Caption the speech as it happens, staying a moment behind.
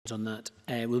on that.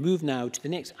 We'll move now to the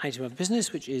next item of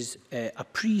business, which is a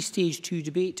pre-stage 2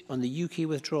 debate on the UK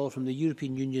withdrawal from the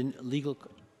European Union legal...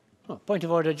 point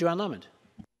of order, Joanne Lamond.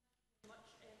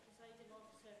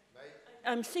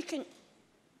 I'm seeking,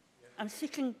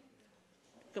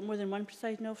 got more than one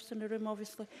presiding officer in the room,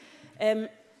 obviously.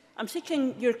 I'm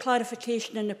seeking your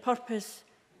clarification on the purpose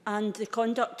and the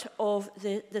conduct of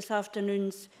this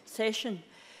afternoon's session.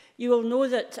 You will know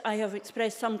that I have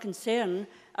expressed some concern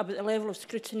about the level of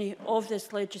scrutiny of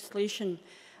this legislation.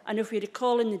 And if we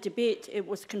recall in the debate, it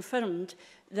was confirmed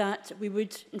that we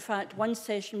would, in fact, one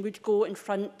session would go in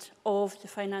front of the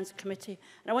Finance Committee.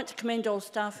 And I want to commend all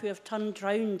staff who have turned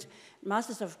round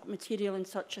masses of material in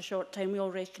such a short time. We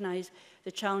all recognise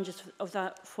the challenges of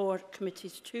that for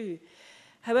committees too.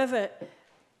 However,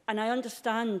 and I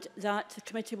understand that the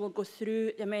committee will go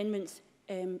through the amendments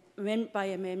amendment by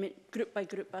amendment, group by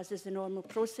group, as is the normal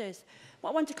process. What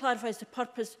I want to clarify is the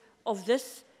purpose of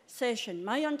this session.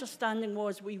 My understanding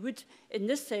was we would, in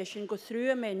this session, go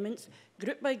through amendments,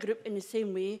 group by group, in the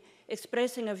same way,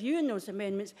 expressing a view in those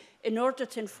amendments in order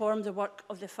to inform the work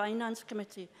of the Finance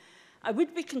Committee. I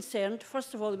would be concerned,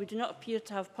 first of all, that we do not appear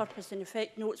to have purpose and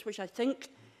effect notes, which I think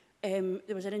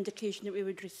there was an indication that we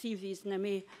would receive these, and I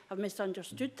may have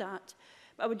misunderstood that.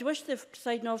 But I would wish the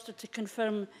presiding officer to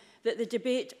confirm that the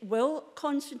debate will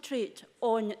concentrate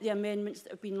on the amendments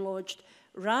that have been lodged,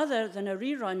 rather than a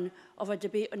rerun of a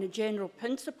debate on the general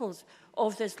principles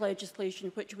of this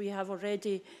legislation, which we have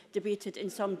already debated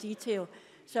in some detail.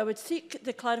 So I would seek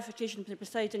the clarification from the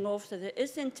presiding officer that it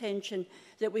is the intention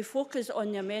that we focus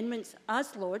on the amendments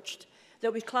as lodged,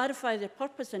 that we clarify their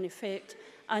purpose and effect,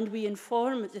 and we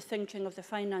inform the thinking of the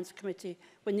Finance Committee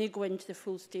when they go into the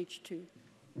full stage 2.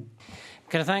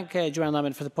 Can I thank Joanne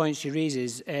Lamond for the points she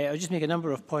raises? I'll just make a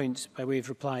number of points by way of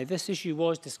reply. This issue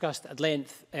was discussed at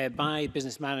length by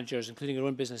business managers, including our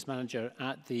own business manager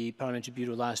at the Parliamentary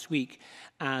Bureau last week.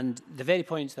 And the very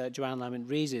points that Joanne Lamond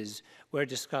raises were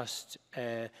discussed.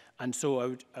 And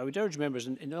so I would urge members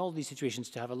in all these situations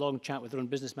to have a long chat with their own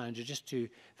business manager just to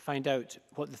find out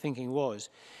what the thinking was.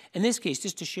 In this case,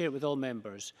 just to share it with all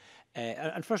members,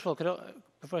 and first of all,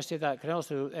 before I say that, can I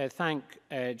also thank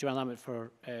Joanne Lamond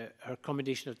for her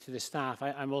commendation to the staff.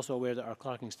 I'm also aware that our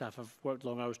clerking staff have worked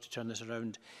long hours to turn this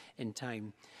around in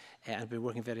time and have been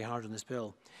working very hard on this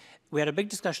bill. We had a big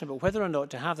discussion about whether or not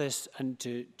to have this and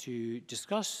to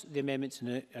discuss the amendments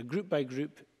in a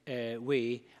group-by-group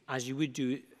way, as you would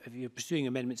do if you're pursuing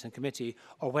amendments in committee,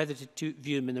 or whether to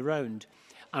view them in the round.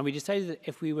 And we decided that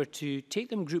if we were to take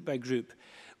them group by group,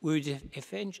 we would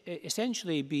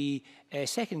essentially be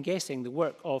second-guessing the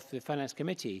work of the Finance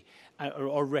Committee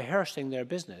or rehearsing their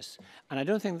business. And I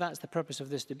don't think that's the purpose of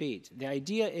this debate. The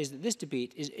idea is that this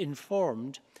debate is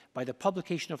informed by the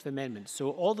publication of the amendments. So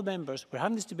all the members, we're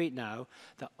having this debate now,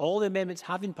 that all the amendments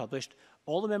have been published,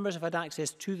 all the members have had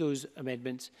access to those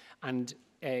amendments and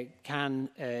can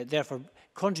therefore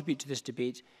contribute to this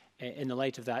debate in the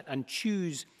light of that and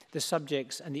choose the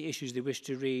subjects and the issues they wish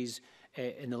to raise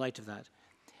in the light of that.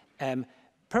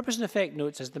 Purpose and effect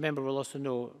notes, as the member will also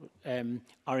know,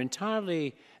 are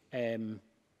entirely at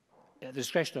the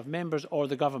discretion of members or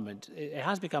the government. It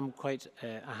has become quite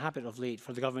a habit of late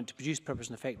for the government to produce purpose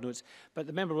and effect notes, but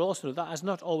the member will also know that has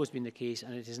not always been the case,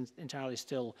 and it is entirely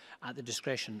still at the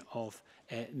discretion of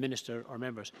minister or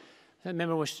members. The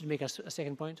member wishes to make a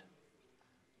second point.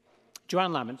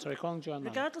 Joanne Lamond, sorry, calling Joanne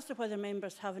Lamond. Regardless of whether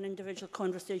members have an individual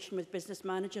conversation with business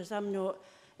managers, I'm not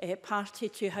party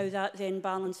to how that then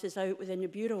balances out within the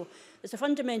Bureau. There's a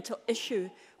fundamental issue,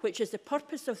 which is the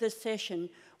purpose of this session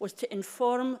was to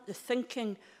inform the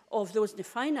thinking of those in the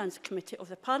Finance Committee, of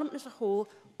the Parliament as a whole,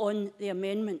 on the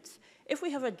amendments. If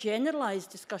we have a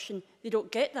generalised discussion, they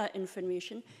don't get that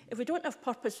information. If we don't have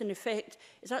purpose and effect,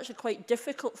 it's actually quite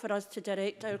difficult for us to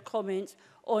direct our comments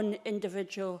on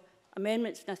individual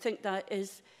amendments. And I think that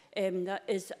is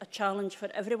a challenge for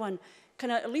everyone. Can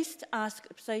I at least ask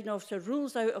the presiding officer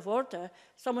rules out of order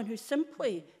someone who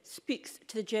simply speaks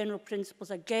to the general principles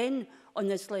again on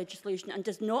this legislation and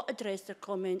does not address their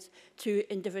comments to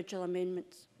individual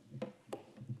amendments?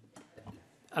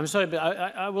 I'm sorry, but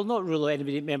I will not rule out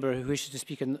any member who wishes to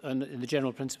speak in the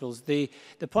general principles. The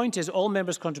point is all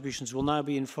members' contributions will now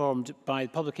be informed by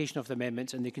the publication of the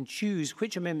amendments, and they can choose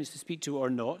which amendments to speak to or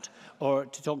not, or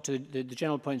to talk to the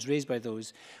general points raised by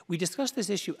those. We discussed this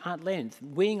issue at length,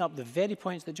 weighing up the very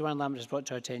points that Joanne Lamond has brought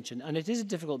to our attention, and it is a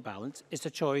difficult balance. It's a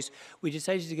choice. We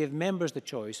decided to give members the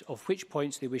choice of which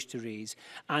points they wish to raise,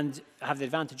 and have the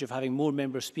advantage of having more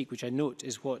members speak, which I note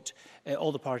is what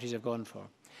all the parties have gone for.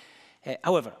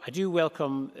 However, I do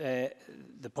welcome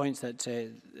the points that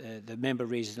the member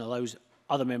raises and allows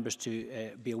other members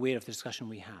to be aware of the discussion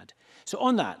we had. So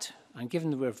on that, and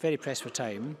given that we're very pressed for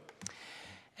time,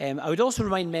 I would also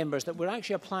remind members that we're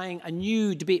actually applying a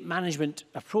new debate management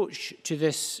approach to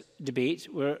this debate.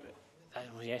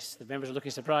 Yes, the members are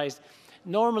looking surprised.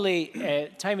 Normally,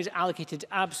 time is allocated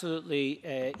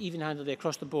absolutely even-handedly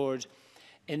across the board.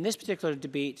 In this particular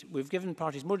debate, we've given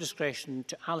parties more discretion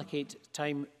to allocate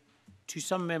time to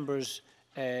some members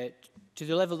to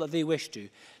the level that they wish to.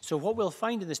 So what we'll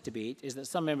find in this debate is that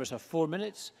some members have 4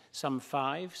 minutes, some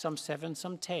 5, some 7,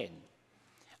 some 10.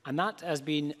 And that has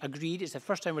been agreed. It's the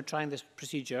first time we're trying this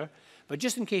procedure. But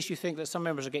just in case you think that some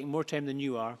members are getting more time than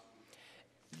you are,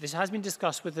 this has been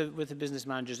discussed with the business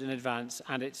managers in advance,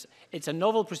 and it's a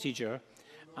novel procedure.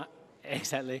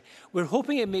 Exactly. We're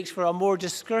hoping it makes for a more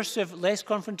discursive, less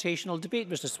confrontational debate,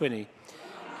 Mr. Swinney.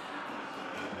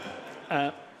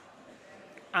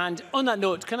 And on that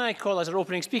note, can I call as our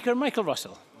opening speaker, Michael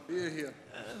Russell? Here.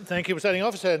 Thank you, Presiding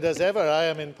Officer. And as ever, I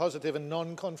am in positive and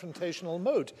non-confrontational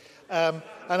mode. And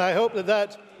I hope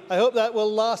that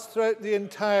will last throughout the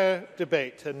entire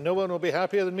debate. And no one will be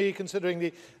happier than me, considering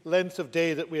the length of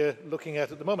day that we are looking at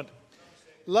the moment.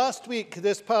 Last week,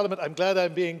 this Parliament, I'm glad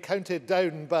I'm being counted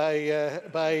down by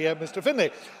Mr.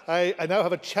 Finlay. I now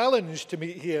have a challenge to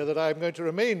meet here that I'm going to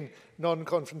remain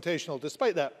non-confrontational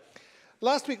despite that.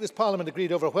 Last week, this Parliament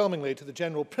agreed overwhelmingly to the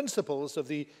general principles of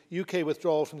the UK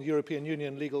withdrawal from the European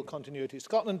Union Legal Continuity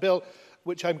Scotland Bill,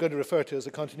 which I'm going to refer to as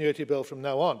a continuity bill from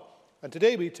now on. And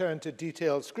today we turn to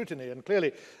detailed scrutiny, and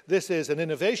clearly this is an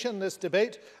innovation, this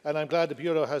debate, and I'm glad the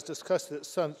Bureau has discussed it at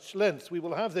such length. We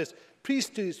will have this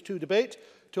pre-stage 2 debate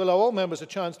to allow all members a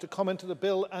chance to comment on the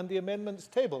bill and the amendments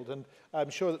tabled, and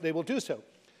I'm sure that they will do so.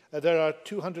 There are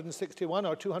 261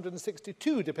 or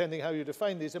 262, depending how you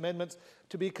define these amendments,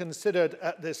 to be considered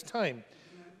at this time.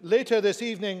 Later this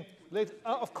evening,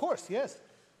 of course, yes.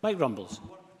 Mike Rumbles.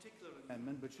 One particular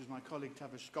amendment, which is my colleague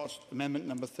Tavish Scott's amendment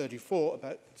number 34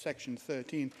 about section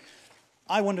 13.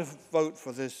 I want to vote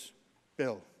for this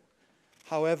bill.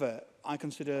 However, I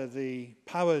consider the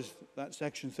powers that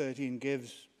section 13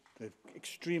 gives, the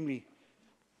extreme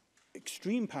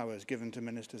powers given to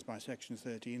ministers by section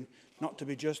 13, not to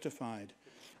be justified.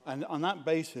 And on that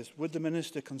basis, would the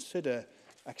minister consider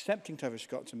accepting Tavish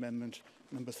Scott's amendment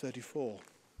number 34?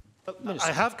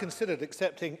 I have considered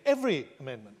accepting every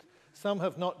amendment. Some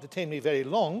have not detained me very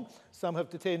long, some have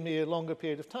detained me a longer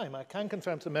period of time. I can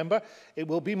confirm to the member it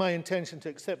will be my intention to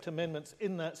accept amendments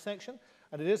in that section,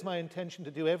 and it is my intention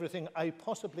to do everything I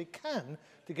possibly can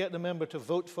to get the member to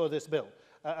vote for this bill.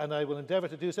 And I will endeavour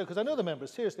to do so, because I know the member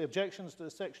seriously objections to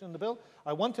this section in the bill.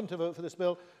 I want him to vote for this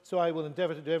bill, so I will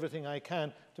endeavour to do everything I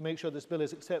can to make sure this bill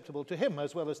is acceptable to him,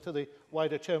 as well as to the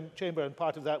wider chamber, and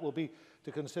part of that will be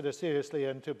to consider seriously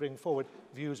and to bring forward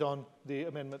views on the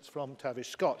amendments from Tavish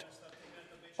Scott.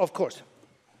 Of course.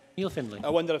 Neil Findlay. I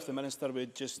wonder if the Minister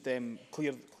would just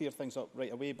clear things up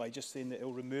right away by just saying that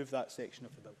he'll remove that section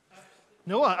of the bill.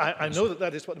 No, I know that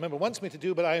that is what the member wants me to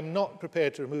do, but I am not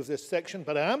prepared to remove this section.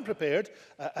 But I am prepared,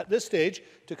 at this stage,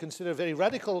 to consider very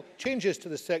radical changes to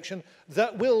this section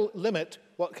that will limit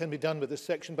what can be done with this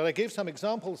section. But I gave some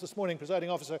examples this morning,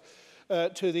 Presiding Officer,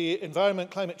 to the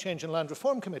Environment, Climate Change and Land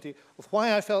Reform Committee of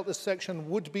why I felt this section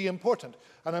would be important.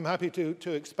 And I'm happy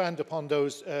to expand upon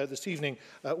those this evening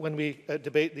when we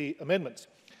debate the amendments.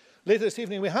 Later this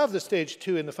evening, we have the stage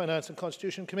 2 in the Finance and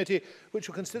Constitution Committee, which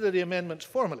will consider the amendments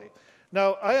formally.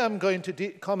 Now, I am going to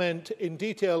comment in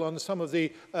detail on some of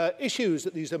the issues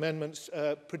that these amendments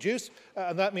produce,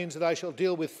 and that means that I shall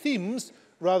deal with themes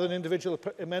rather than individual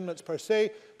amendments per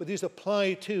se, but these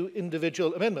apply to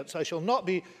individual amendments. I shall not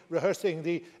be rehearsing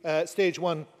the stage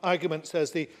 1 arguments,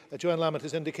 as Joanne Lamont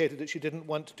has indicated that she didn't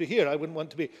want to hear. I wouldn't want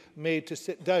to be made to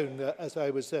sit down as I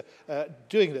was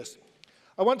doing this.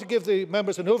 I want to give the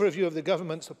members an overview of the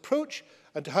government's approach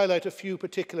and to highlight a few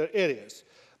particular areas.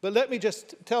 But let me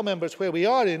just tell members where we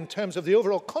are in terms of the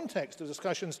overall context of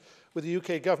discussions with the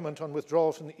UK government on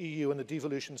withdrawal from the EU and the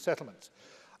devolution settlements.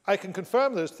 I can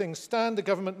confirm that as things stand, the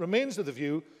government remains of the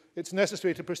view it's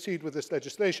necessary to proceed with this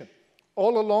legislation.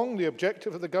 All along, the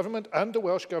objective of the government and the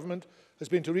Welsh government has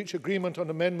been to reach agreement on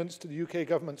amendments to the UK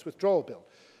government's withdrawal bill.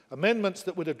 Amendments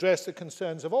that would address the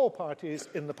concerns of all parties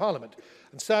in the Parliament.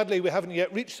 And sadly, we haven't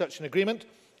yet reached such an agreement.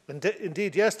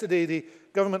 Indeed, yesterday, the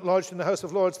government lodged in the House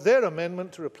of Lords their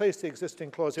amendment to replace the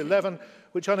existing Clause 11,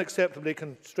 which unacceptably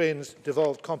constrains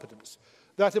devolved competence.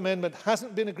 That amendment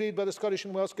hasn't been agreed by the Scottish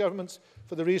and Welsh governments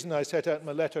for the reason I set out in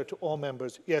my letter to all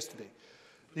members yesterday.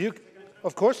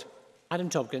 Of course. Adam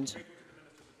Tompkins.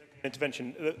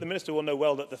 Intervention. The Minister will know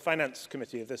well that the Finance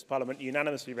Committee of this Parliament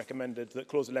unanimously recommended that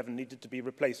Clause 11 needed to be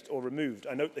replaced or removed.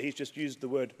 I note that he's just used the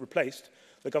word replaced.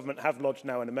 the government have lodged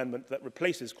now an amendment that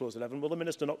replaces Clause 11. Will the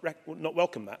Minister not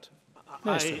welcome that?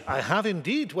 I have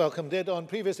indeed welcomed it on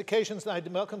previous occasions, and I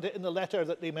welcomed it in the letter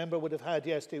that the member would have had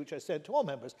yesterday, which I sent to all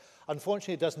members.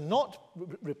 Unfortunately, it does not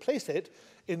replace it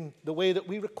in the way that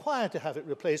we require to have it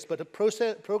replaced, but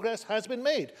progress has been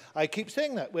made. I keep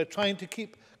saying that. We're trying to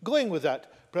keep going with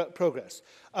that progress.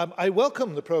 I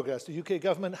welcome the progress the UK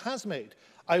government has made.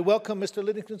 I welcome Mr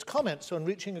Liddington's comments on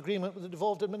reaching agreement with the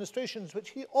devolved administrations,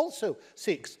 which he also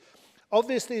seeks.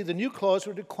 Obviously, the new clause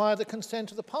would require the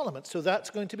consent of the Parliament, so that's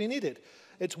going to be needed.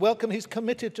 It's welcome he's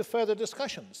committed to further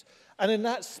discussions. And in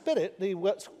that spirit, the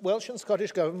Welsh and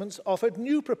Scottish governments offered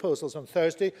new proposals on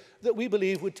Thursday that we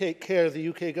believe would take care of the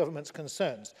UK government's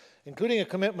concerns, including a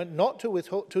commitment not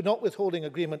withholding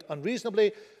agreement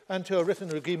unreasonably and to a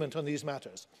written agreement on these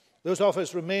matters. Those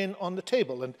offers remain on the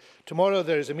table, and tomorrow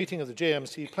there is a meeting of the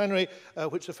JMC plenary,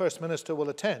 which the First Minister will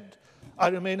attend. I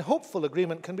remain hopeful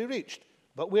agreement can be reached.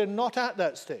 But we're not at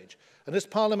that stage, and this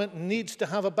Parliament needs to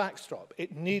have a backstop.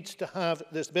 It needs to have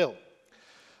this bill.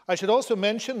 I should also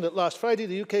mention that last Friday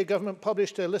the UK Government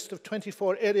published a list of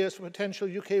 24 areas for potential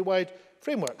UK-wide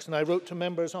frameworks, and I wrote to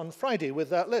members on Friday with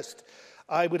that list.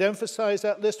 I would emphasise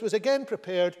that list was again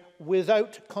prepared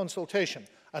without consultation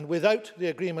and without the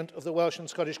agreement of the Welsh and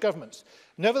Scottish governments.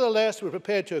 Nevertheless, we're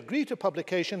prepared to agree to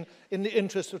publication in the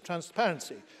interest of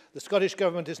transparency. The Scottish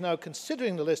Government is now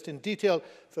considering the list in detail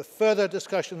for further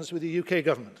discussions with the UK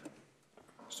Government.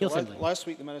 So last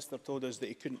week the Minister told us that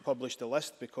he couldn't publish the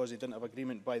list because he didn't have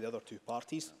agreement by the other two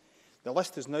parties. The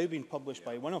list has now been published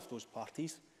by one of those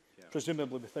parties,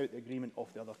 presumably without the agreement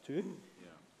of the other two.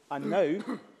 And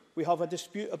now we have a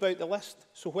dispute about the list.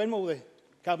 So when will the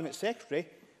Cabinet Secretary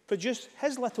produce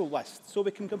his little list so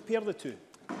we can compare the two?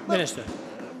 Minister.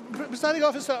 Presiding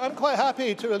Officer, I'm quite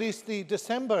happy to release the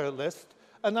December list,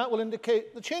 and that will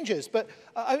indicate the changes. But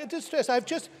I did stress, I've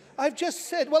just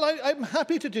said, well, I'm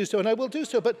happy to do so, and I will do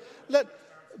so, but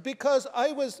because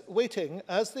I was waiting,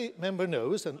 as the member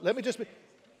knows, and let me just be,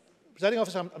 Presiding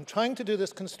Officer, I'm trying to do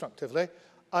this constructively.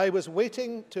 I was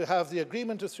waiting to have the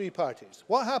agreement of three parties.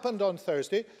 What happened on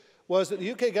Thursday was that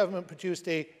the UK government produced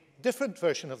a different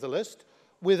version of the list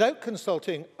without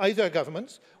consulting either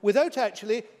governments, without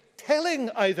actually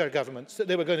telling either governments that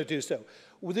they were going to do so.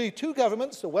 The two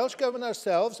governments, the Welsh Government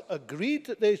ourselves, agreed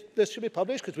that this should be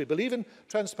published because we believe in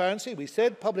transparency. We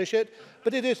said publish it,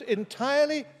 but it is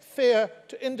entirely fair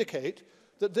to indicate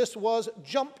that this was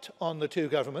jumped on the two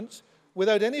governments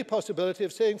without any possibility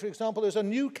of saying, for example, there's a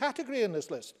new category in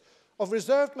this list of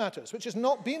reserved matters, which has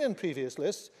not been in previous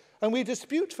lists, and we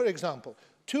dispute, for example,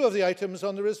 two of the items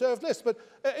on the reserved list. But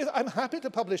I'm happy to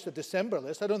publish the December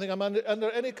list. I don't think I'm under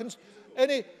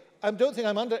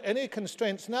any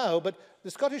constraints now, but the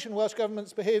Scottish and Welsh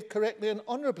governments behaved correctly and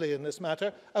honourably in this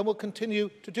matter and will continue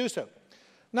to do so.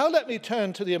 Now let me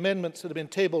turn to the amendments that have been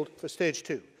tabled for stage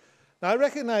 2. Now I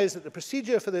recognise that the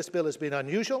procedure for this bill has been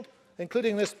unusual,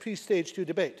 including this pre-stage 2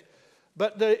 debate.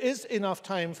 But there is enough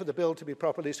time for the bill to be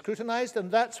properly scrutinised,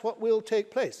 and that's what will take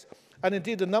place. And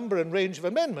indeed, the number and range of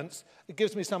amendments, it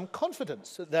gives me some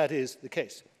confidence that that is the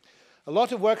case. A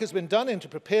lot of work has been done into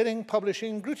preparing,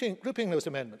 publishing, grouping those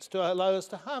amendments to allow us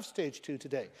to have stage 2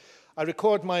 today. I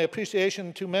record my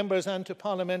appreciation to members and to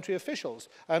parliamentary officials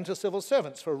and to civil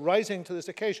servants for rising to this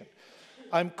occasion.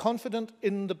 I'm confident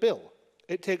in the bill.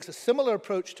 It takes a similar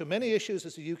approach to many issues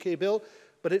as the UK bill,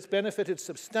 but it's benefited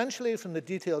substantially from the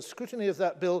detailed scrutiny of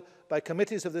that bill by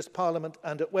committees of this Parliament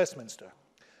and at Westminster.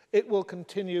 It will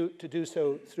continue to do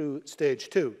so through stage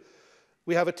 2.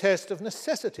 We have a test of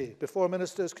necessity before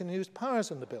ministers can use powers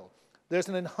in the bill. There's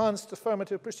an enhanced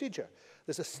affirmative procedure.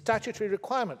 There's a statutory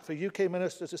requirement for UK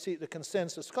ministers to seek the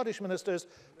consent of Scottish ministers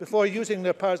before using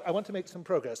their powers. I want to make some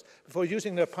progress. Before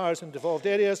using their powers in devolved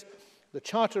areas. The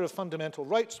Charter of Fundamental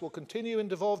Rights will continue in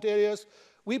devolved areas.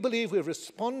 We believe we've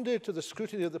responded to the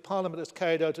scrutiny of the Parliament as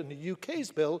carried out in the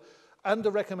UK's bill and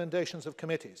the recommendations of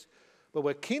committees. But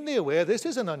we're keenly aware this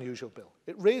is an unusual bill.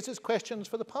 It raises questions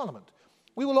for the Parliament.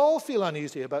 We will all feel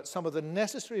uneasy about some of the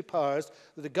necessary powers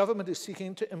that the government is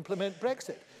seeking to implement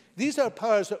Brexit. These are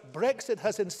powers that Brexit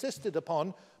has insisted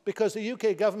upon because the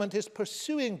UK government is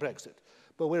pursuing Brexit.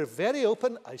 But we're very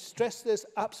open, I stress this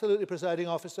absolutely, Presiding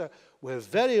Officer, we're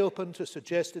very open to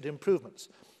suggested improvements.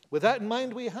 With that in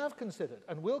mind, we have considered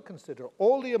and will consider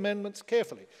all the amendments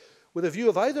carefully, with a view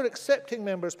of either accepting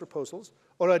members' proposals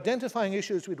or identifying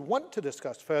issues we'd want to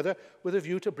discuss further with a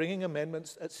view to bringing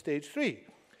amendments at stage 3.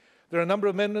 There are a number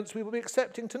of amendments we will be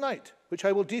accepting tonight, which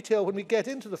I will detail when we get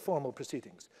into the formal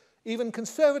proceedings. Even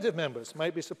Conservative members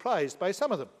might be surprised by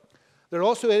some of them. There are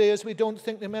also areas we don't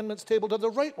think the amendments tabled are the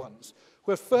right ones,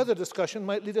 where further discussion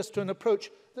might lead us to an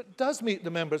approach that does meet the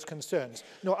members' concerns.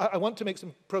 No, I want to make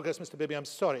some progress, Mr. Bibby. I'm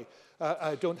sorry.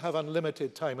 I don't have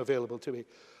unlimited time available to me.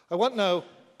 I want now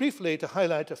briefly to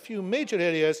highlight a few major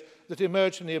areas that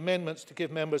emerged in the amendments to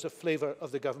give members a flavour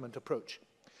of the government approach.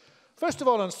 First of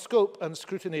all, on scope and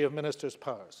scrutiny of ministers'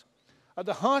 powers. At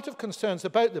the heart of concerns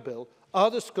about the bill are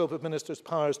the scope of ministers'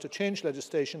 powers to change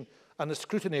legislation and the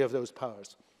scrutiny of those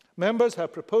powers. Members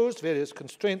have proposed various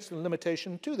constraints and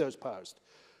limitations to those powers.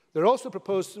 There are also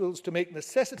proposals to make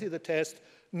necessity the test,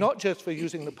 not just for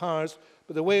using the powers,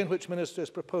 but the way in which ministers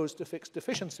propose to fix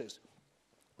deficiencies.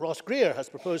 Ross Greer has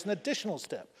proposed an additional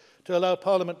step to allow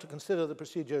Parliament to consider the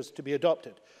procedures to be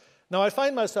adopted. Now, I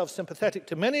find myself sympathetic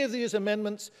to many of these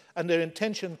amendments and their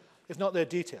intention, if not their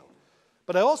detail.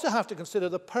 But I also have to consider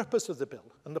the purpose of the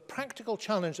bill and the practical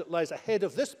challenge that lies ahead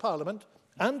of this Parliament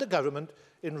and the government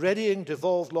in readying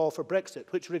devolved law for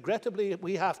Brexit, which regrettably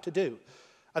we have to do.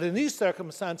 And in these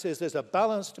circumstances, there's a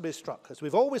balance to be struck, as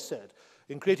we've always said,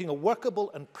 in creating a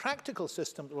workable and practical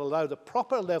system that will allow the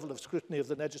proper level of scrutiny of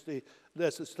the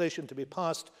legislation to be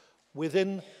passed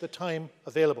within the time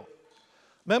available.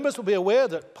 Members will be aware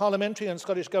that parliamentary and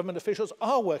Scottish Government officials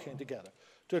are working together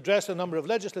to address a number of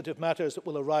legislative matters that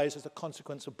will arise as a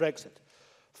consequence of Brexit.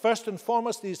 First and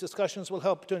foremost, these discussions will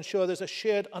help to ensure there's a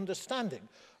shared understanding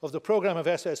of the programme of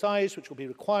SSIs which will be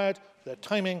required, their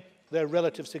timing, their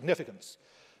relative significance.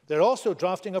 They're also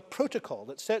drafting a protocol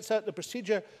that sets out the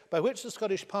procedure by which the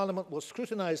Scottish Parliament will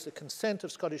scrutinise the consent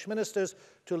of Scottish ministers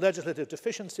to legislative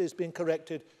deficiencies being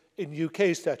corrected in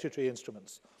UK statutory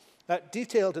instruments. That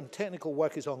detailed and technical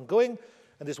work is ongoing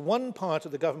and is one part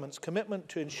of the government's commitment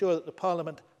to ensure that the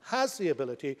Parliament has the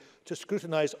ability to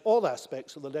scrutinise all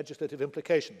aspects of the legislative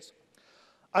implications.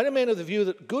 I remain of the view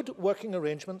that good working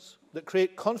arrangements that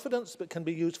create confidence but can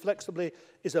be used flexibly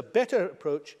is a better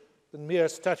approach than mere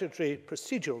statutory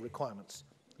procedural requirements.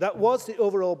 That was the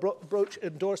overall approach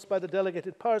endorsed by the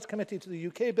Delegated Powers Committee to the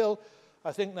UK bill.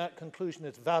 I think that conclusion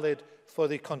is valid for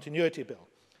the Continuity Bill.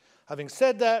 Having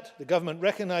said that, the government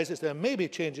recognises there may be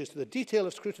changes to the detail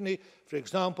of scrutiny, for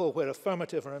example, where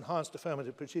affirmative or enhanced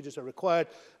affirmative procedures are required,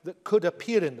 that could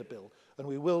appear in the bill, and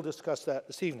we will discuss that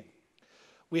this evening.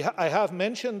 I have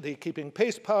mentioned the keeping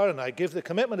pace power, and I give the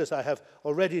commitment, as I have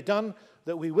already done,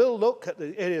 that we will look at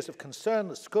the areas of concern,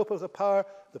 the scope of the power,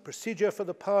 the procedure for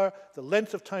the power, the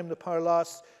length of time the power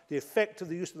lasts, the effect of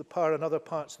the use of the power in other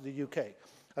parts of the UK.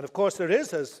 And of course there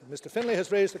is, as Mr Finlay has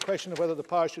raised, the question of whether the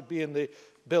power should be in the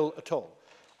bill at all.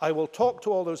 I will talk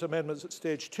to all those amendments at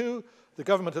stage 2. The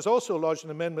government has also lodged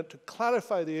an amendment to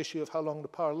clarify the issue of how long the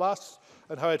power lasts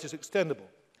and how it is extendable.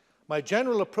 My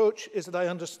general approach is that I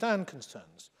understand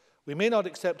concerns. We may not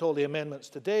accept all the amendments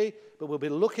today, but we'll be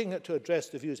looking to address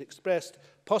the views expressed,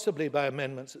 possibly by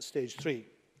amendments at stage 3.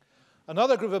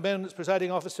 Another group of amendments,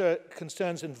 Presiding Officer,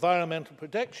 concerns environmental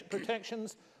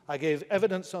protections. I gave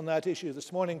evidence on that issue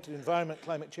this morning to the Environment,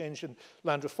 Climate Change and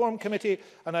Land Reform Committee,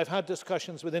 and I've had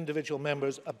discussions with individual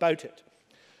members about it.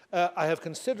 I have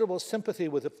considerable sympathy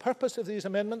with the purpose of these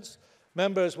amendments.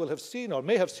 Members will have seen, or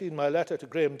may have seen, my letter to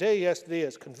Graham Day yesterday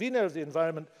as convener of the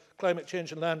Environment, Climate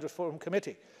Change and Land Reform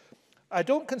Committee. I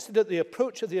don't consider the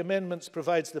approach of the amendments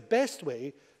provides the best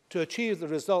way to achieve the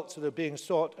results that are being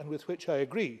sought and with which I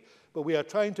agree, but we are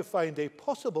trying to find a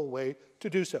possible way to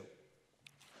do so.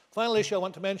 Finally, I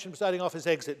want to mention Presiding Officer's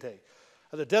exit day.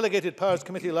 At the Delegated Powers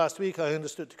Committee last week, I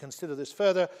understood to consider this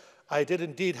further. I did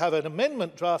indeed have an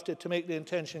amendment drafted to make the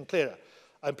intention clearer.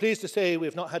 I'm pleased to say we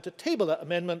have not had to table that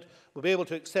amendment. We'll be able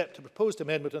to accept a proposed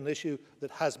amendment on the issue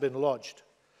that has been lodged.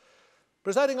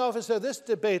 Presiding Officer, this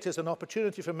debate is an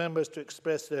opportunity for members to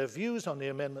express their views on the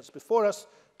amendments before us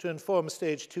to inform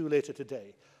stage 2 later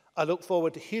today. I look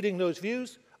forward to hearing those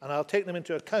views, and I'll take them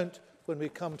into account when we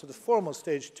come to the formal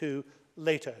stage 2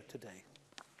 later today.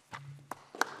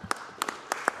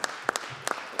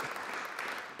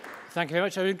 Thank you very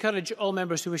much. I would encourage all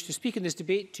members who wish to speak in this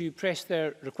debate to press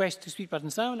their request to speak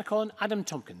buttons now, and I call on Adam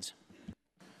Tompkins.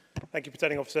 Thank you,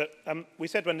 Presiding Officer. We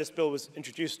said when this bill was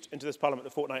introduced into this Parliament a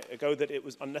fortnight ago that it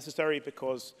was unnecessary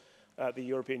because the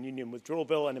European Union Withdrawal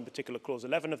Bill, and in particular Clause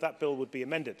 11 of that bill, would be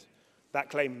amended. That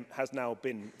claim has now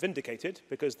been vindicated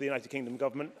because the United Kingdom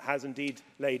government has indeed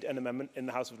laid an amendment in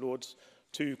the House of Lords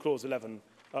to Clause 11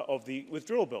 of the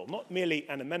Withdrawal Bill. Not merely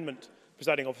an amendment,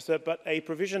 Presiding Officer, but a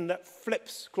provision that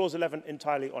flips Clause 11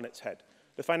 entirely on its head.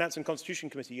 The Finance and Constitution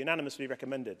Committee unanimously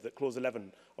recommended that Clause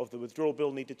 11 of the Withdrawal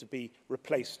Bill needed to be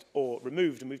replaced or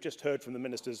removed, and we've just heard from the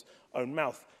Minister's own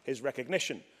mouth his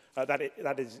recognition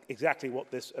that is exactly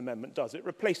what this amendment does. It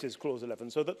replaces Clause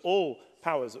 11 so that all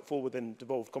powers that fall within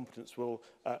devolved competence will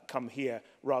come here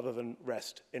rather than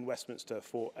rest in Westminster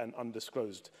for an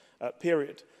undisclosed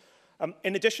period.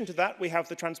 In addition to that, we have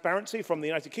the transparency from the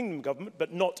United Kingdom government,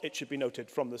 but not, it should be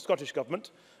noted, from the Scottish government,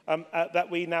 that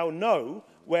we now know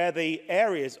where the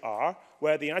areas are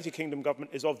where the United Kingdom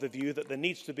government is of the view that there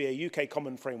needs to be a UK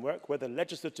common framework, whether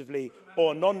legislatively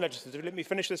or non-legislatively. Let me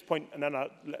finish this point and then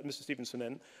I'll let Mr Stevenson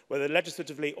in. Whether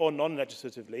legislatively or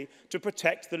non-legislatively, to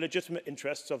protect the legitimate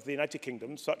interests of the United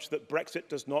Kingdom such that Brexit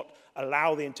does not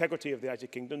allow the integrity of the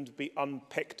United Kingdom to be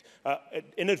unpicked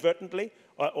inadvertently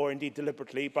or indeed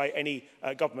deliberately by any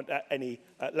government at any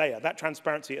layer. That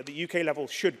transparency at the UK level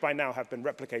should by now have been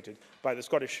replicated by the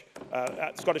Scottish,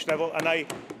 at Scottish level. And I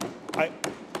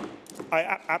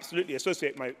absolutely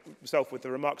associate myself with the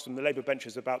remarks from the Labour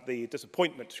benches about the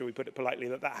disappointment, shall we put it politely,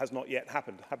 that that has not yet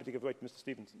happened. Happy to give way to Mr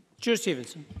Stevenson. Stuart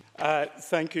Stevenson.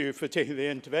 Thank you for taking the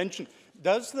intervention.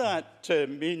 Does that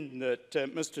mean that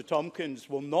Mr Tompkins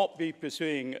will not be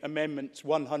pursuing amendments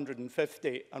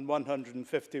 150 and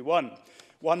 151?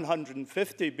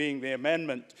 150 being the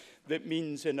amendment that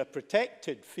means in a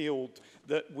protected field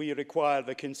that we require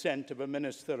the consent of a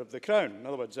Minister of the Crown, in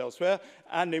other words, elsewhere,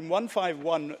 and in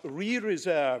 151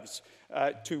 re-reserves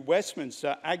to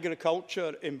Westminster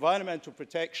agriculture, environmental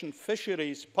protection,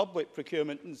 fisheries, public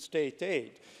procurement and state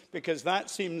aid, because that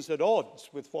seems at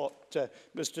odds with what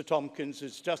Mr Tompkins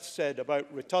has just said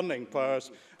about returning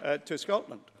powers to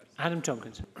Scotland. Adam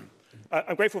Tompkins.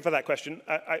 I'm grateful for that question.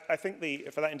 I think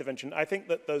for that intervention. I think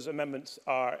that those amendments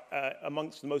are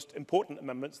amongst the most important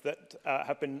amendments that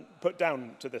have been put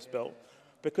down to this bill,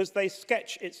 because they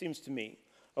sketch, it seems to me,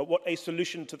 what a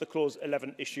solution to the Clause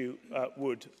 11 issue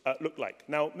would look like.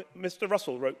 Now, Mr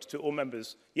Russell wrote to all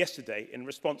members yesterday in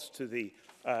response to the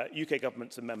UK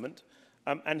government's amendment,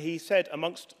 and he said,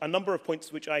 amongst a number of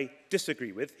points which I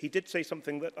disagree with, he did say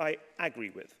something that I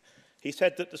agree with. He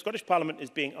said that the Scottish Parliament is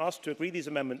being asked to agree these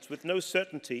amendments with no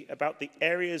certainty about the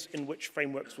areas in which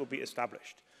frameworks will be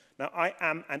established. Now, I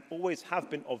am and always have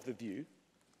been of the view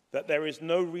that there is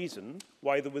no reason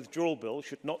why the withdrawal bill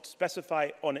should not specify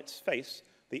on its face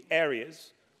the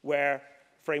areas where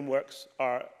frameworks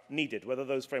are needed, whether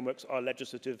those frameworks are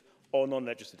legislative or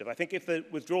non-legislative. I think if the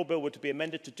withdrawal bill were to be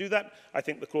amended to do that, I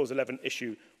think the Clause 11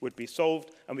 issue would be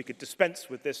solved and we could dispense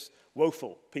with this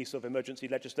woeful piece of emergency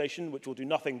legislation which will do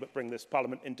nothing but bring this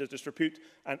Parliament into disrepute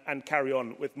and carry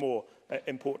on with more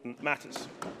important matters.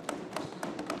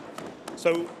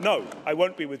 So, no, I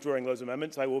won't be withdrawing those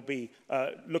amendments. I will be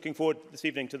looking forward this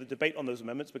evening to the debate on those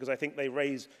amendments because I think they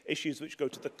raise issues which go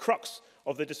to the crux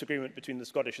of the disagreement between the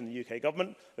Scottish and the UK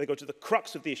government. They go to the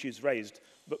crux of the issues raised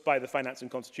by the Finance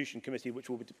and Constitution Committee, which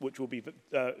will be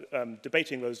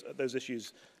debating those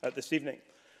issues this evening.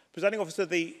 Presiding Officer,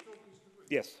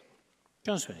 Yes.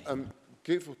 John Swinney. I'm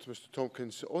grateful to Mr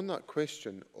Tompkins. On that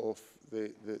question of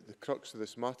the crux of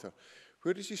this matter,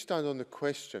 where does he stand on the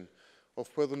question of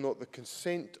whether or not the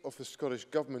consent of the Scottish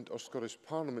Government or Scottish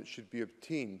Parliament should be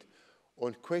obtained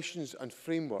on questions and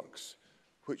frameworks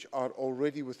which are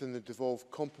already within the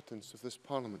devolved competence of this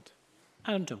Parliament?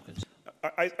 Adam Tompkins.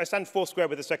 I stand foursquare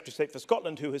with the Secretary of State for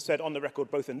Scotland, who has said on the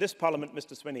record, both in this Parliament,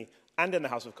 Mr Swinney, and in the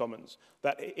House of Commons,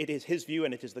 that it is his view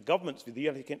and it is the government's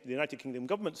view, the United Kingdom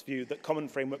government's view, that common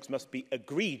frameworks must be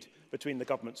agreed between the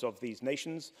governments of these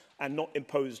nations and not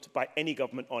imposed by any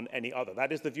government on any other.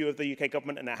 That is the view of the UK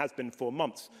government, and it has been for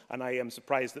months. And I am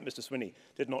surprised that Mr Swinney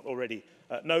did not already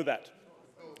know that.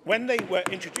 When they were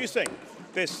introducing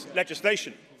this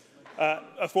legislation,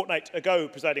 a fortnight ago,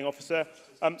 Presiding Officer,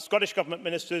 Scottish Government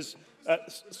ministers...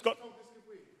 Mr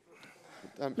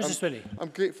Swinney. I'm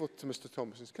grateful to Mr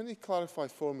Tompkins. Can he clarify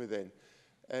for me then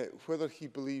whether he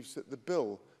believes that the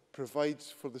bill provides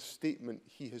for the statement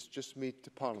he has just made to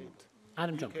Parliament?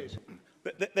 Adam Tompkins.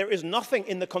 There is nothing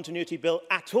in the continuity bill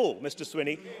at all, Mr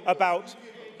Swinney, about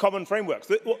common frameworks.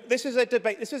 This is a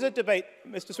debate, Mr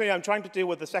Swinney, I'm trying to deal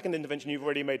with the second intervention you've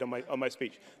already made on my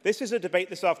speech. This is a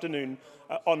debate this afternoon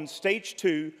on stage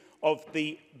 2 of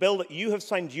the bill that you have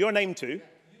signed your name to,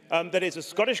 that is a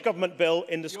Scottish Government bill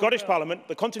in the Scottish Parliament,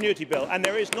 the continuity bill, and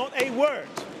there is not a word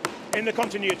in the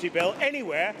continuity bill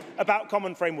anywhere about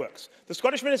common frameworks. The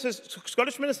Scottish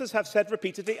ministers have said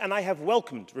repeatedly, and I have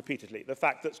welcomed repeatedly, the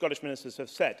fact that Scottish ministers have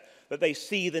said that they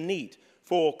see the need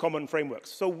for common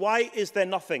frameworks. So why is there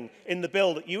nothing in the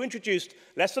bill that you introduced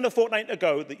less than a fortnight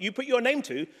ago, that you put your name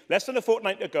to less than a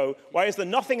fortnight ago, why is there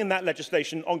nothing in that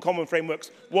legislation on common frameworks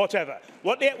whatever?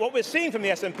 What we're seeing from the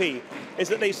SNP is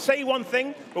that they say one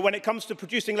thing, but when it comes to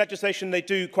producing legislation, they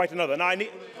do quite another. Now,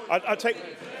 I'll take...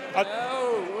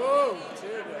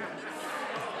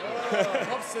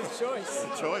 Hobson's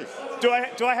choice. Do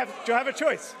I have a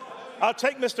choice? I'll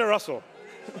take Mr. Russell.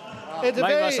 It's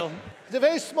a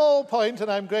very small point,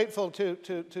 and I'm grateful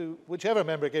to whichever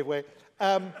member gave way.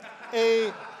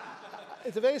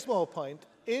 It's a very small point.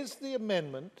 Is the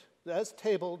amendment, as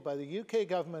tabled by the UK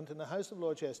government in the House of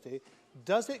Lords yesterday,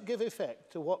 does it give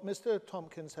effect to what Mr.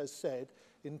 Tompkins has said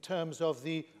in terms of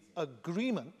the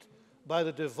agreement by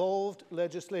the devolved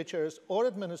legislatures or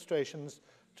administrations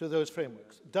to those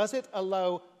frameworks? Does it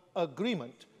allow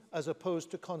agreement as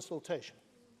opposed to consultation?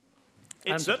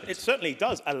 It certainly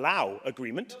does allow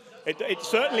agreement. It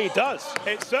certainly does.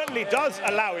 It certainly does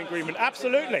allow agreement.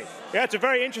 Absolutely. Yeah, it's a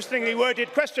very interestingly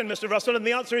worded question, Mr. Russell, and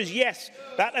the answer is yes.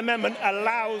 That amendment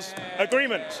allows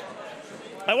agreement.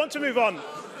 I want to move on.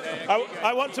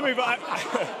 I want to move on.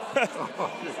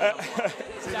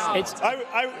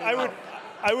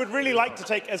 I would really like to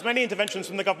take as many interventions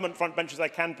from the government front bench as I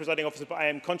can, Presiding Officer, but I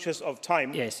am conscious of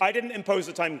time. Yes. I didn't impose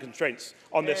the time constraints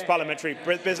on this parliamentary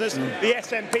business. The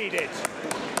SNP did.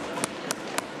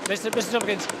 Mr.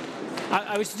 Tompkins,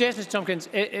 I would suggest, Mr. Tompkins,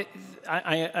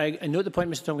 I note the point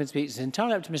Mr. Tompkins makes. It's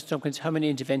entirely up to Mr. Tompkins how many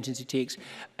interventions he takes.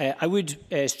 I would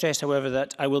stress, however,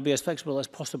 that I will be as flexible as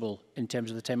possible in terms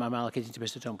of the time I'm allocating to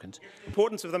Mr. Tompkins.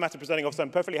 Importance of the matter, Presiding Officer, I'm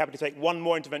perfectly happy to take one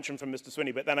more intervention from Mr.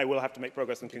 Swinney, but then I will have to make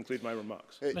progress and conclude my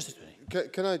remarks. Mr.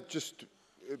 Swinney. Can I just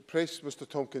press Mr.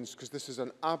 Tompkins, because this is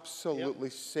an absolutely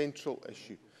central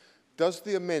issue. Does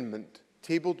the amendment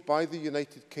tabled by the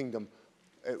United Kingdom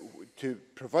to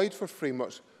provide for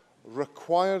frameworks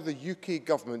require the UK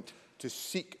government to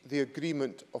seek the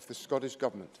agreement of the Scottish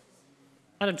Government?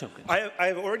 Madam Tompkins. I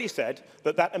have already said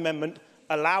that that amendment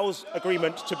allows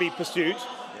agreement to be pursued.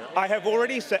 I have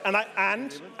already said,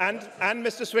 and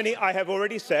Mr. Swinney, I have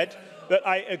already said that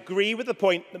I agree with the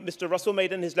point that Mr. Russell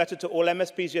made in his letter to all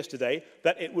MSPs yesterday,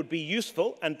 that it would be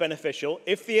useful and beneficial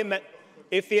if the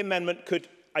amendment could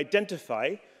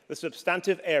identify the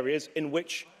substantive areas in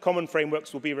which common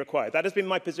frameworks will be required. That has been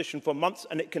my position for months,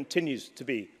 and it continues to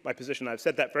be my position. I've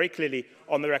said that very clearly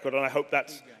on the record, and I hope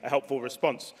that's a helpful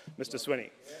response, Mr. Swinney.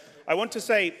 I want to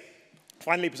say,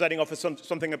 finally, Presiding Officer,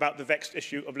 something about the vexed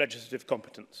issue of legislative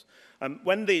competence.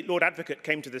 When the Lord Advocate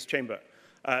came to this chamber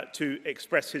to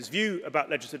express his view about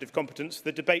legislative competence,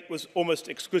 the debate was almost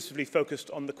exclusively focused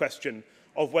on the question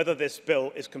of whether this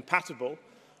bill is compatible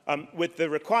with the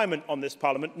requirement on this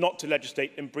Parliament not to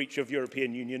legislate in breach of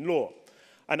European Union law.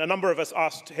 And a number of us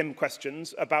asked him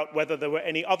questions about whether there were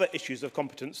any other issues of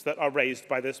competence that are raised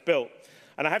by this bill.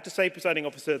 And I have to say, Presiding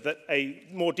Officer, that a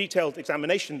more detailed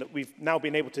examination that we've now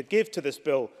been able to give to this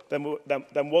bill than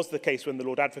was the case when the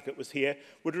Lord Advocate was here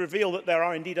would reveal that there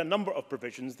are indeed a number of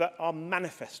provisions that are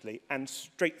manifestly and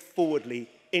straightforwardly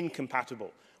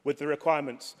incompatible with the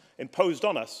requirements imposed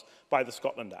on us by the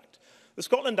Scotland Act. The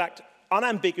Scotland Act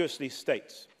unambiguously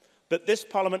states that this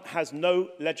Parliament has no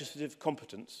legislative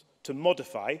competence to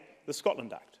modify the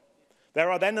Scotland Act.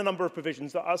 There are then a number of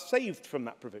provisions that are saved from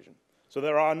that provision. So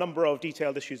there are a number of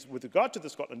detailed issues with regard to the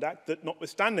Scotland Act that,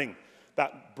 notwithstanding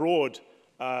that broad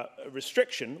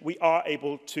restriction, we are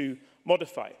able to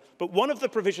modify. But one of the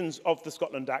provisions of the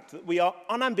Scotland Act that we are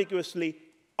unambiguously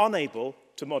unable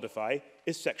to modify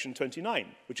is Section 29,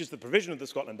 which is the provision of the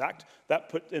Scotland Act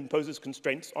that imposes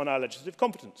constraints on our legislative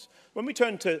competence. When we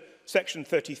turn to Section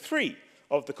 33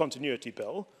 of the Continuity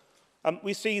Bill,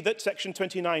 we see that Section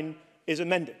 29 is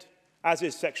amended, as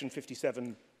is Section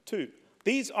 57(2).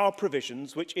 These are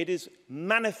provisions which it is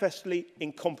manifestly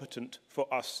incompetent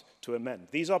for us to amend.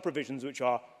 These are provisions which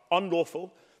are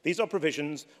unlawful. These are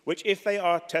provisions which, if they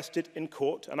are tested in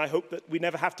court, and I hope that we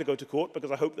never have to go to court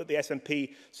because I hope that the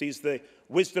SNP sees the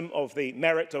wisdom of the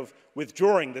merit of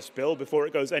withdrawing this bill before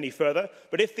it goes any further,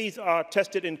 but if these are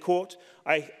tested in court,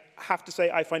 I have to say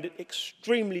I find it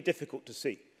extremely difficult to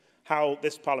see how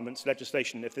this Parliament's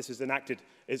legislation, if this is enacted,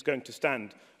 is going to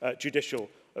stand judicial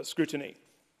scrutiny.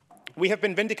 We have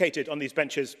been vindicated on these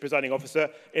benches, Presiding Officer,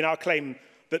 in our claim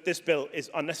that this bill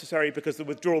is unnecessary because the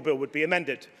withdrawal bill would be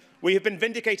amended. We have been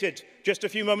vindicated just a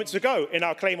few moments ago in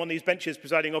our claim on these benches,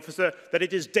 Presiding Officer, that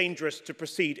it is dangerous to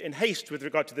proceed in haste with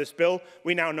regard to this bill.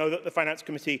 We now know that the Finance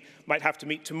Committee might have to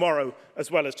meet tomorrow as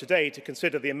well as today to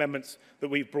consider the amendments that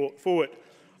we've brought forward.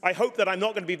 I hope that I'm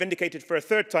not going to be vindicated for a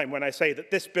third time when I say that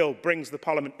this bill brings the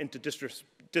Parliament into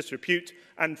disrepute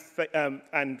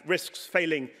and risks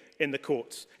failing in the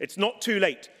courts. It's not too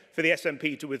late for the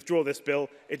SNP to withdraw this bill.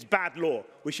 It's bad law.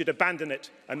 We should abandon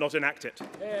it and not enact it.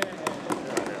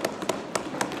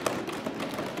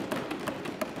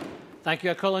 Thank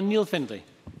you. I call on Neil Findlay.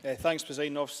 Thanks,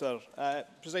 Presiding Officer.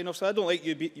 Presiding Officer, I don't like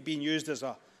you being used as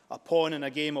a pawn in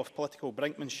a game of political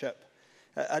brinkmanship.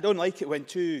 I don't like it when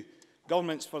two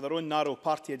governments, for their own narrow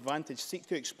party advantage, seek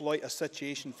to exploit a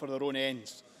situation for their own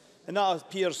ends. And that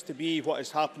appears to be what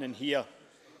is happening here.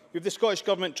 We have the Scottish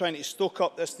Government trying to stoke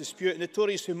up this dispute, and the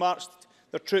Tories who marched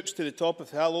their troops to the top of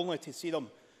the hill only to see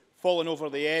them falling over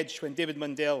the edge when David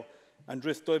Mundell and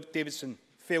Ruth Davidson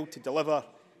failed to deliver,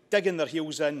 digging their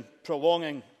heels in,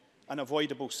 prolonging an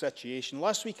avoidable situation.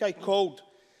 Last week I called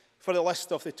for the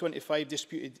list of the 25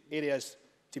 disputed areas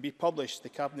to be published. The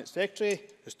Cabinet Secretary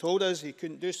has told us he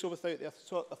couldn't do so without the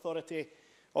authority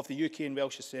of the UK and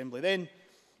Welsh Assembly. Then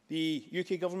the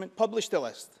UK Government published the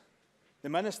list. The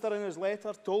Minister in his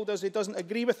letter told us he doesn't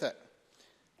agree with it.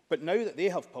 But now that they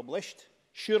have published,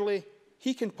 surely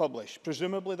he can publish.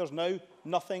 Presumably there's now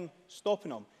nothing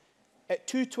stopping him. At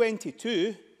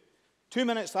 2:22, 2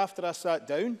 minutes after I sat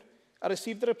down, I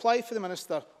received a reply from the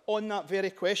Minister on that very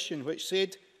question, which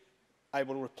said, "I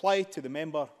will reply to the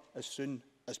member as soon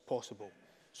as possible."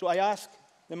 So I ask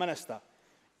the Minister,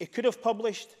 he could have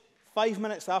published 5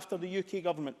 minutes after the UK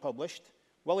Government published.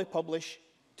 Will he publish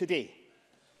today?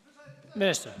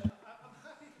 Minister.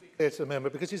 To the member,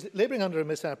 because he's labouring under a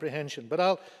misapprehension, but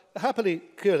I'll happily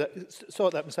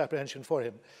sort that misapprehension for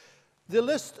him. The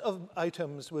list of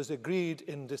items was agreed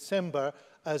in December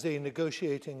as a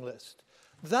negotiating list.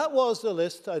 That was the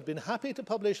list I'd been happy to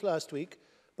publish last week,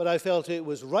 but I felt it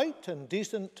was right and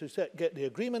decent to get the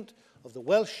agreement of the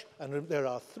Welsh, and there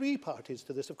are 3 parties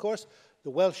to this, of course,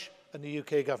 the Welsh and the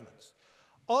UK governments.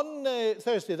 On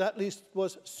Thursday, that list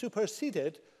was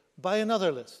superseded by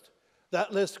another list.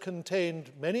 That list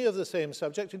contained many of the same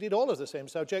subjects, indeed all of the same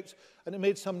subjects, and it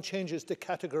made some changes to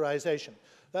categorization.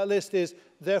 That list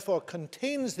therefore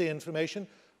contains the information,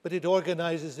 but it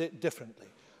organizes it differently.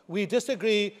 We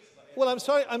disagree. Well, I'm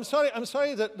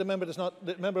sorry that the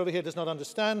member over here does not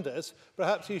understand this.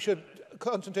 Perhaps he should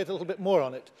concentrate a little bit more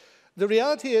on it. The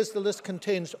reality is the list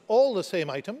contains all the same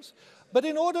items, but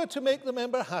in order to make the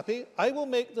member happy, I will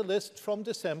make the list from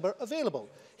December available.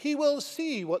 He will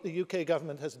see what the UK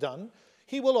government has done.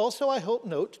 He will also, I hope,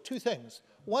 note 2 things.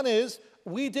 One is,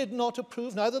 we did not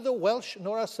approve, neither the Welsh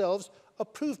nor ourselves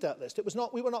approved that list.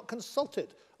 We were not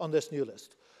consulted on this new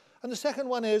list. And the second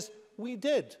one is, we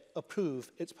did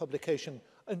approve its publication.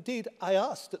 Indeed, I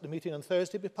asked at the meeting on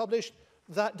Thursday to be published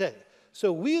that day.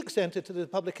 So we assented to the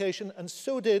publication, and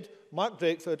so did Mark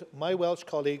Drakeford, my Welsh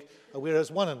colleague,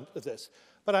 whereas one of this.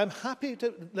 But I'm happy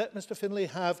to let Mr Finlay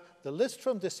have the list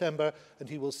from December, and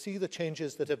he will see the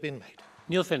changes that have been made.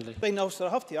 Neil Findlay. Officer, I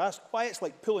have to ask why it's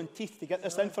like pulling teeth to get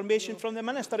this information from the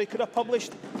Minister. He could have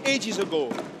published ages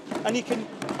ago.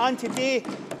 And today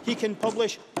he can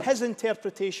publish his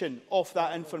interpretation of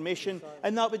that information,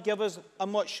 and that would give us a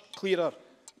much clearer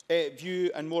view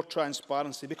and more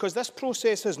transparency, because this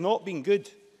process has not been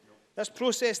good. This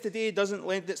process today doesn't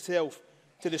lend itself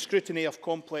to the scrutiny of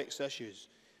complex issues.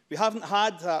 We haven't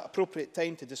had that appropriate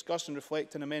time to discuss and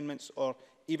reflect on amendments or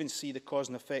even see the cause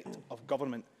and effect of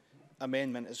government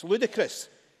amendment. It's ludicrous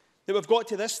that we've got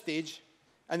to this stage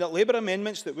and that Labour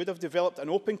amendments that would have developed an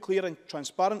open, clear and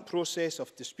transparent process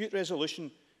of dispute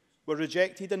resolution were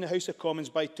rejected in the House of Commons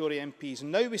by Tory MPs.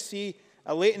 And now we see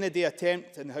a late-in-the-day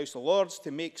attempt in the House of Lords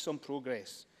to make some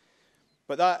progress.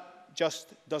 But that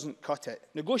just doesn't cut it.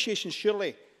 Negotiations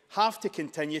surely have to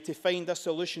continue to find a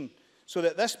solution so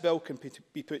that this bill can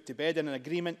be put to bed and an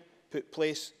agreement put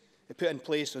in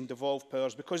place on devolved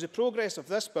powers, because the progress of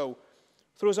this bill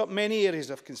throws up many areas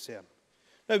of concern.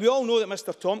 Now, we all know that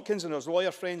Mr Tompkins and his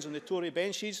lawyer friends on the Tory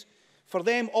benches, for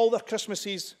them, all their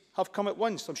Christmases have come at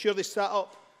once. I'm sure they sat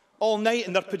up all night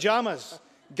in their pyjamas,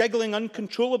 giggling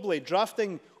uncontrollably,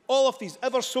 drafting all of these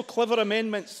ever so clever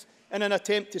amendments in an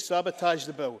attempt to sabotage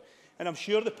the bill. And I'm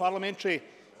sure the parliamentary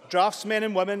draftsmen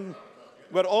and women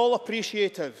were all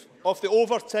appreciative of the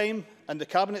overtime, and the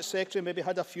Cabinet Secretary maybe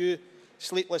had a few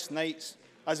sleepless nights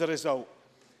as a result.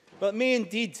 But it may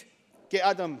indeed get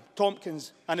Adam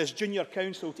Tompkins and his junior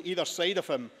counsel to either side of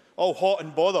him all hot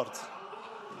and bothered.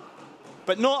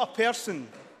 But not a person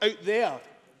out there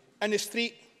in the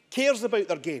street cares about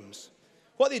their games.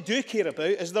 What they do care about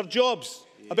is their jobs,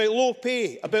 about low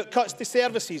pay, about cuts to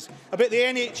services, about the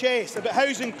NHS, about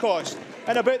housing costs,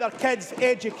 and about their kids'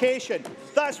 education.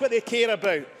 That's what they care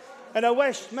about. And I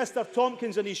wish Mr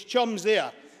Tompkins and his chums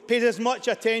there paid as much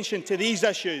attention to these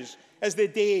issues as they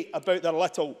do about their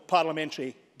little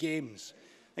parliamentary games.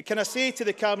 And can I say to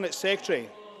the Cabinet Secretary,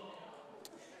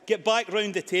 get back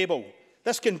round the table.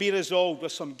 This can be resolved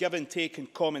with some give and take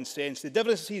and common sense. The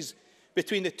differences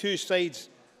between the two sides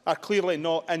are clearly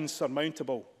not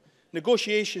insurmountable.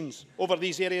 Negotiations over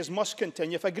these areas must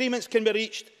continue. If agreements can be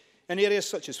reached in areas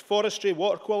such as forestry,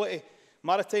 water quality,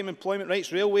 maritime employment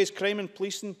rights, railways, crime and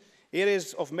policing,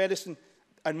 areas of medicine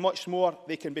and much more,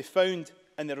 they can be found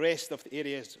in the rest of the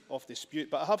areas of dispute.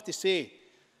 But I have to say,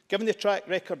 given the track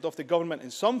record of the government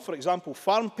in some, for example,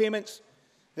 farm payments,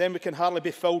 then we can hardly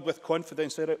be filled with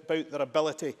confidence about their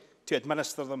ability to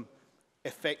administer them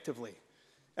effectively.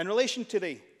 In relation to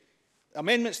the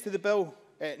amendments to the bill,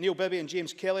 Neil Bibby and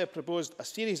James Kelly have proposed a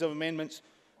series of amendments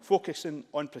focusing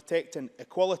on protecting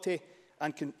equality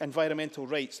and environmental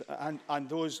rights and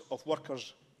those of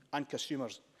workers and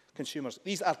consumers.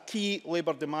 These are key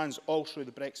Labour demands all through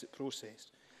the Brexit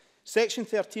process. Section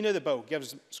 13 of the bill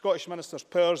gives Scottish ministers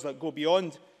powers that go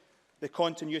beyond the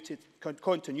continuity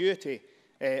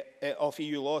of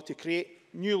EU law to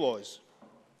create new laws.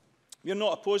 We are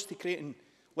not opposed to creating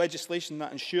legislation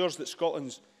that ensures that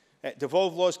Scotland's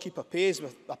devolved laws keep apace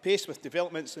with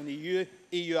developments in the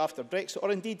EU after Brexit,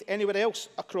 or indeed anywhere else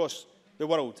across the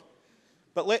world.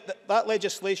 But that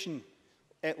legislation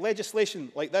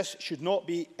like this should not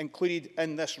be included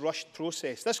in this rushed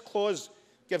process. This clause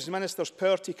gives ministers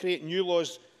power to create new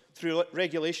laws through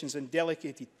regulations and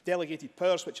delegated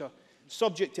powers which are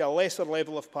subject to a lesser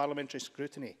level of parliamentary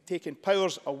scrutiny, taking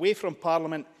powers away from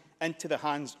Parliament into the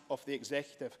hands of the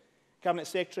Executive. Cabinet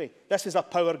Secretary, this is a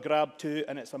power grab too,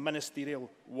 and it's a ministerial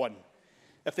one.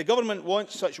 If the government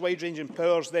wants such wide-ranging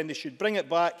powers, then they should bring it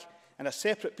back in a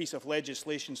separate piece of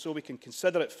legislation so we can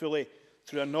consider it fully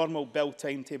through a normal bill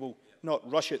timetable, not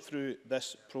rush it through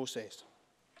this process.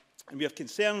 And we have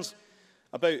concerns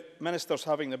about ministers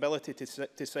having the ability to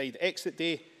decide exit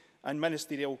day and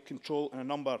ministerial control in a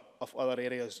number of other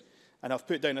areas. And I've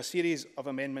put down a series of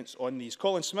amendments on these.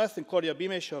 Colin Smith and Claudia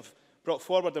Beamish have brought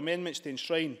forward amendments to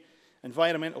enshrine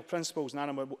environmental principles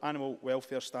and animal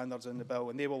welfare standards in the bill,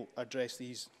 and they will address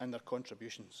these in their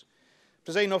contributions.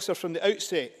 Presiding Officer, from the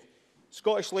outset,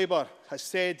 Scottish Labour has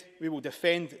said we will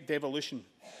defend devolution.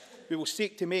 We will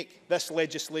seek to make this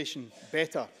legislation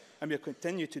better, and we will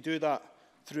continue to do that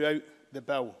throughout the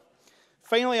bill.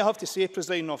 Finally, I have to say,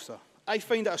 Presiding Officer, I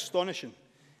find it astonishing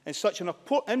in such an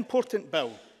important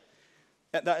bill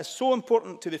that is so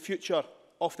important to the future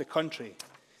of the country.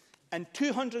 In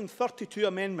 232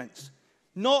 amendments,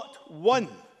 not one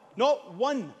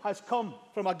has come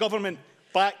from a government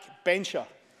backbencher.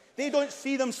 They don't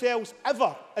see themselves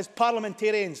ever as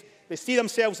parliamentarians. They see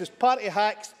themselves as party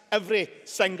hacks every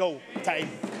single time.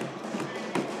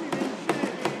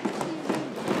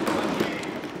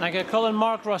 Thank you. Colin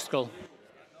Mark Ruskell.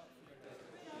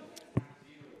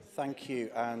 Thank you.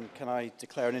 And can I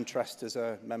declare an interest as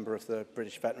a member of the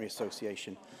British Veterinary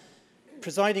Association?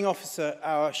 Presiding Officer,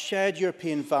 our shared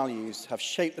European values have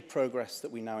shaped the progress that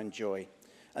we now enjoy.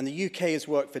 And the UK has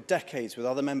worked for decades with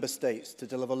other member states to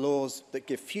deliver laws that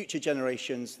give future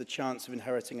generations the chance of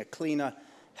inheriting a cleaner,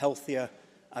 healthier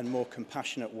and more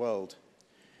compassionate world.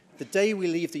 The day we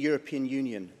leave the European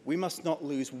Union, we must not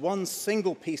lose one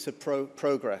single piece of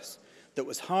progress that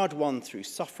was hard-won through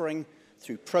suffering,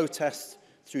 through protest,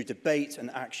 through debate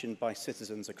and action by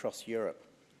citizens across Europe.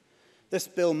 This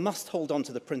bill must hold on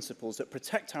to the principles that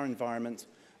protect our environment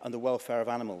and the welfare of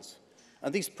animals.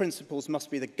 And these principles must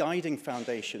be the guiding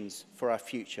foundations for our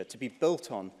future, to be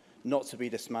built on, not to be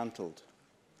dismantled.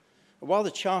 While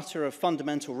the Charter of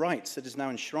Fundamental Rights that is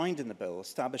now enshrined in the bill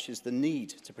establishes the need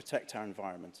to protect our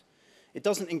environment, it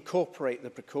doesn't incorporate the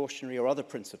precautionary or other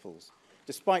principles,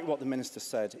 despite what the Minister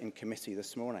said in committee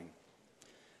this morning.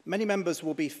 Many members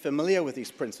will be familiar with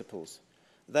these principles.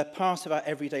 They're part of our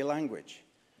everyday language.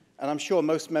 And I'm sure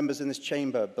most members in this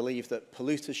chamber believe that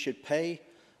polluters should pay,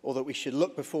 or that we should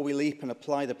look before we leap and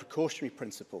apply the precautionary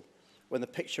principle when the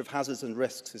picture of hazards and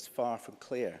risks is far from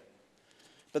clear.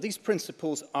 But these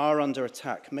principles are under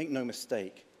attack, make no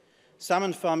mistake.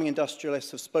 Salmon farming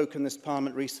industrialists have spoken in this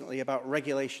Parliament recently about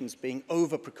regulations being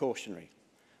over-precautionary,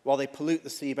 while they pollute the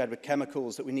seabed with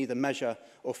chemicals that we neither measure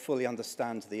or fully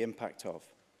understand the impact of.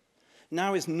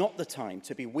 Now is not the time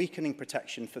to be weakening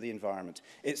protection for the environment.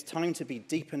 It's time to be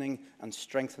deepening and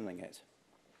strengthening it.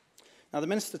 Now, the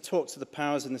Minister talks of the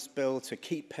powers in this bill to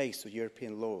keep pace with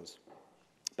European laws.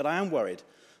 But I am worried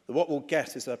that what we'll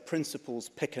get is a principles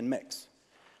pick and mix,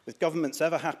 with governments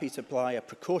ever happy to apply a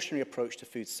precautionary approach to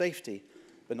food safety,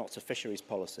 but not to fisheries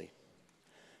policy.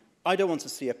 I don't want to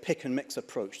see a pick and mix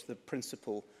approach to the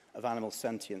principle of animal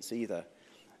sentience either.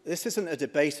 This isn't a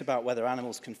debate about whether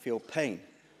animals can feel pain.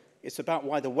 It's about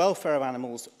why the welfare of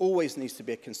animals always needs to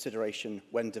be a consideration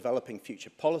when developing future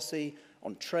policy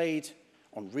on trade,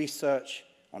 on research,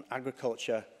 on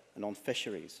agriculture and on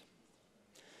fisheries.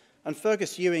 And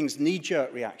Fergus Ewing's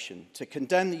knee-jerk reaction to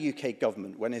condemn the UK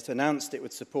government when it announced it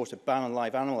would support a ban on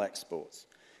live animal exports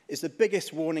is the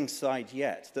biggest warning sign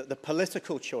yet that the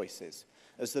political choices,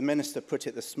 as the Minister put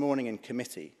it this morning in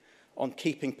committee, on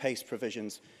keeping pace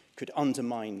provisions could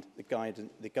undermine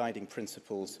the guiding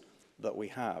principles that we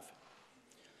have.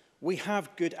 We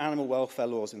have good animal welfare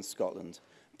laws in Scotland,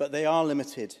 but they are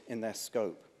limited in their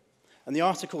scope. And the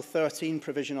Article 13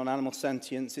 provision on animal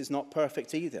sentience is not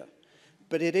perfect either,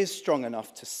 but it is strong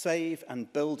enough to save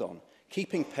and build on,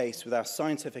 keeping pace with our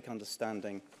scientific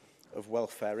understanding of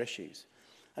welfare issues.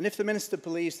 And if the Minister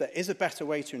believes there is a better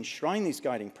way to enshrine these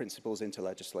guiding principles into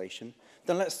legislation,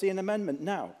 then let's see an amendment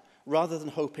now, rather than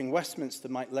hoping Westminster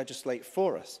might legislate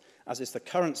for us, as is the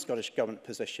current Scottish Government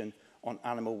position on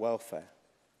animal welfare.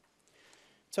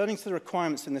 Turning to the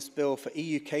requirements in this bill for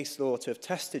EU case law to have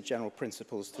tested general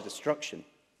principles to destruction,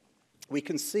 we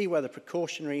can see where the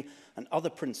precautionary and other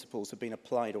principles have been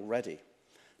applied already.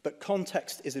 But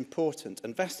context is important,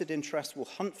 and vested interests will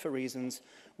hunt for reasons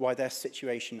why their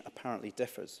situation apparently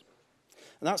differs.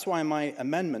 And that's why my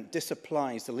amendment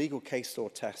disapplies the legal case law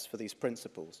test for these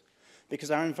principles, because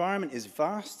our environment is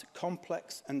vast,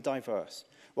 complex, and diverse,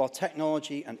 while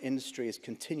technology and industry is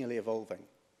continually evolving.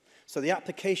 So the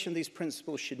application of these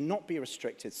principles should not be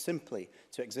restricted simply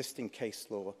to existing case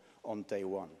law on day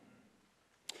one.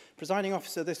 Presiding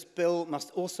Officer, this bill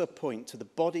must also point to the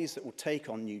bodies that will take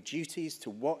on new duties to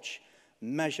watch,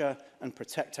 measure, and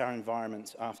protect our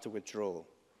environment after withdrawal.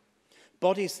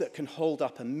 Bodies that can hold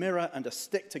up a mirror and a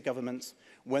stick to governments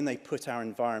when they put our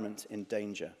environment in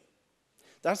danger.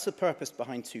 That's the purpose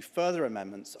behind two further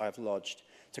amendments I've lodged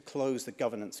to close the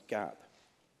governance gap.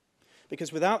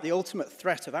 Because without the ultimate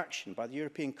threat of action by the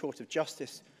European Court of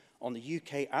Justice on the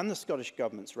UK and the Scottish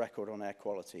Government's record on air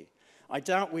quality, I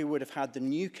doubt we would have had the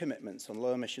new commitments on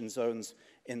low emission zones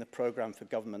in the programme for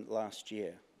government last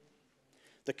year.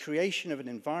 The creation of an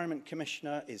Environment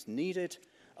Commissioner is needed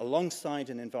alongside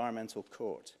an Environmental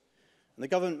Court. And the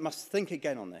government must think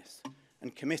again on this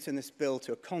and commit in this bill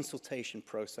to a consultation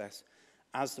process,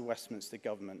 as the Westminster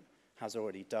Government has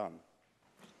already done.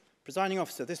 Presiding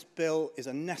Officer, this bill is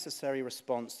a necessary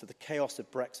response to the chaos of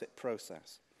Brexit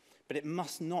process, but it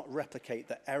must not replicate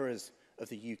the errors of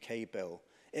the UK bill.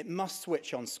 It must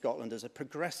switch on Scotland as a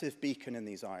progressive beacon in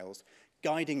these isles,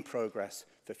 guiding progress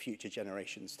for future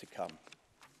generations to come.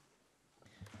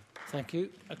 Thank you.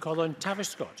 I call on Tavish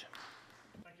Scott.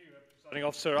 Presiding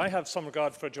Officer, I have some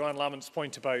regard for Joanne Lamont's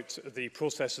point about the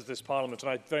process of this Parliament, and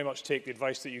I very much take the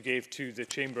advice that you gave to the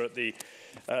Chamber at the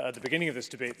beginning of this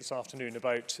debate this afternoon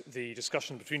about the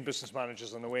discussion between business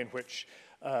managers and the way in which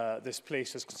this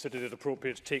place has considered it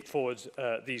appropriate to take forward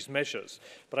these measures.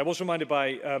 But I was reminded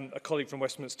by a colleague from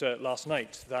Westminster last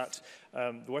night that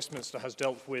the Westminster has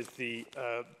dealt with the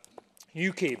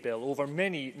UK bill over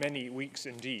many, many weeks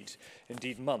indeed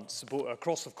months,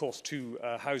 across, of course, two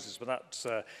houses, but that's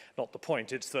not the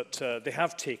point. It's that they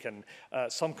have taken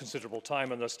some considerable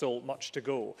time and there's still much to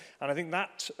go. And I think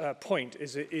that point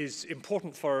is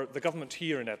important for the government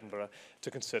here in Edinburgh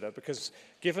to consider, because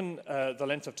given the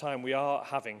length of time we are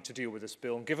having to deal with this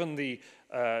bill, and given the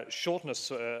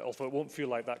shortness, although it won't feel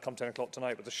like that come 10 o'clock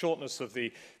tonight, but the shortness of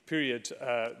the period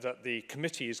that the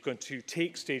committee is going to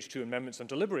take Stage 2 amendments and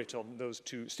deliberate on those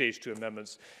Stage 2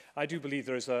 amendments, I do believe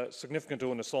there is a significant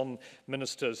onus on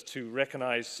ministers to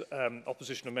recognise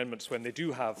opposition amendments when they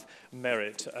do have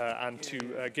merit and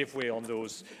to give way on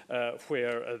those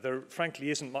where there frankly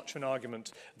isn't much of an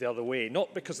argument the other way.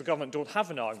 Not because the government don't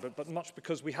have an argument, but much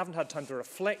because we haven't had time to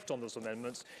reflect on those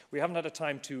amendments, we haven't had a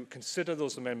time to consider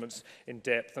those amendments in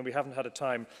depth, and we haven't had a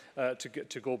time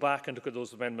to go back and look at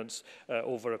those amendments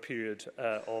over a period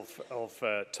of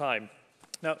time.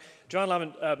 Now, Joanne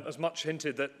Lamont has much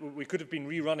hinted that we could have been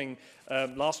rerunning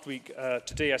last week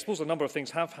today. I suppose a number of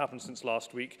things have happened since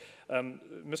last week.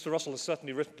 Mr Russell has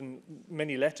certainly written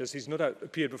many letters. He's no doubt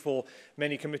appeared before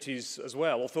many committees as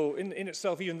well, although in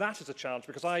itself even that is a challenge,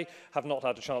 because I have not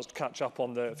had a chance to catch up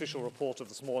on the official report of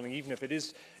this morning, even if it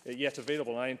is yet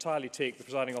available. And I entirely take the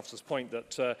presiding officer's point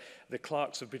that the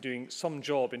clerks have been doing some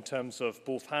job in terms of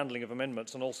both handling of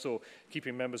amendments and also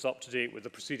keeping members up to date with the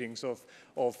proceedings of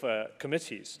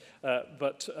committees.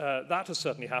 But that has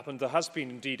certainly happened. There has been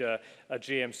indeed a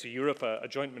JMC Europe, a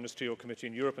joint ministerial committee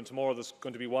in Europe, and tomorrow there's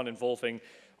going to be one involving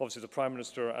obviously the Prime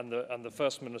Minister and the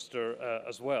First Minister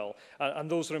as well. And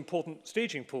those are important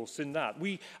staging posts in that.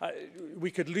 We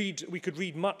could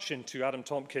read much into Adam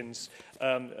Tompkins'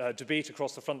 debate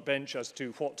across the front bench as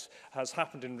to what has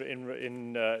happened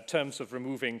in terms of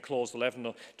removing Clause 11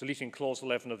 or deleting Clause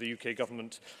 11 of the UK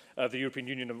government, the European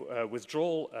Union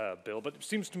withdrawal bill. But it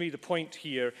seems to me the point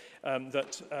here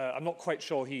that I'm not quite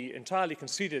sure he entirely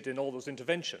conceded in all those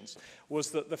interventions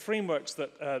was that the frameworks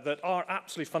that are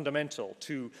absolutely fundamental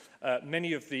to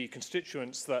many of the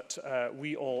constituents that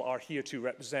we all are here to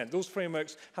represent, those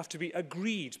frameworks have to be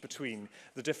agreed between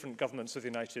the different governments of the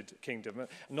United Kingdom,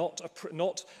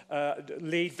 not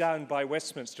laid down by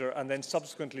Westminster and then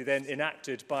subsequently then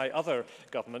enacted by other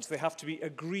governments. They have to be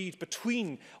agreed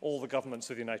between all the governments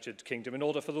of the United Kingdom in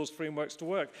order for those frameworks to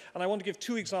work. And I want to give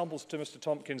two examples to Mr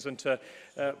Tompkins and to...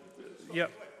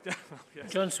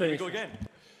 John Swain. Go again.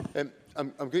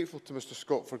 I'm grateful to Mr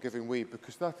Scott for giving way,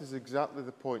 because that is exactly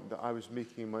the point that I was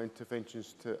making in my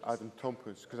interventions to Adam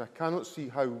Tompkins, because I cannot see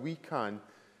how we can,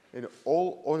 in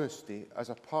all honesty, as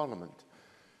a Parliament,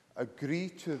 agree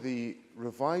to the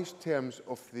revised terms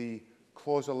of the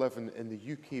Clause 11 in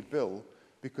the UK Bill,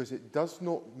 because it does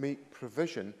not make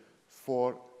provision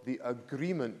for the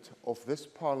agreement of this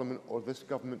Parliament or this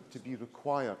government to be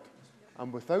required.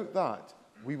 And without that,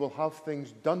 we will have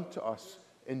things done to us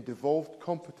in devolved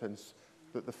competence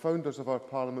that the founders of our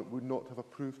Parliament would not have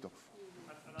approved of.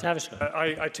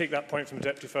 I take that point from the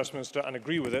Deputy First Minister and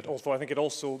agree with it, although I think it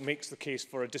also makes the case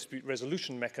for a dispute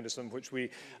resolution mechanism, which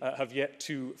we have yet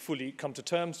to fully come to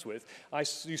terms with. I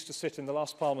used to sit in the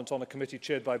last Parliament on a committee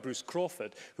chaired by Bruce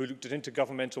Crawford, who looked at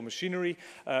intergovernmental machinery.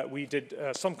 We did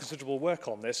some considerable work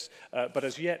on this, but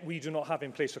as yet we do not have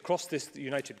in place across the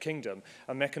United Kingdom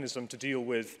a mechanism to deal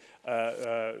with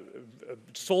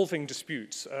solving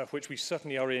disputes, which we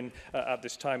certainly are in at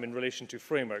this time in relation to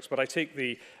frameworks. But I take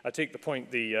the point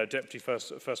the Deputy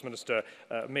First Minister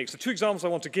makes. The two examples I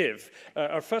want to give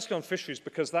are firstly on fisheries,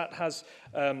 because that has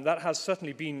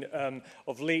certainly been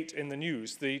of late in the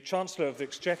news. The Chancellor of the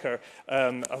Exchequer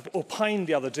opined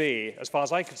the other day, as far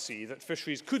as I could see, that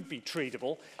fisheries could be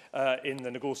tradable in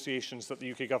the negotiations that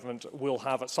the UK government will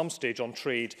have at some stage on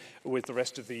trade with the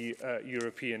rest of the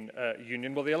European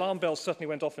Union. Well, the alarm bells certainly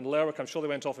went off in Lerwick. I'm sure they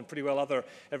went off in pretty well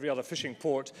every other fishing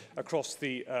port across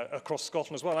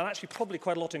Scotland as well, and actually probably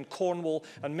quite a lot in Cornwall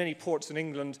and many ports in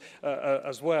England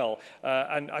as well.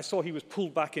 And I saw he was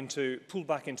pulled back into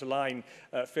line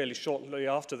fairly shortly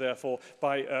after, therefore,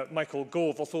 by Michael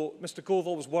Gove. Although Mr Gove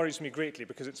always worries me greatly,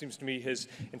 because it seems to me his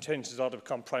intentions are to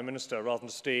become Prime Minister rather than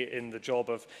to stay in the job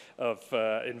of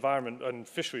Environment and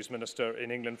Fisheries Minister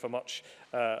in England for much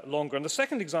longer. And the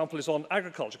second example is on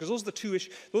agriculture, because those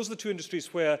are the two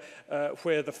industries where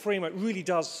the framework really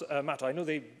does matter. I know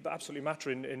they absolutely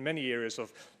matter in many areas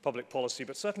of public policy,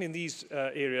 but certainly in these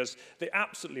areas they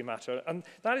absolutely matter. And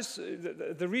that is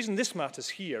the reason this matters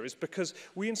here is because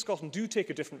we in Scotland do take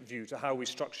a different view to how we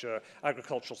structure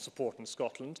agricultural support in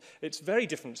Scotland. It's very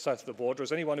different south of the border,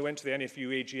 as anyone who went to the NFU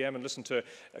AGM and listened to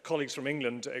colleagues from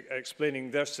England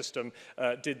explaining their system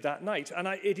did that night. And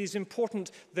it is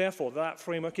important, therefore, that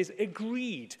framework is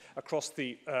agreed across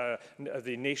the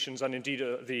nations and indeed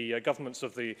the governments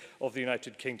of the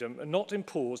United Kingdom, not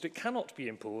imposed. It cannot be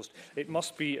imposed. It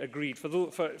must be agreed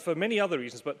for many other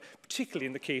reasons, but particularly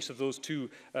in the case of those two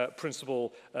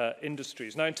principal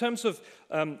industries. Now, in terms of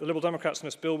the Liberal Democrats in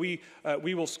this bill, we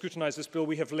will scrutinise this bill.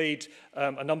 We have laid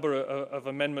a number of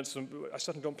amendments, and I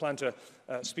certainly don't plan to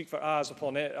speak for hours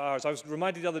upon hours. I was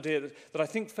reminded the other day that I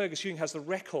think Fergus Ewing has the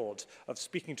record of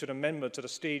speaking to an amendment at a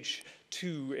stage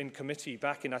 2 in committee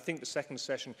back in, I think, the second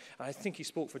session. And I think he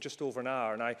spoke for just over an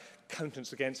hour, and I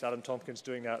countenance against Adam Tompkins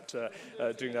doing that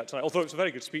tonight. Although it's a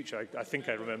very good speech, I think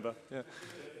I remember. Yeah.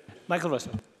 Michael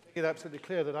Russell. Make it absolutely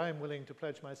clear that I am willing to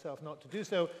pledge myself not to do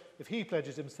so. If he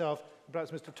pledges himself,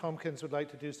 perhaps Mr Tompkins would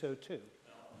like to do so too.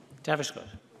 Tavish Scott.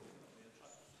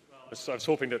 I was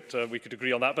hoping that we could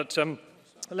agree on that, but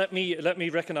let me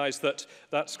recognise that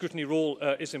scrutiny role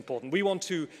is important. We want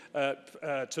to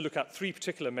look at three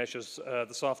particular measures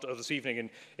this evening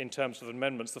in terms of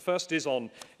amendments. The first is on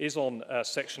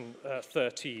section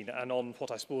 13 and on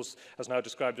what I suppose is now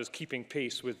described as keeping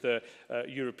pace with the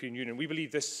European Union. We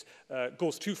believe this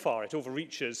goes too far. It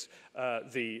overreaches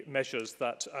the measures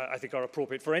that I think are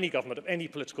appropriate for any government of any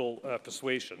political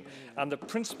persuasion. And the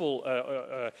principal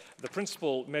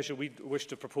measure we wish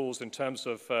to propose in terms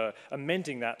of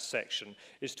amending that section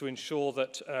is to ensure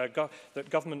that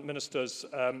government ministers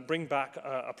bring back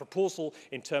a proposal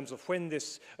in terms of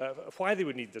why they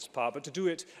would need this power, but to do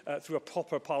it through a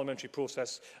proper parliamentary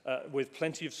process with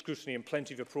plenty of scrutiny and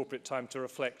plenty of appropriate time to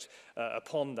reflect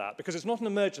upon that. Because it's not an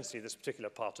emergency, this particular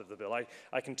part of the bill.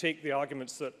 I can take the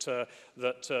arguments that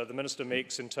the Minister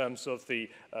makes in terms of the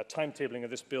timetabling of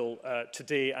this bill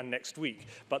today and next week.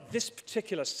 But this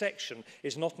particular section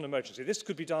is not an emergency. This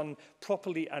could be done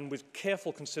properly and with careful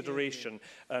careful consideration,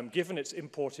 given its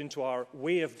import into our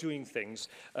way of doing things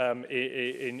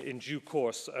in due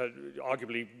course,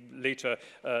 arguably later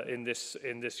in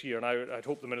this year. And I'd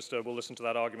hope the Minister will listen to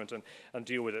that argument and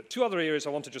deal with it. Two other areas I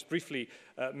want to just briefly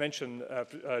mention,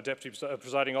 Deputy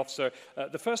Presiding Officer.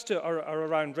 The first are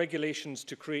around regulations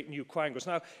to create new quangos.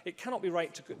 Now, it cannot be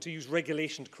right to use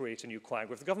regulation to create a new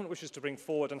quango. If the government wishes to bring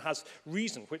forward and has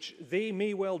reason, which they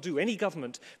may well do, any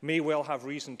government may well have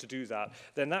reason to do that,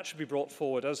 then that should be brought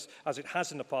forward as it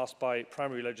has in the past by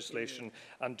primary legislation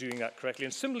and doing that correctly.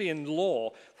 And similarly in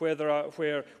law,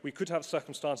 where we could have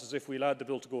circumstances if we allowed the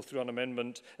bill to go through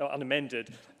unamended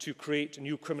to create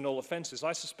new criminal offences.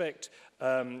 I suspect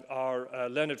our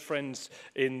learned friends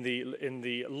in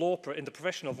the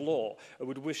profession of law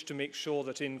would wish to make sure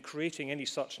that in creating any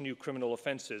such new criminal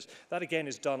offences, that again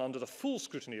is done under the full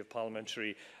scrutiny of Parliament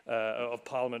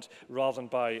rather than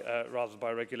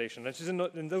by regulation. And it is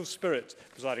in those spirit,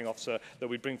 Presiding Officer, that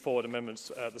we bring forward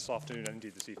amendments this afternoon and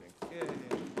indeed this evening.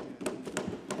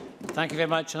 Thank you very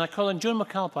much. And I call on Joan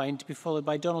McAlpine to be followed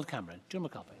by Donald Cameron. Joan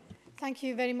McAlpine. Thank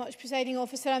you very much, Presiding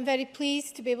Officer. I'm very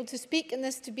pleased to be able to speak in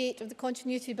this debate of the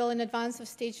Continuity Bill in advance of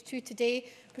Stage 2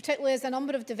 today, particularly as a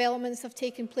number of developments have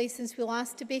taken place since we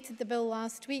last debated the bill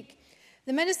last week.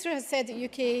 The Minister has said that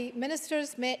UK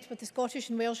ministers met with the Scottish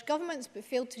and Welsh governments but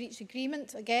failed to reach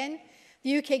agreement again.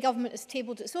 The UK Government has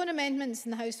tabled its own amendments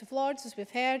in the House of Lords, as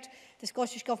we've heard. The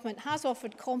Scottish Government has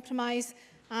offered compromise,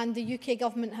 and the UK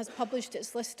Government has published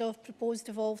its list of proposed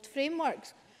devolved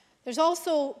frameworks. There's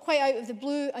also, quite out of the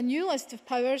blue, a new list of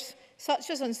powers, such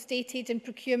as on state aid and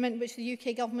procurement, which the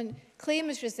UK Government claim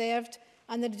is reserved,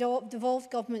 and the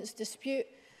devolved government's dispute.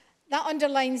 That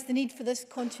underlines the need for this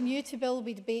continuity bill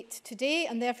we debate today,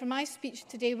 and therefore my speech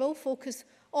today will focus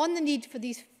on the need for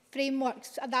these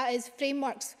frameworks, that is,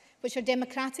 frameworks which are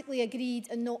democratically agreed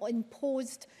and not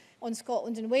imposed on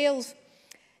Scotland and Wales.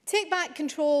 Take back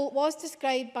control was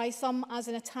described by some as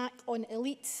an attack on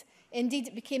elites. Indeed,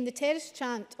 it became the terrorist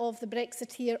chant of the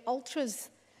Brexiteer ultras.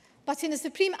 But in a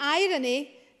supreme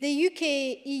irony, the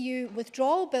UK-EU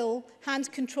Withdrawal Bill hands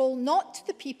control not to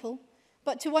the people,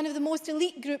 but to one of the most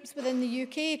elite groups within the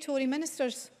UK, Tory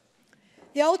ministers.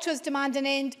 The ultras demand an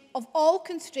end of all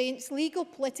constraints, legal,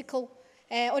 political,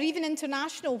 or even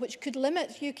international, which could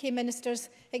limit UK ministers,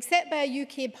 except by a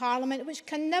UK Parliament, which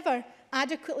can never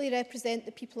adequately represent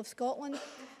the people of Scotland.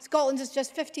 Scotland has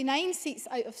just 59 seats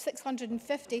out of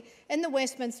 650 in the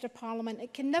Westminster Parliament.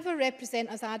 It can never represent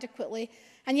us adequately.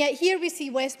 And yet here we see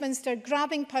Westminster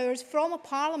grabbing powers from a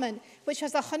Parliament which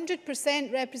has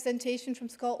 100% representation from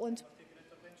Scotland.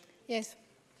 Yes.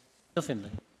 Bill Finlay.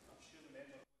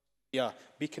 Yeah,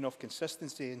 beacon of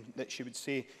consistency, in that she would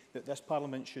say that this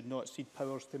Parliament should not cede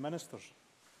powers to ministers.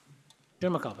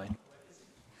 Joan McAlpine.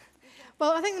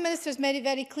 Well, I think the Minister has made it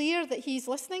very clear that he's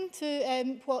listening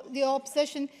to what the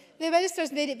opposition. The Minister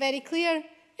has made it very clear.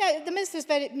 Yeah, the Minister has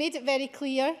made it very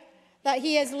clear that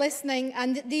he is listening,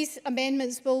 and that these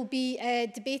amendments will be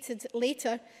debated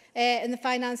later in the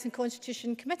Finance and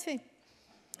Constitution Committee.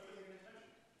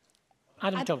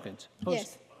 Adam Tompkins.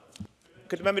 Yes.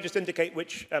 Could the member just indicate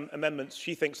which amendments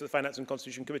she thinks the Finance and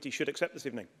Constitution Committee should accept this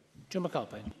evening? Joan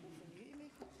McAlpine.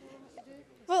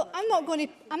 Well, I'm not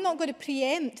going to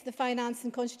preempt the Finance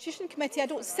and Constitution Committee. I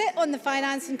don't sit on the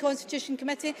Finance and Constitution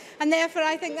Committee, and therefore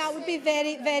I think that would be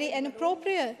very, very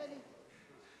inappropriate.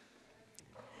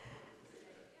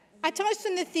 I touched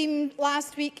on the theme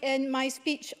last week in my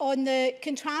speech on the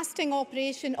contrasting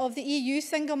operation of the EU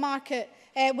single market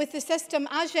with the system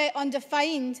as yet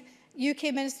undefined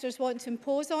UK ministers want to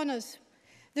impose on us.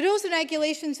 The rules and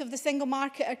regulations of the single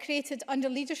market are created under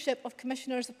leadership of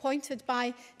commissioners appointed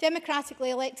by democratically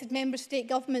elected member state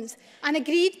governments and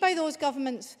agreed by those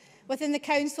governments within the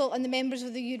Council and the members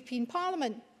of the European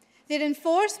Parliament. They're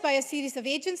enforced by a series of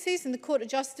agencies and the Court of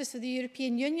Justice of the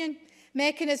European Union,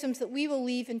 mechanisms that we will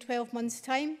leave in 12 months'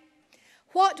 time.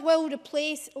 What will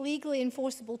replace legally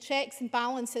enforceable checks and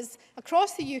balances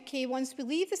across the UK once we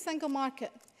leave the single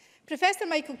market? Professor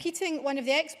Michael Keating, one of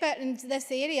the experts in this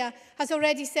area, has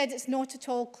already said it's not at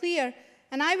all clear,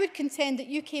 and I would contend that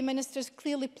UK ministers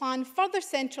clearly plan further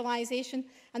centralisation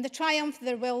and the triumph of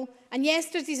their will, and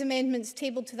yesterday's amendments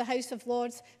tabled to the House of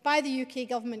Lords by the UK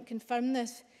Government confirm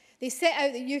this. They set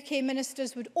out that UK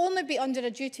ministers would only be under a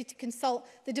duty to consult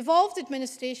the devolved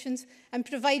administrations and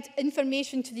provide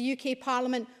information to the UK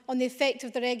Parliament on the effect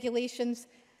of the regulations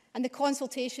and the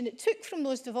consultation it took from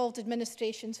those devolved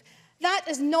administrations. That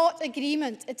is not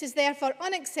agreement. It is therefore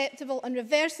unacceptable and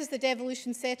reverses the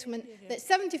devolution settlement that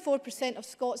 74% of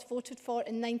Scots voted for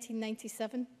in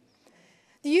 1997.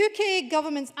 The UK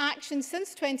Government's actions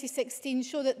since 2016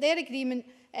 show that their agreement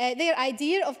their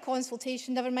idea of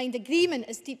consultation, never mind agreement,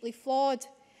 is deeply flawed.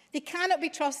 They cannot be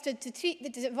trusted to treat the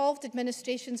devolved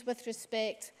administrations with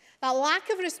respect. That lack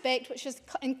of respect, which has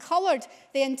coloured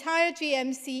the entire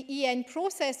GMC-EN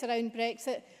process around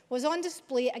Brexit, was on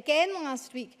display again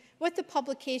last week with the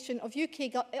publication of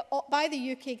by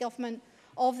the UK government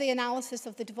of the analysis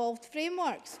of the devolved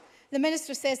frameworks. The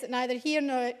Minister says that neither he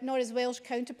nor his Welsh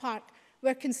counterpart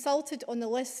were consulted on the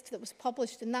list that was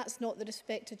published, and that's not the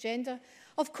respect agenda.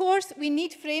 Of course, we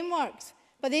need frameworks,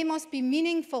 but they must be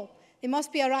meaningful. They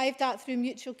must be arrived at through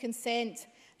mutual consent.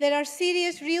 There are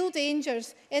serious, real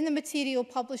dangers in the material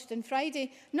published on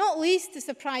Friday, not least the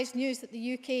surprise news that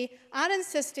the UK are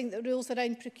insisting that rules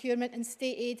around procurement and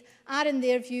state aid are, in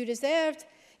their view, reserved.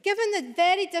 Given the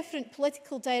very different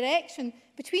political direction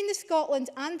between Scotland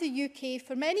and the UK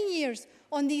for many years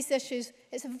on these issues,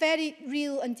 it's a very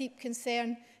real and deep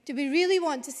concern. Do we really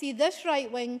want to see this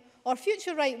right-wing or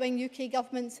future right-wing UK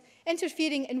governments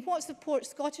interfering in what support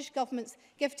Scottish governments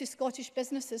give to Scottish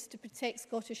businesses to protect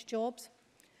Scottish jobs?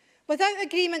 Without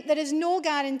agreement, there is no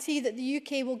guarantee that the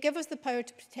UK will give us the power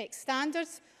to protect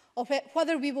standards, or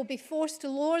whether we will be forced to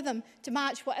lower them to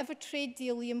match whatever trade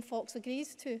deal Liam Fox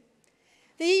agrees to.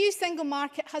 The EU single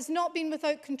market has not been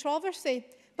without controversy,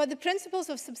 but the principles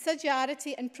of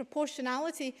subsidiarity and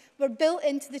proportionality were built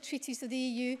into the treaties of the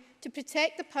EU to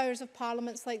protect the powers of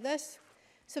parliaments like this.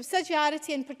 Subsidiarity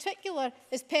in particular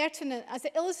is pertinent as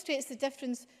it illustrates the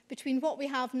difference between what we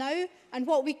have now and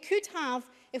what we could have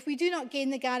if we do not gain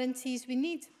the guarantees we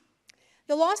need.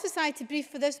 The Law Society brief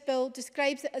for this bill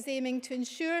describes it as aiming to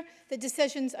ensure that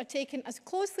decisions are taken as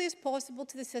closely as possible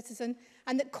to the citizen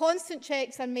and that constant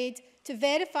checks are made to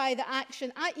verify that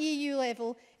action at EU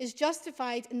level is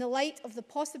justified in the light of the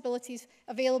possibilities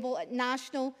available at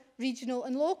national, regional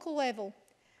and local level.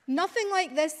 Nothing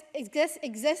like this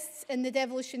exists in the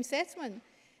devolution settlement.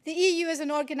 The EU is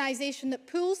an organisation that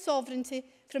pools sovereignty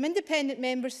from independent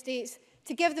member states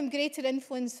to give them greater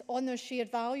influence on their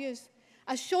shared values.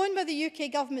 As shown by the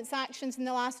UK government's actions in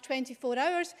the last 24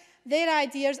 hours, their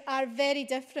ideas are very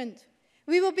different.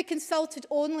 We will be consulted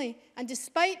only, and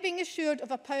despite being assured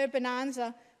of a power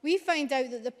bonanza, we find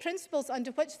out that the principles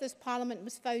under which this Parliament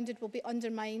was founded will be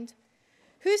undermined.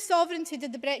 Whose sovereignty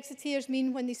did the Brexiteers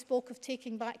mean when they spoke of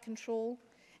taking back control?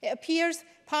 It appears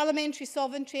parliamentary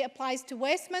sovereignty applies to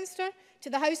Westminster, to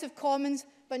the House of Commons,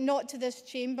 but not to this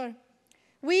chamber.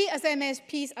 We as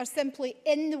MSPs are simply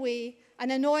in the way,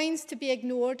 an annoyance to be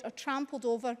ignored or trampled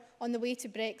over on the way to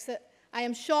Brexit. I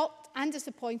am shocked and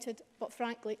disappointed, but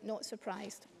frankly not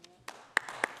surprised.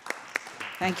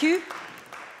 Thank you.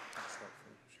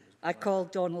 I call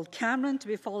Donald Cameron to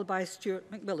be followed by Stuart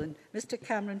McMillan. Mr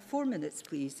Cameron, 4 minutes,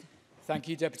 please. Thank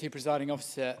you, Deputy Presiding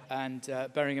Officer. And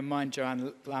bearing in mind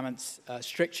Joanne Lamont's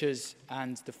strictures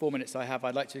and the 4 minutes I have,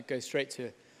 I'd like to go straight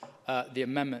to the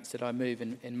amendments that I move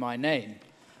in my name.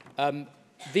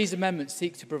 These amendments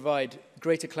seek to provide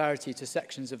greater clarity to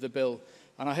sections of the bill,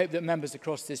 and I hope that members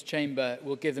across this chamber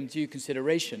will give them due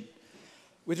consideration.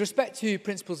 With respect to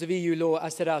principles of EU law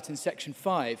as set out in section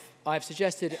 5, I have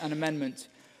suggested an amendment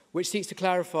which seeks to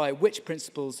clarify which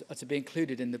principles are to be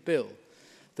included in the bill.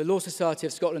 The Law Society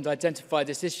of Scotland identified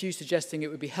this issue, suggesting it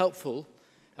would be helpful,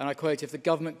 and I quote, if the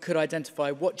government could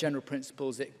identify what general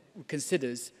principles it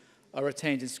considers are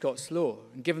retained in Scots law.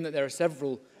 And given that there are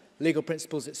several legal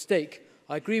principles at stake,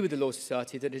 I agree with the Law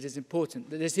Society that it is important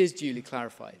that this is duly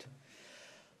clarified.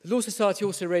 The Law Society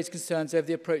also raised concerns over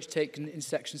the approach taken in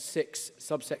section 6,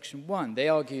 subsection 1. They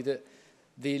argue that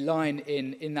the line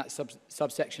in that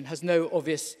subsection has no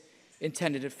obvious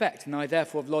intended effect, and I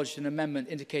therefore have lodged an amendment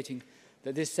indicating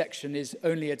that this section is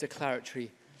only a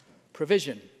declaratory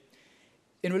provision.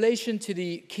 In relation to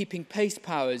the keeping pace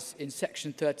powers in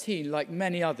section 13, like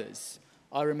many others,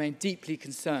 I remain deeply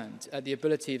concerned at the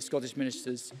ability of Scottish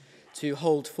ministers to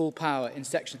hold full power in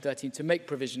section 13 to make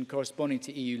provision corresponding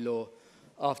to EU law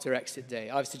after exit day.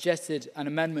 I've suggested an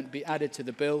amendment be added to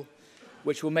the bill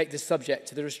which will make this subject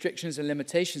to the restrictions and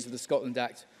limitations of the Scotland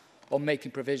Act on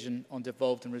making provision on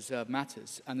devolved and reserved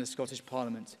matters, and the Scottish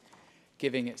Parliament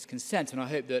giving its consent. And I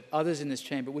hope that others in this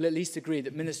chamber will at least agree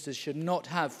that ministers should not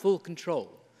have full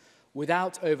control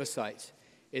without oversight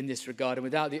in this regard and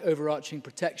without the overarching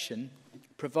protection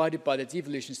provided by the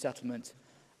devolution settlement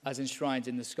as enshrined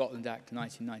in the Scotland Act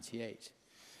 1998.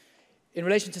 In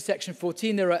relation to section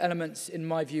 14, there are elements, in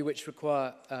my view, which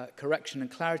require correction and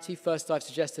clarity. First, I've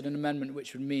suggested an amendment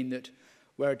which would mean that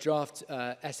where a draft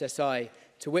SSI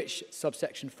to which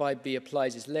subsection 5b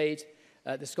applies is laid,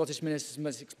 the Scottish ministers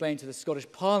must explain to the Scottish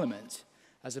Parliament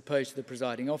as opposed to the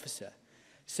presiding officer.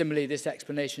 Similarly, this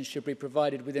explanation should be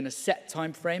provided within a set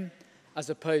time frame as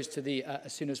opposed to the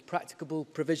as soon as practicable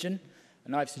provision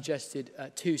and I've suggested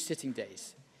 2 sitting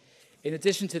days. In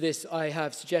addition to this, I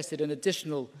have suggested an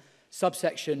additional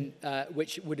subsection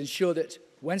which would ensure that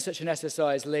when such an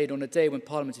SSI is laid on a day when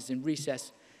Parliament is in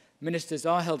recess, ministers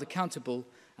are held accountable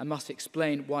and must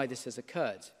explain why this has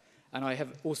occurred. And I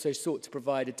have also sought to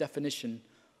provide a definition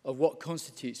of what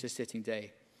constitutes a sitting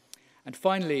day. And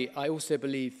finally, I also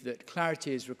believe that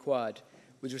clarity is required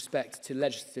with respect to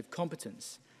legislative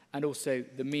competence and also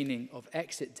the meaning of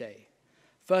exit day.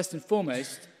 First and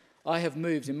foremost, I have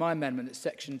moved in my amendment that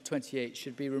section 28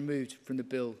 should be removed from the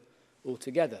bill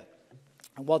altogether.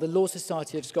 And while the Law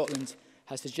Society of Scotland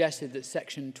has suggested that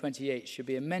section 28 should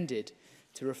be amended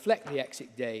to reflect the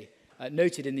exit day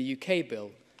noted in the UK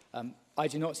bill, I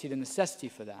do not see the necessity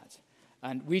for that.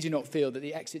 And we do not feel that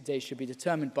the exit day should be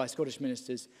determined by Scottish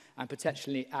ministers and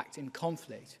potentially act in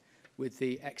conflict with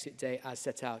the exit day as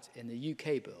set out in the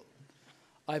UK bill.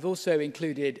 I've also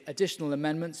included additional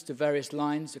amendments to various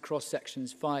lines across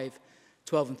sections 5,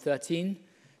 12 and 13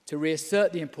 to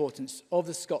reassert the importance of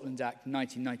the Scotland Act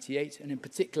 1998 and in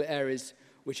particular areas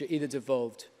which are either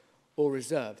devolved or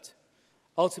reserved.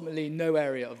 Ultimately, no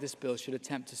area of this bill should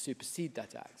attempt to supersede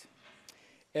that act.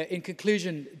 In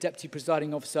conclusion, Deputy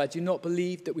Presiding Officer, I do not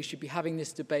believe that we should be having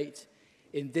this debate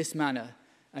in this manner,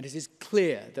 and it is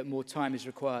clear that more time is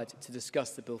required to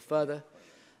discuss the bill further.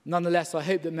 Nonetheless, I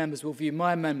hope that members will view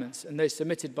my amendments and those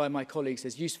submitted by my colleagues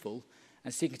as useful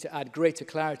and seeking to add greater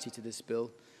clarity to this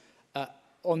bill.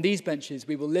 On these benches,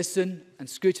 we will listen and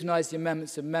scrutinise the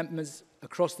amendments of members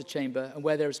across the chamber, and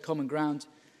where there is common ground,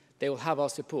 they will have our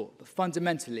support. But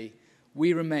fundamentally,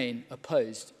 we remain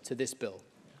opposed to this bill.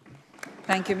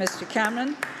 Thank you, Mr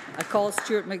Cameron. I call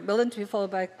Stuart McMillan to be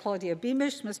followed by Claudia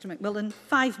Beamish. Mr McMillan,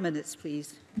 5 minutes,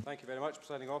 please. Thank you very much,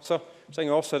 Presiding Officer.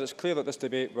 Presiding Officer, it's clear that this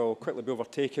debate will quickly be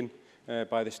overtaken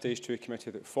by the Stage 2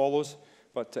 committee that follows.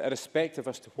 But irrespective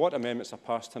as to what amendments are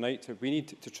passed tonight, we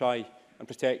need to try and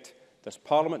protect this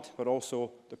Parliament, but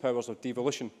also the powers of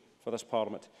devolution for this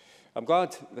Parliament. I'm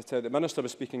glad that the Minister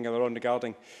was speaking earlier on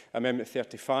regarding Amendment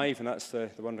 35, and that's the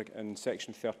one in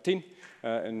Section 13,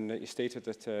 and he stated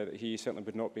that he certainly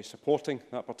would not be supporting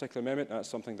that particular amendment. That's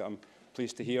something that I'm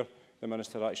pleased to hear the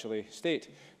Minister actually state.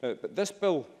 But this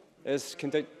bill is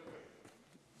conditioned...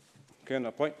 Okay, on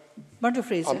that point. Murdo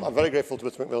Fraser. I'm very grateful to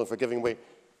Mr McMillan for giving way.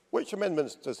 Which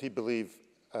amendments does he believe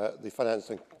the Finance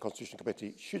and Constitution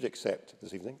Committee should accept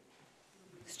this evening?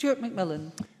 Stuart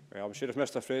McMillan. Well, I'm sure if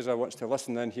Mr Fraser wants to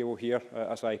listen, then he will hear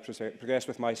as I progress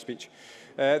with my speech.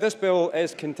 This bill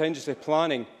is contingency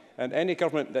planning, and any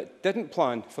government that didn't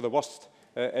plan for the worst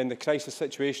in the crisis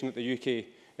situation that the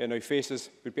UK now faces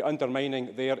would be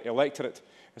undermining their electorate.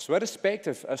 So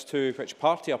irrespective as to which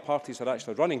party or parties are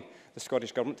actually running the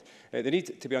Scottish Government, they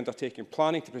need to be undertaking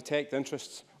planning to protect the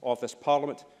interests of this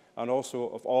Parliament and also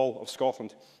of all of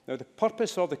Scotland. Now, the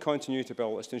purpose of the Continuity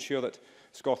Bill is to ensure that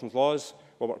Scotland's laws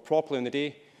will work properly on the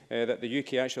day that the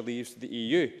UK actually leaves the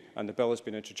EU, and the bill has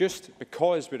been introduced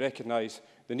because we recognise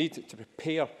the need to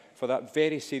prepare for that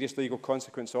very serious legal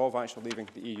consequence of actually leaving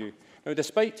the EU. Now,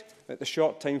 despite the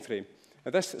short time frame,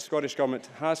 this Scottish Government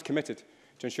has committed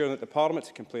to ensuring that the Parliament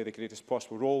can play the greatest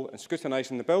possible role in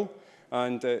scrutinising the bill,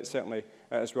 and certainly,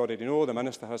 as we already know, the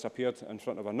Minister has appeared in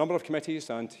front of a number of committees,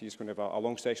 and he's going to have a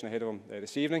long session ahead of him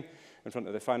this evening in front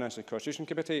of the Finance and Constitution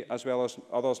Committee, as well as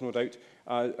others, no doubt,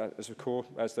 as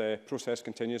the process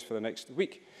continues for the next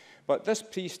week. But this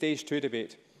pre-Stage 2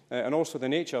 debate, and also the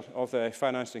nature of the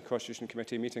Finance and Constitution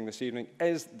Committee meeting this evening,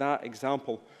 is that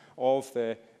example of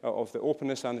the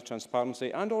openness and the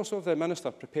transparency, and also of the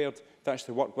Minister prepared to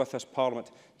actually work with this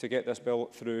Parliament to get this bill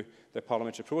through the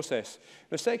parliamentary process.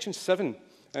 Now, Section 7,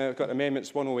 we've got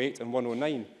Amendments 108 and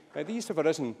 109. These have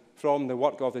arisen from the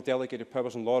work of the Delegated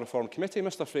Powers and Law Reform Committee,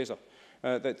 Mr Fraser,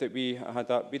 that we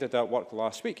did that work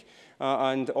last week.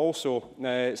 And also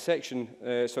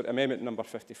Amendment number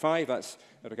 55, that's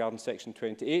regarding Section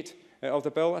 28 of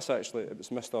the bill. That's actually, it was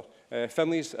Mr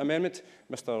Finlay's amendment.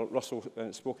 Mr Russell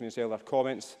spoke in his earlier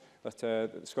comments that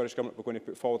the Scottish Government were going to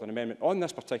put forward an amendment on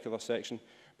this particular section,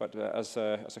 but as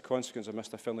a consequence of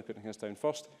Mr Finlay putting his down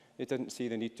first, they didn't see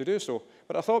the need to do so.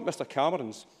 But I thought Mr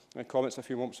Cameron's comments a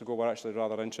few moments ago were actually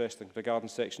rather interesting regarding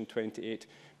Section 28,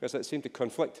 because it seemed to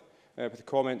conflict with the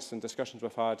comments and discussions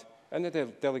we've had in the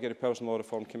Delegated Powers and Law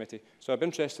Reform Committee. So I'd be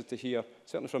interested to hear,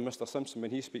 certainly from Mr Simpson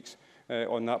when he speaks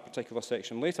on that particular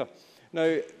section later.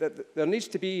 Now, there needs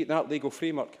to be that legal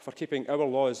framework for keeping our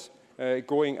laws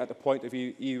going at the point of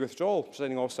EU withdrawal,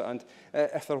 Presiding Officer, and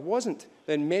if there wasn't,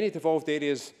 then many devolved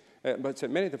areas,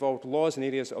 many devolved laws in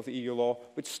areas of the EU law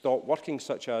would stop working,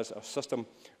 such as a system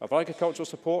of agricultural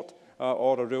support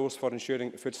or rules for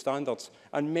ensuring food standards,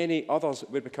 and many others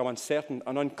would become uncertain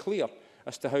and unclear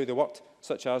as to how they worked,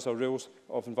 such as our rules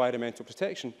of environmental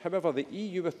protection. However, the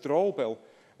EU Withdrawal Bill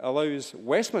allows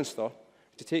Westminster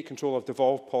to take control of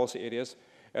devolved policy areas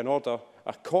in order,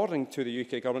 according to the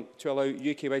UK Government, to allow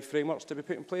UK-wide frameworks to be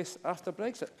put in place after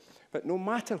Brexit. But no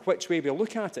matter which way we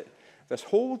look at it, this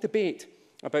whole debate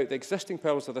about the existing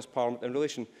powers of this Parliament in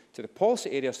relation to the policy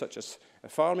areas such as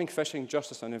farming, fishing,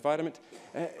 justice and environment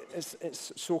is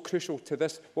so crucial to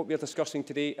what we are discussing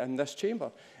today in this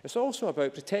chamber. It's also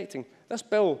about protecting, this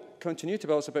bill, continuity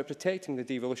bill, is about protecting the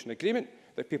devolution agreement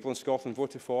that people in Scotland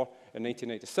voted for in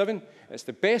 1997. It's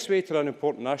the best way to run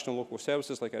important national and local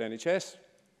services like our NHS.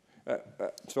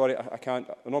 Sorry, I can't.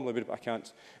 I normally would, but I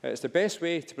can't. It's the best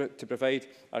way to provide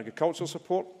agricultural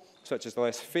support, such as the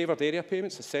less favoured area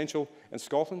payments, essential in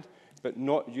Scotland, but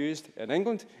not used in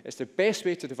England. It's the best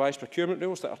way to devise procurement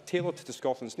rules that are tailored to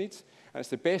Scotland's needs, and it's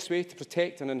the best way to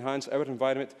protect and enhance our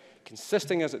environment,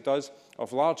 consisting, as it does,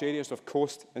 of large areas of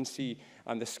coast and sea.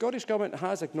 And the Scottish Government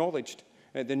has acknowledged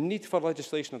the need for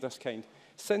legislation of this kind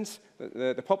since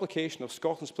the publication of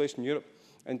Scotland's Place in Europe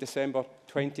in December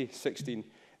 2016.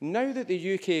 Now that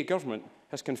the UK Government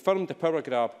has confirmed the power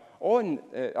grab on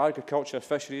agriculture,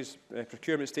 fisheries,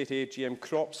 procurement, state aid, GM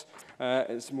crops,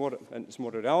 it's more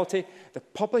a reality. The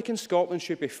public in Scotland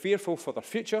should be fearful for their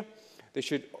future. They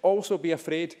should also be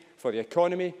afraid for the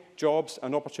economy, jobs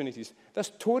and opportunities.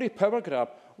 This Tory power grab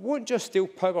won't just steal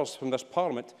powers from this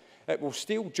Parliament, it will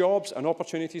steal jobs and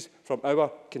opportunities from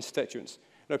our constituents.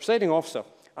 Now, Presiding Officer,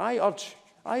 I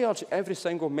urge every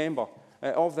single member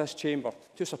of this chamber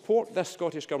to support this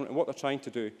Scottish Government and what they're trying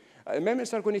to do.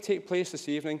 Amendments are going to take place this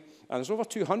evening, and there's over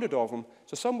 200 of them,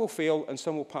 so some will fail and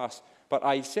some will pass. But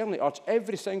I certainly urge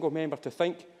every single member to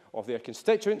think of their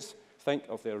constituents, think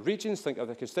of their regions, think of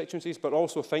their constituencies, but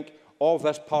also think of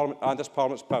this Parliament and this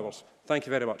Parliament's powers. Thank you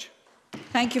very much.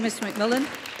 Thank you, Mr Macmillan.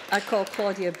 I call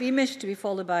Claudia Beamish to be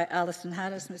followed by Alison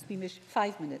Harris. Ms Beamish,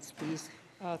 5 minutes, please.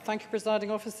 Thank you, Presiding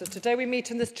Officer. Today we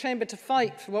meet in this chamber to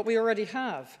fight for what we already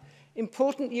have.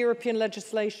 Important European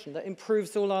legislation that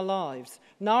improves all our lives,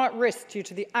 now at risk due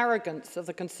to the arrogance of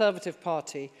the Conservative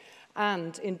Party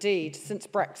and, indeed, since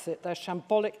Brexit, their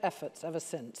shambolic efforts ever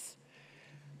since.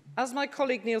 As my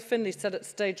colleague Neil Findlay said at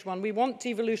stage one, we want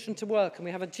devolution to work and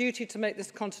we have a duty to make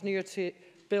this continuity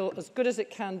bill as good as it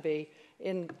can be,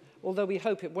 although we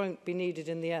hope it won't be needed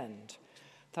in the end.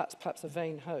 That's perhaps a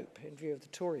vain hope in view of the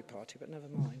Tory party, but never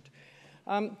mind.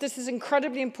 This is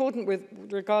incredibly important with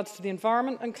regards to the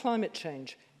environment and climate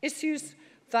change, issues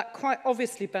that quite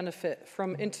obviously benefit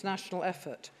from international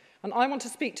effort. And I want to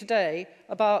speak today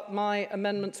about my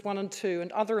Amendments 1 and 2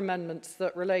 and other amendments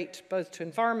that relate both to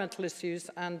environmental issues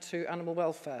and to animal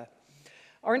welfare.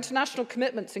 Our international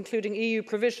commitments, including EU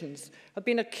provisions, have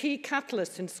been a key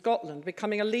catalyst in Scotland,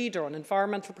 becoming a leader on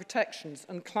environmental protections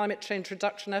and climate change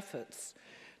reduction efforts.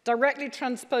 Directly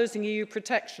transposing EU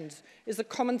protections is a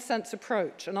common-sense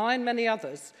approach, and I and many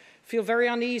others feel very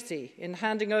uneasy in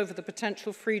handing over the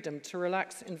potential freedom to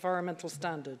relax environmental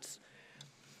standards.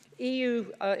 EU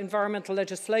environmental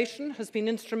legislation has been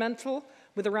instrumental,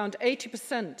 with around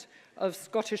 80% of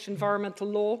Scottish environmental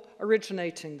law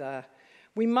originating there.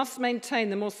 We must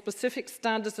maintain the more specific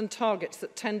standards and targets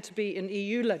that tend to be in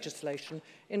EU legislation,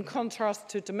 in contrast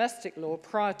to domestic law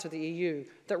prior to the EU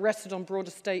that rested on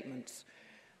broader statements.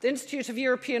 The Institute of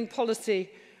European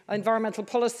Environmental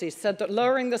Policy said that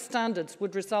lowering the standards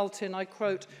would result in, I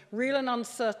quote, real and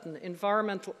uncertain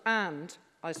environmental and,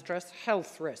 I stress,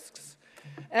 health risks.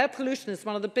 Air pollution is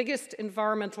one of the biggest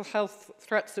environmental health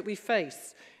threats that we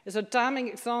face. It's a damning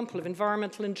example of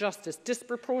environmental injustice,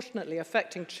 disproportionately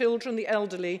affecting children, the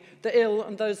elderly, the ill,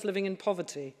 and those living in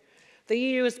poverty. The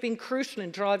EU has been crucial in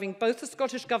driving both the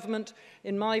Scottish Government,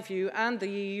 in my view, and the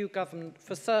EU Government,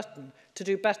 for certain, to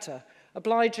do better,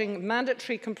 obliging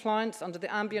mandatory compliance under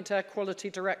the Ambient Air Quality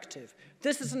Directive.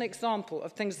 This is an example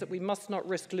of things that we must not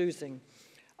risk losing.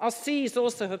 Our seas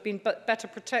also have been better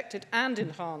protected and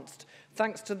enhanced,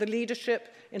 thanks to the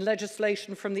leadership in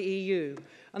legislation from the EU.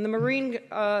 And the Marine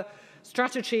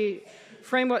Strategy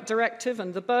Framework Directive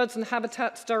and the Birds and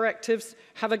Habitats Directives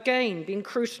have again been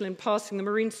crucial in passing the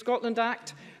Marine Scotland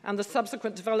Act and the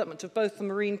subsequent development of both the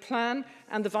Marine Plan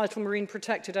and the Vital Marine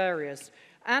Protected Areas.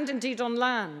 And indeed on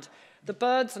land, the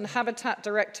Birds and Habitat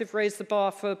Directive raised the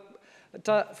bar for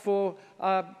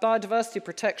biodiversity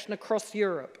protection across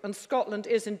Europe, and Scotland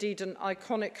is indeed an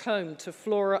iconic home to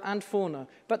flora and fauna,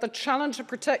 but the challenge of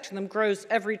protecting them grows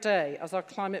every day as our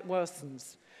climate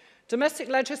worsens. Domestic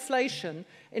legislation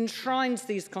enshrines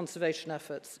these conservation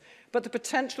efforts, but the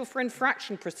potential for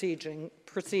infraction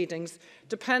proceedings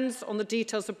depends on the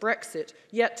details of Brexit,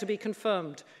 yet to be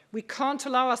confirmed. We can't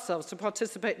allow ourselves to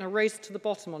participate in a race to the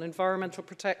bottom on environmental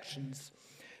protections.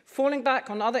 Falling back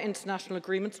on other international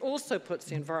agreements also puts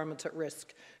the environment at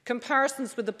risk.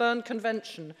 Comparisons with the Berne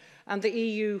Convention and the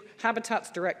EU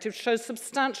Habitats Directive show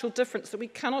substantial difference that we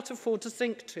cannot afford to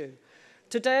sink to.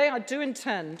 Today, I do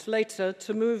intend later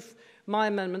to move my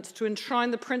amendments to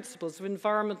enshrine the principles of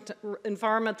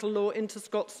environmental law into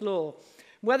Scots law,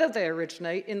 whether they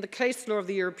originate in the case law of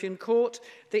the European Court,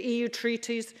 the EU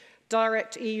treaties,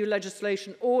 direct EU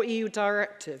legislation or EU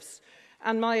directives.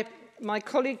 And my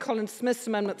colleague Colin Smith's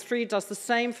Amendment 3 does the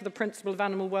same for the principle of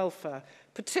animal welfare,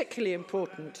 particularly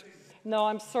important. No,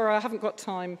 I'm sorry, I haven't got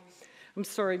time. I'm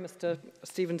sorry, Mr.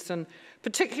 Stevenson.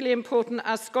 Particularly important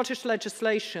as Scottish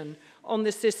legislation on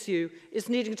this issue is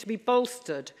needing to be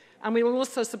bolstered, and we will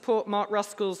also support Mark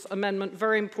Ruskell's amendment,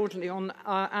 very importantly, on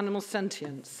animal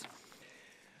sentience,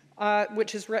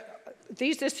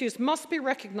 these issues must be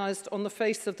recognised on the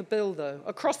face of the bill, though.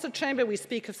 Across the chamber, we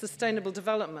speak of sustainable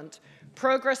development,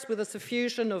 progress with a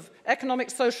suffusion of economic,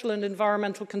 social and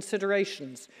environmental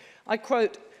considerations. I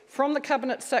quote from the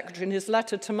Cabinet Secretary in his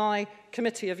letter to my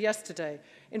committee of yesterday,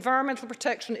 "Environmental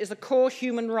protection is a core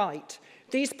human right.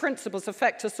 These principles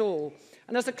affect us all.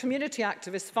 And as a community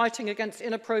activist fighting against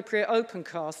inappropriate open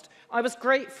cast, I was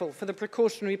grateful for the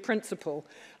precautionary principle,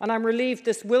 and I'm relieved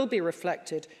this will be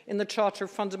reflected in the Charter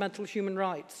of Fundamental Human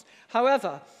Rights.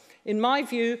 However, in my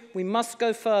view, we must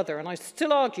go further, and I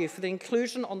still argue for the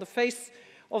inclusion on the face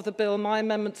of the bill, my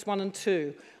amendments 1 and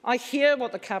 2. I hear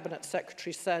what the Cabinet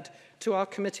Secretary said to our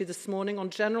committee this morning on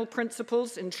general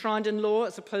principles enshrined in law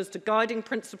as opposed to guiding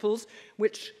principles,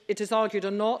 which it is argued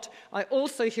are not. I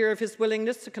also hear of his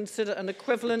willingness to consider an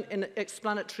equivalent in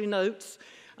explanatory notes.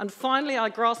 And finally, I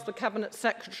grasp the Cabinet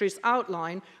Secretary's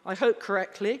outline, I hope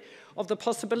correctly, of the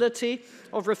possibility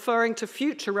of referring to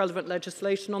future relevant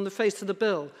legislation on the face of the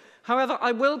bill. However,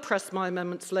 I will press my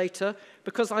amendments later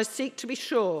because I seek to be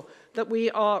sure that we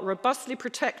are robustly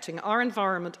protecting our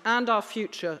environment and our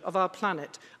future of our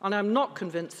planet, and I'm not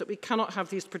convinced that we cannot have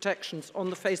these protections on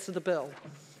the face of the bill.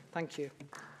 Thank you.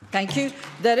 Thank you.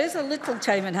 There is a little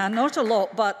time in hand, not a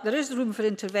lot, but there is room for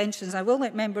interventions. I will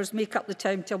let members make up the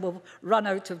time till we'll run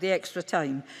out of the extra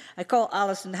time. I call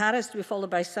Alison Harris to be followed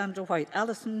by Sandra White.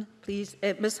 Alison, please.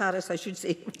 Miss Harris, I should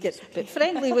say. Get a bit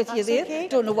friendly with you there. Okay.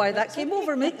 Don't know why that came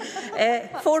over me.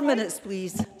 4 minutes,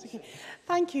 please. Okay.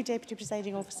 Thank you, Deputy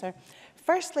Presiding Officer.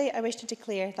 Firstly, I wish to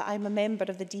declare that I am a member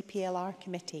of the DPLR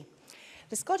Committee.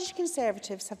 The Scottish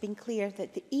Conservatives have been clear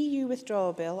that the EU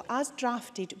Withdrawal Bill, as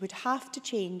drafted, would have to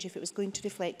change if it was going to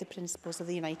reflect the principles of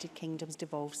the United Kingdom's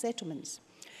devolved settlements.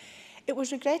 It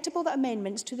was regrettable that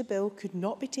amendments to the bill could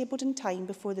not be tabled in time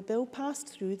before the bill passed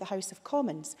through the House of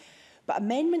Commons, but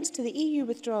amendments to the EU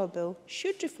Withdrawal Bill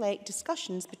should reflect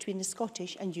discussions between the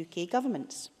Scottish and UK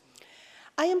governments.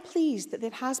 I am pleased that there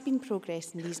has been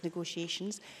progress in these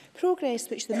negotiations, progress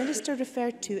which the Minister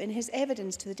referred to in his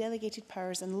evidence to the Delegated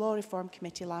Powers and Law Reform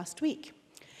Committee last week.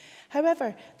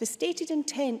 However, the stated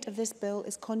intent of this bill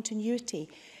is continuity,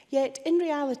 yet in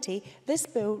reality this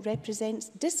bill represents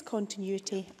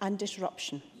discontinuity and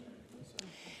disruption.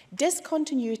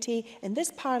 Discontinuity in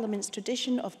this Parliament's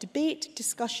tradition of debate,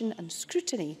 discussion and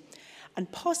scrutiny, and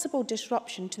possible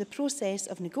disruption to the process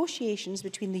of negotiations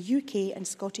between the UK and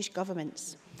Scottish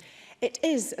governments. It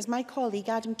is, as my colleague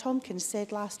Adam Tompkins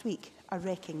said last week, a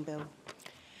wrecking bill.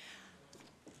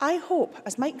 I hope,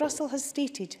 as Mike Russell has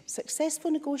stated,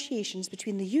 successful negotiations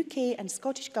between the UK and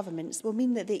Scottish governments will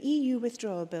mean that the EU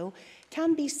Withdrawal Bill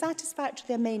can be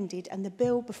satisfactorily amended and the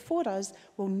bill before us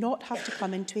will not have to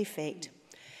come into effect.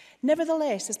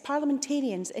 Nevertheless, as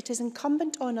parliamentarians, it is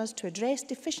incumbent on us to address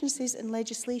deficiencies in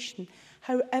legislation,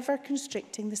 however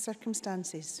constricting the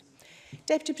circumstances.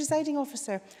 Deputy Presiding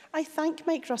Officer, I thank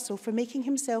Mike Russell for making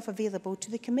himself available to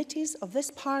the committees of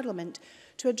this Parliament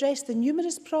to address the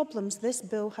numerous problems this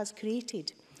bill has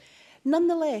created.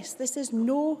 Nonetheless, this is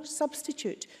no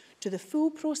substitute to the full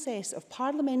process of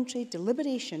parliamentary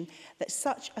deliberation that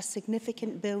such a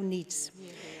significant bill needs.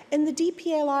 In the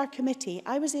DPLR committee,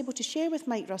 I was able to share with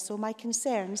Mike Russell my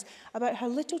concerns about how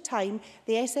little time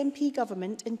the SNP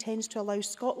government intends to allow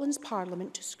Scotland's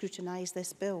Parliament to scrutinise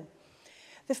this bill.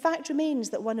 The fact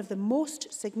remains that one of the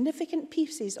most significant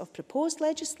pieces of proposed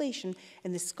legislation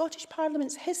in the Scottish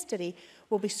Parliament's history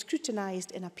will be scrutinised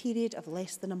in a period of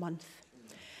less than a month.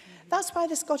 That's why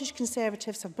the Scottish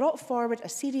Conservatives have brought forward a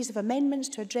series of amendments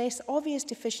to address obvious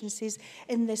deficiencies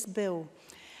in this bill.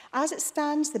 As it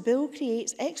stands, the bill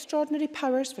creates extraordinary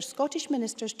powers for Scottish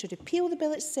ministers to repeal the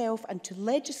bill itself and to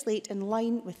legislate in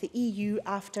line with the EU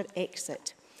after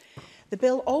exit. The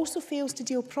bill also fails to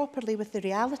deal properly with the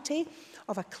reality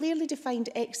of a clearly defined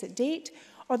exit date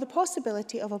or the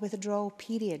possibility of a withdrawal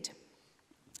period.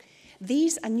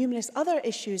 These and numerous other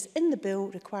issues in the bill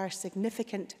require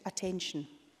significant attention.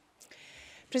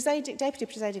 Deputy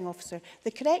Presiding Officer, the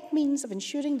correct means of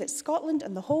ensuring that Scotland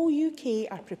and the whole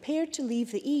UK are prepared to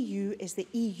leave the EU is the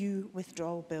EU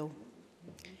Withdrawal Bill.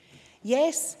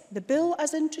 Yes, the bill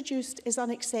as introduced is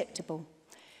unacceptable,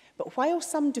 but while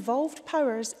some devolved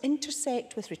powers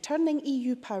intersect with returning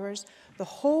EU powers, the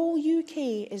whole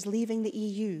UK is leaving the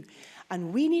EU,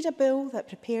 and we need a bill that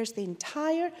prepares the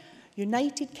entire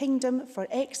United Kingdom for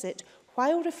exit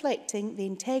while reflecting the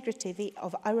integrity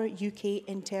of our UK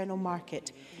internal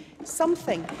market,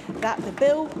 something that the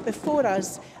bill before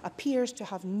us appears to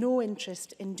have no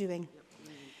interest in doing.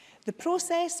 The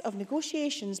process of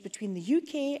negotiations between the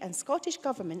UK and Scottish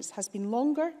governments has been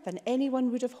longer than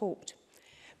anyone would have hoped.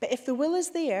 But if the will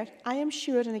is there, I am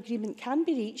sure an agreement can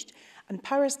be reached and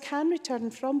powers can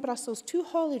return from Brussels to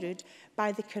Holyrood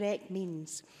by the correct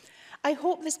means. I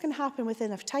hope this can happen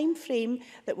within a time frame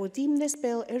that will deem this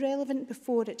bill irrelevant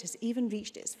before it has even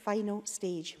reached its final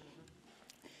stage.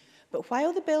 But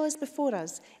while the bill is before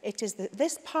us, it is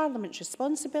this Parliament's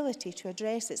responsibility to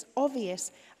address its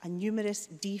obvious and numerous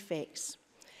defects.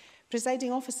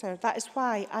 Presiding Officer, that is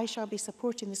why I shall be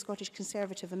supporting the Scottish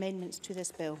Conservative amendments to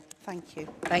this bill. Thank you.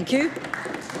 Thank you.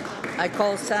 I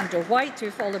call Sandra White to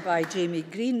be followed by Jamie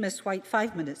Green. Ms White,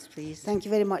 5 minutes, please. Thank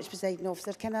you very much, Presiding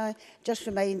Officer. Can I just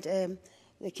remind the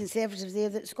Conservatives there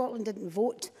that Scotland didn't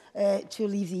vote to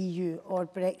leave the EU or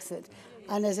Brexit.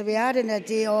 And as we are in a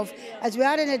day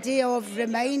of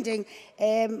reminding,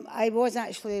 I was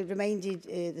actually reminded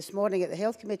this morning at the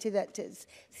Health Committee that it's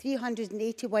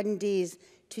 381 days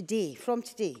from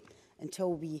today,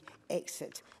 until we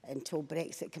exit, until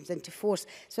Brexit comes into force.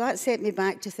 So that sent me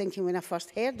back to thinking when I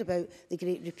first heard about the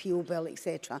Great Repeal Bill,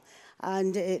 etc.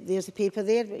 And there's a paper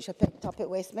there which I picked up at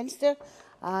Westminster,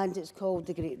 and it's called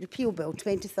the Great Repeal Bill,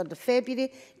 23rd of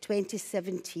February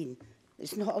 2017.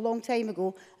 It's not a long time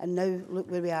ago, and now look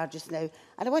where we are just now.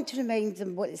 And I want to remind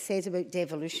them what it says about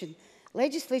devolution.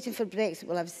 Legislating for Brexit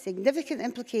will have significant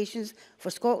implications for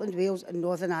Scotland, Wales and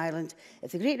Northern Ireland.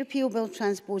 If the Great Repeal Bill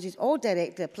transposes all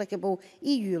directly applicable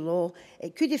EU law,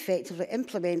 it could effectively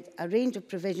implement a range of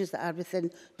provisions that are within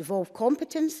devolved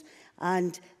competence,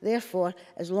 and therefore,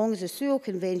 as long as the Sewell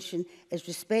Convention is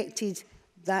respected,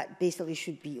 that basically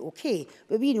should be okay.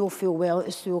 But we know full well that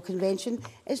the Sewell Convention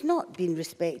is not being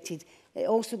respected. It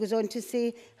also goes on to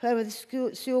say, however,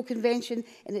 the Sewell Convention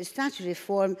in its statutory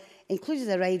form includes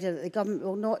a rider that the government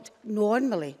will not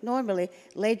normally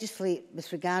legislate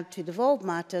with regard to devolved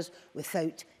matters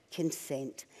without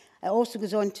consent. It also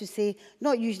goes on to say,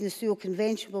 not using the Sewell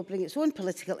Convention will bring its own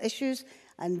political issues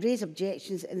and raise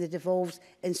objections in the devolved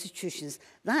institutions.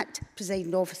 That,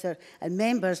 Presiding Officer and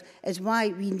members, is why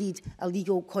we need a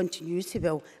legal continuity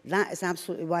bill. That is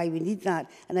absolutely why we need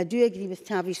that. And I do agree with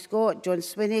Tavish Scott, John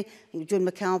Swinney, John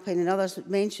McAlpine and others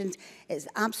mentioned it's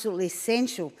absolutely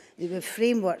essential that we have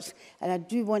frameworks. And I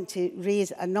do want to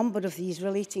raise a number of these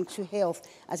relating to health,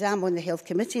 as I'm on the Health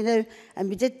Committee now. And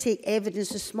we did take evidence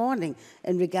this morning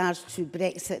in regards to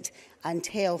Brexit and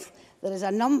health. There is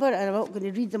a number, and I'm not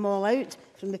going to read them all out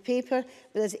from the paper,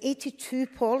 but there's 82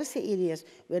 policy areas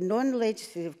where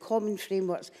non-legislative common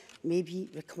frameworks may be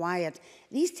required.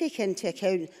 These take into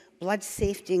account blood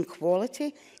safety and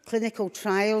quality, clinical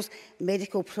trials,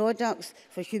 medical products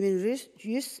for human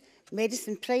use,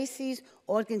 medicine prices,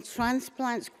 organ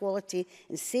transplants, quality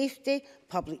and safety,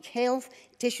 public health,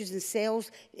 tissues and cells,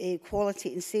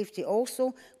 quality and safety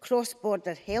also,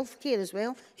 cross-border healthcare as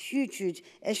well, huge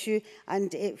issue,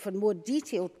 and for more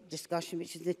detailed discussion,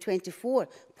 which is the 24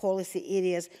 policy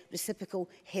areas, reciprocal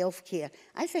healthcare.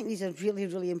 I think these are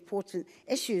really important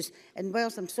issues, and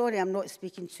whilst I'm sorry I'm not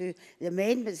speaking to the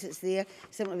amendments that's there,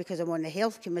 simply because I'm on the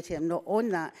Health Committee, I'm not on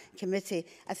that committee,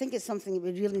 I think it's something that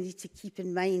we really need to keep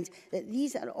in mind, that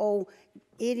these are all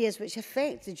areas which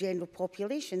affect the general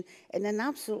population in an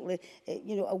absolutely,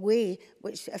 a way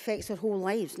which affects their whole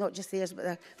lives, not just theirs, but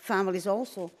their families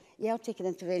also. Yeah, I'll take an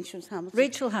intervention, Hamilton.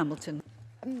 Rachel Hamilton.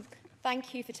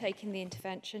 Thank you for taking the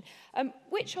intervention.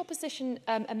 Which opposition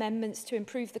amendments to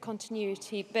improve the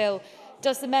continuity bill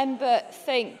does the member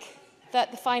think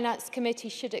that the Finance Committee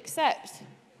should accept?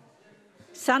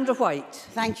 Sandra White.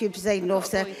 Thank you, Presiding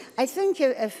Officer. I think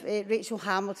if Rachel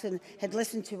Hamilton had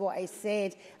listened to what I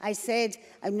said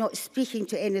I'm not speaking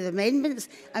to any of the amendments.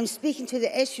 I'm speaking to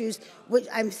the issues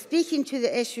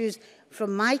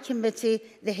from my committee,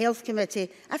 the Health Committee.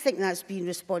 I think that's being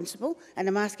responsible, and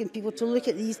I'm asking people to look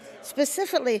at these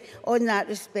specifically on that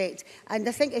respect. And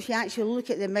I think if you actually look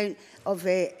at the amount of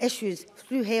issues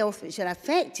through health which are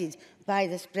affected by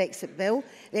this Brexit bill,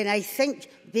 then I think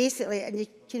basically, and you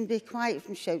can be quiet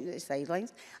from shouting at the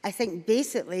sidelines, I think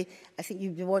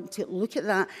you want to look at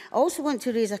that. I also want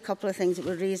to raise a couple of things that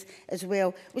were raised as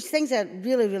well, which things are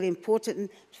really, really important. And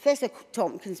Professor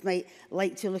Tompkins might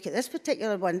like to look at this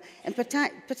particular one, and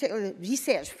particularly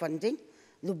research funding,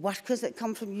 the workers that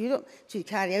come from Europe to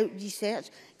carry out research.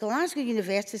 Glasgow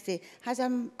University has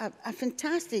a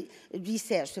fantastic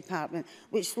research department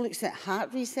which looks at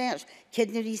heart research,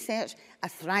 kidney research,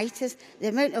 arthritis. The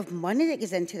amount of money that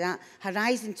goes into that,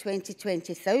 Horizon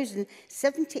 2020,000,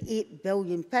 £78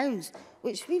 billion,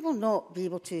 which we will not be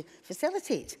able to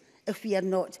facilitate if we are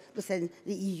not within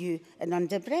the EU and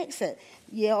under Brexit.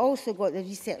 You also got the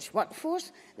research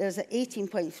workforce. There's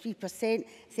 18.3%,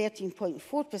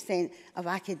 13.4% of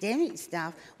academic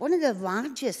staff. One of the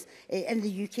largest in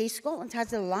the UK. Scotland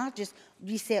has the largest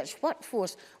research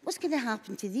workforce. What's going to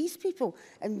happen to these people?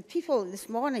 And people this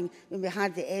morning, when we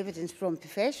had the evidence from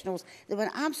professionals, they were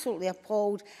absolutely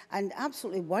appalled and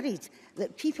absolutely worried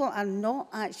that people are not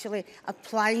actually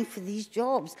applying for these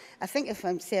jobs. I think, if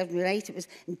I'm serving me right, it was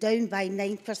down by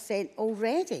 9%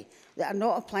 already that are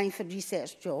not applying for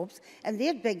research jobs. And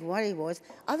their big worry was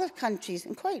other countries,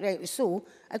 and quite rightly so,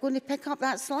 are going to pick up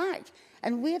that slack.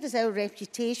 And where does our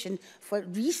reputation for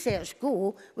research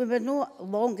go when we're no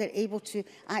longer able to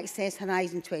access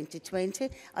Horizon 2020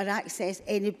 or access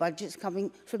any budgets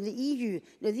coming from the EU?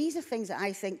 Now, these are things that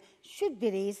I think should be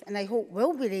raised, and I hope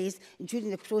will be raised during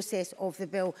the process of the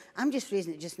bill. I'm just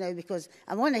raising it just now because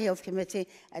I'm on a health committee,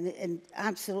 and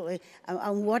absolutely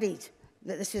I'm worried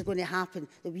that this is going to happen,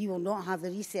 that we will not have the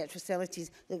research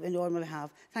facilities that we normally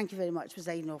have. Thank you very much,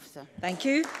 Presiding Officer. Thank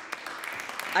you.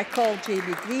 I call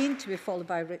Jamie Green to be followed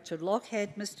by Richard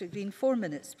Lochhead. Mr Green, 4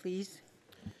 minutes, please.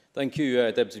 Thank you,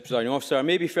 Deputy Presiding Officer. I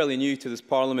may be fairly new to this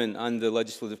Parliament and the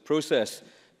legislative process,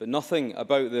 but nothing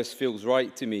about this feels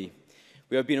right to me.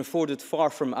 We have been afforded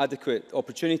far from adequate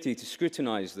opportunity to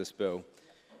scrutinise this bill.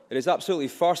 It is absolutely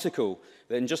farcical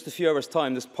that in just a few hours'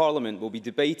 time this Parliament will be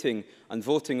debating and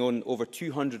voting on over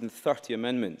 230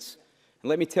 amendments. And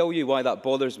let me tell you why that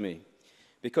bothers me.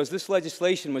 Because this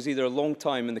legislation was either a long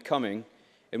time in the coming,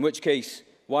 in which case,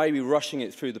 why are we rushing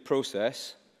it through the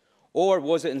process? Or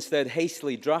was it instead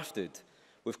hastily drafted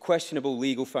with questionable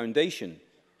legal foundation?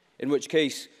 In which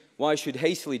case, why should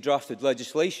hastily drafted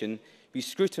legislation be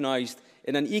scrutinised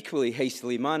in an equally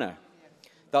hastily manner?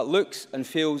 That looks and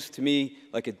feels to me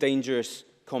like a dangerous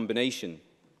combination.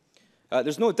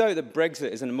 There's no doubt that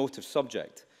Brexit is an emotive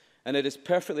subject, and it is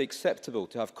perfectly acceptable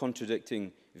to have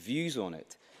contradicting views on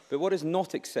it. But what is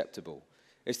not acceptable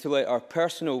is to let our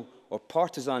personal or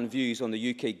partisan views on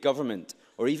the UK government,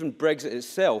 or even Brexit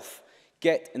itself,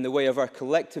 get in the way of our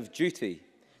collective duty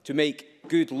to make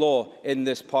good law in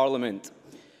this Parliament,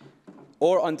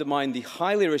 or undermine the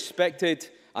highly respected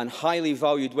and highly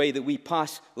valued way that we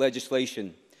pass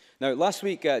legislation. Now, last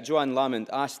week, Joanne Lamont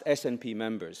asked SNP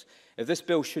members if this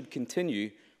bill should continue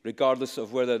regardless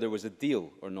of whether there was a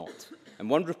deal or not. And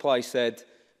one reply said,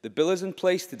 "The bill is in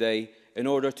place today in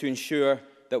order to ensure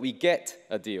that we get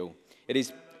a deal. It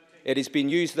is being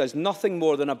used as nothing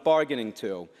more than a bargaining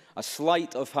tool, a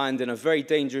sleight of hand in a very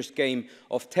dangerous game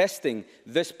of testing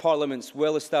this Parliament's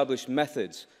well-established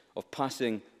methods of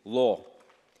passing law."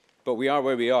 But we are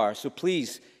where we are, so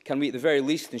please, can we at the very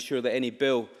least ensure that any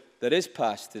bill that is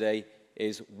passed today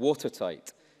is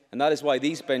watertight? And that is why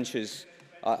these benches,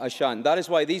 that is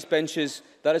why these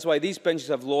benches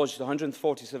have lodged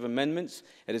 147 amendments.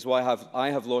 It is why I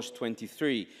have lodged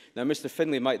 23. Now, Mr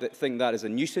Finlay might think that is a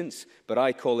nuisance, but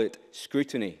I call it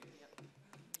scrutiny.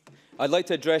 I'd like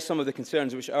to address some of the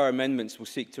concerns which our amendments will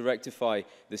seek to rectify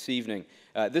this evening.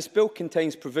 This bill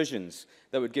contains provisions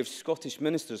that would give Scottish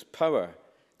ministers power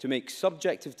to make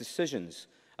subjective decisions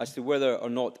as to whether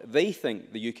or not they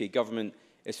think the UK government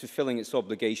is fulfilling its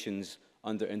obligations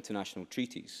under international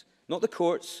treaties. Not the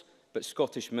courts, but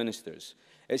Scottish ministers.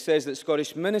 It says that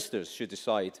Scottish ministers should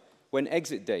decide when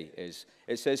exit day is.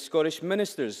 It says Scottish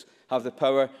ministers have the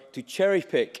power to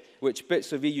cherry-pick which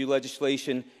bits of EU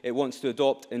legislation it wants to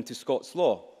adopt into Scots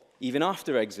law, even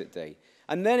after exit day.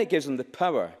 And then it gives them the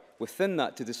power within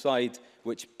that to decide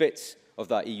which bits of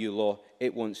that EU law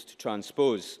it wants to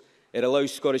transpose. It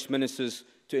allows Scottish ministers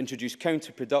to introduce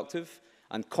counterproductive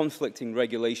and conflicting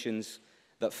regulations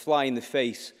that fly in the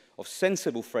face of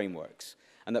sensible frameworks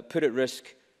and that put at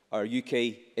risk our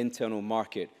UK internal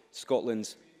market,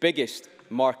 Scotland's biggest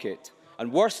market.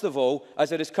 And worst of all,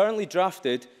 as it is currently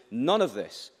drafted, none of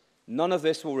this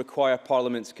will require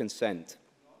Parliament's consent.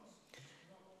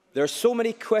 There are so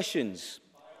many questions,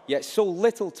 yet so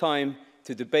little time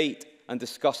to debate and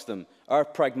discuss them. Our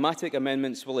pragmatic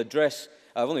amendments will address,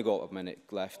 I've only got a minute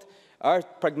left, Our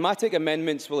pragmatic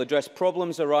amendments will address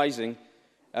problems arising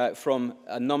from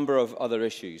a number of other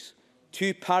issues.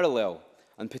 Two parallel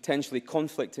and potentially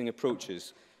conflicting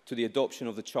approaches to the adoption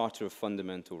of the Charter of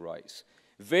Fundamental Rights.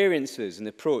 Variances in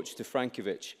approach to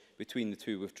Frankovich between the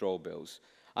two withdrawal bills.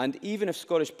 And even if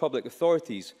Scottish public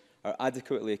authorities are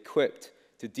adequately equipped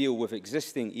to deal with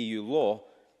existing EU law,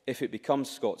 if it becomes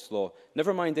Scots law,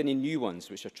 never mind any new ones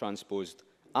which are transposed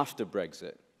after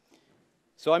Brexit.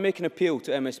 So I make an appeal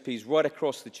to MSPs right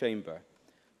across the chamber.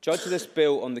 Judge this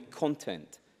bill on the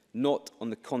content, not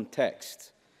on the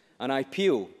context. And I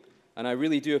appeal, and I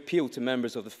really do appeal to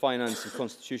members of the Finance and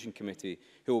Constitution Committee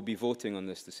who will be voting on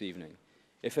this evening.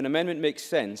 If an amendment makes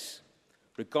sense,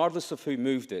 regardless of who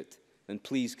moved it, then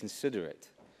please consider it.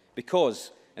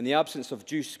 Because, in the absence of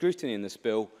due scrutiny in this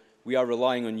bill, we are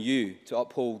relying on you to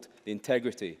uphold the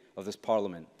integrity of this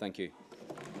Parliament. Thank you.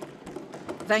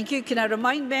 Thank you. Can I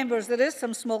remind members there is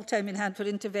some small time in hand for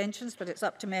interventions, but it's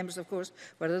up to members, of course,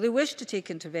 whether they wish to take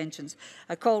interventions.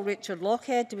 I call Richard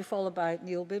Lochhead to be followed by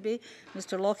Neil Bibby.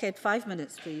 Mr Lochhead, 5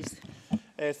 minutes, please.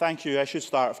 Thank you. I should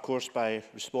start, of course, by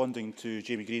responding to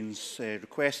Jamie Green's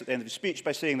request at the end of his speech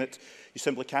by saying that you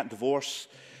simply can't divorce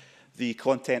the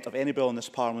content of any bill in this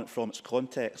Parliament from its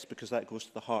context, because that goes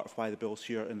to the heart of why the bill is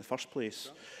here in the first place.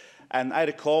 And I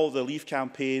recall the Leave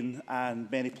campaign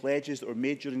and many pledges that were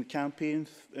made during the campaign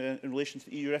in relation to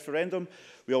the EU referendum.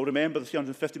 We all remember the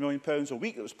 £350 million a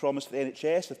week that was promised for the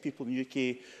NHS if people in the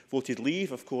UK voted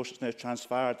Leave. Of course, it's now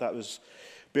transpired that was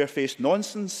barefaced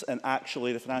nonsense, and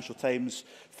actually the Financial Times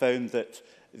found that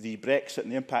the Brexit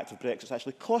and the impact of Brexit is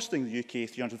actually costing the UK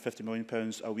 £350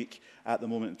 million a week at the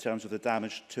moment in terms of the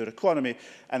damage to our economy.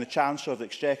 And the Chancellor of the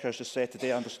Exchequer has just said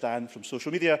today, I understand from social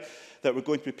media, that we're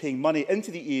going to be paying money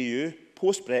into the EU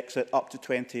post-Brexit up to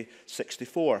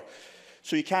 2064.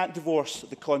 So you can't divorce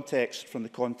the context from the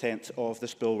content of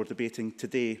this bill we're debating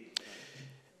today.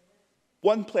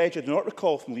 One pledge I do not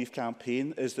recall from the Leave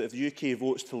campaign is that if the UK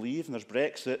votes to leave and there's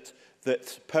Brexit,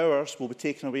 that powers will be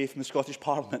taken away from the Scottish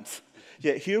Parliament.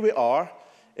 Yet here we are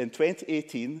in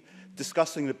 2018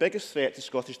 discussing the biggest threat to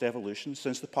Scottish devolution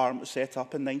since the Parliament was set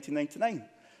up in 1999.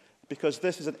 Because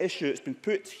this is an issue that's been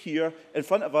put here in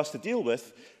front of us to deal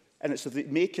with, and it's the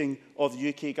making of the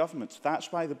UK government.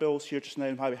 That's why the bill's here just now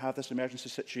and why we have this emergency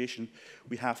situation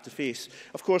we have to face.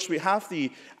 Of course, we have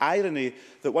the irony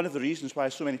that one of the reasons why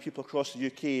so many people across the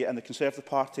UK and the Conservative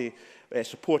Party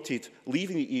supported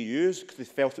leaving the EU is because they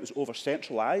felt it was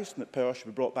over-centralised and that power should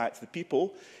be brought back to the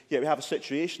people. Yet we have a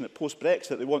situation that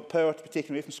post-Brexit they want power to be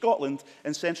taken away from Scotland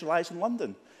and centralised in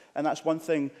London. And that's one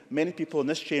thing many people in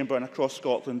this chamber and across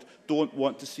Scotland don't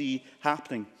want to see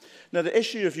happening. Now, the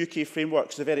issue of UK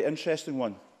frameworks is a very interesting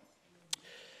one.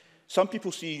 Some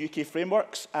people see UK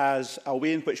frameworks as a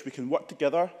way in which we can work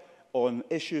together on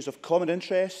issues of common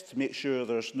interest to make sure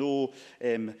there's no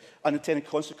unintended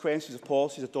consequences of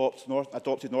policies adopted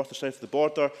north or south of the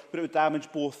border, but it would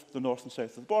damage both the north and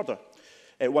south of the border.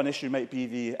 One issue might be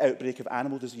the outbreak of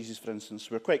animal diseases, for instance,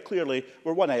 where quite clearly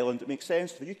we're one island. It makes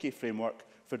sense for the UK framework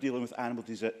for dealing with animal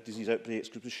disease outbreaks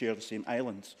because we share the same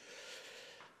islands.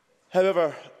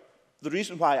 However, the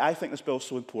reason why I think this bill is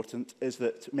so important is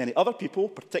that many other people,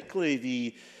 particularly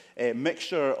the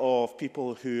mixture of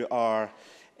people who are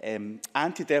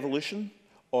anti-devolution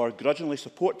or grudgingly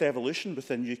support devolution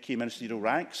within UK ministerial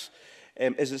ranks,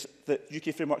 is that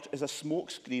UK framework is a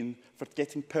smokescreen for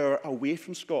getting power away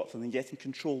from Scotland and getting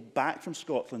control back from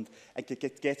Scotland and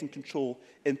getting control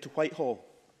into Whitehall.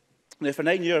 Now, for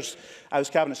 9 years, I was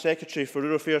Cabinet Secretary for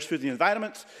Rural Affairs, Food and the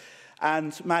Environment,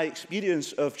 and my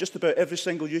experience of just about every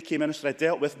single UK minister I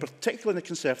dealt with, particularly in the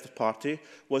Conservative Party,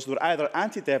 was they were either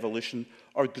anti-devolution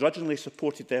or grudgingly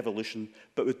supported devolution,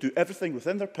 but would do everything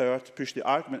within their power to push the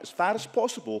argument as far as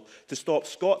possible to stop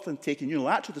Scotland taking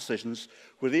unilateral decisions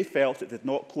where they felt it did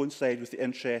not coincide with the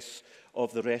interests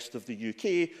of the rest of the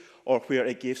UK or where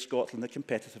it gave Scotland a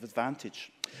competitive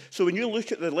advantage. So when you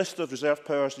look at the list of reserve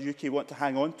powers the UK want to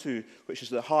hang on to, which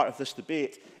is at the heart of this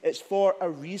debate, it's for a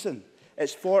reason.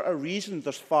 It's for a reason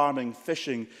there's farming,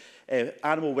 fishing,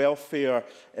 animal welfare,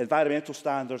 environmental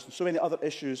standards and so many other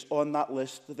issues on that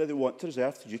list that they want to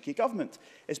reserve to the UK government.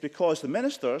 It's because the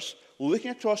ministers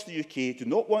looking across the UK do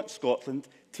not want Scotland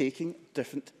taking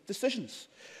different decisions.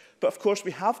 But of course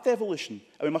we have devolution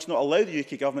and we must not allow the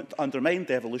UK government to undermine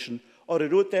devolution or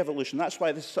erode devolution. That's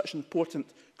why this is such an important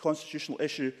constitutional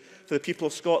issue for the people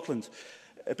of Scotland.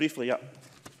 Briefly, yeah.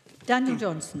 Daniel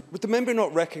Johnson. Would the member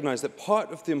not recognise that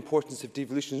part of the importance of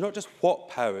devolution is not just what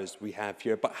powers we have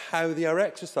here, but how they are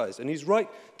exercised? And he's right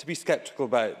to be sceptical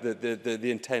about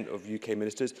the intent of UK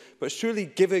ministers, but surely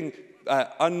giving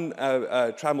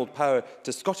untrammelled power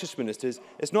to Scottish ministers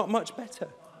is not much better.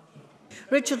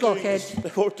 Richard Lockhead.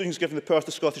 What we're doing is giving the power to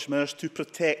the Scottish Minister to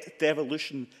protect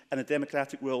devolution and the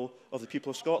democratic will of the people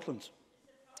of Scotland.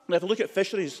 Now, if we look at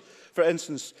fisheries, for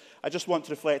instance, I just want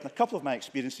to reflect on a couple of my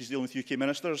experiences dealing with UK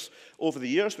ministers over the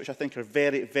years, which I think are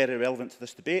very, very relevant to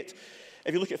this debate.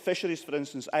 If you look at fisheries, for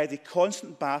instance, I had a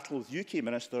constant battle with UK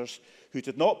ministers who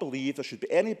did not believe there should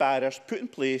be any barriers put in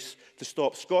place to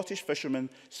stop Scottish fishermen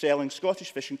selling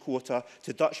Scottish fishing quota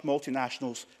to Dutch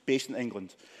multinationals based in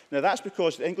England. Now, that's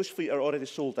because the English fleet are already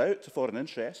sold out to foreign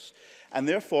interests, and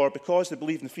therefore, because they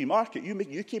believe in the free market,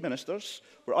 UK ministers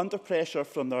were under pressure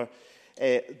from their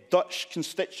Dutch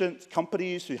constituent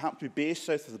companies who happen to be based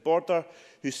south of the border,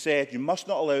 who said you must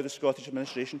not allow the Scottish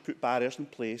administration to put barriers in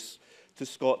place to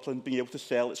Scotland being able to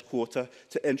sell its quota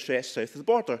to interests south of the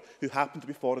border, who happen to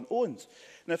be foreign-owned.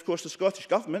 Now, of course, the Scottish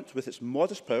Government, with its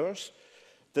modest powers,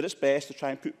 did its best to try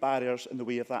and put barriers in the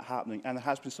way of that happening, and there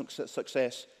has been some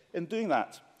success in doing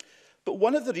that. But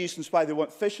one of the reasons why they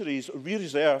want fisheries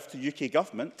re-reserved to UK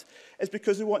Government is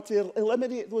because they want to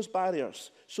eliminate those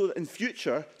barriers so that in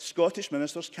future Scottish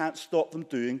ministers can't stop them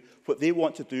doing what they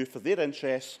want to do for their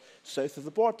interests south of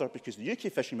the border, because the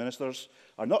UK fishing ministers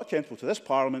are not accountable to this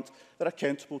Parliament, they're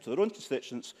accountable to their own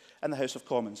constituents and the House of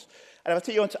Commons. And if I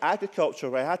take you on to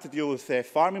agriculture, where I had to deal with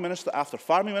farming minister after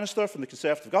farming minister from the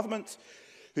Conservative Government,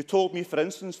 who told me, for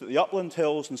instance, that the upland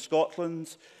hills in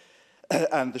Scotland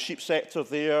and the sheep sector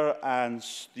there and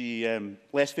the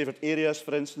less favoured areas,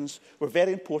 for instance, were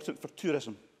very important for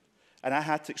tourism. And I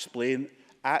had to explain,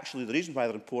 actually, the reason why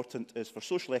they're important is for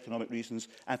social economic reasons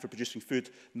and for producing food,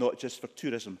 not just for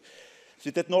tourism. So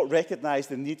they did not recognise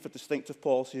the need for distinctive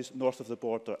policies north of the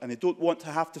border, and they don't want to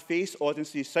have to face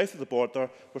audiences south of the border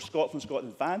where Scotland's got an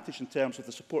advantage in terms of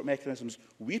the support mechanisms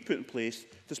we put in place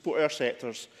to support our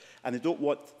sectors, and they don't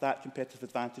want that competitive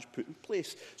advantage put in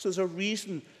place. So there's a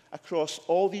reason across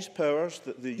all these powers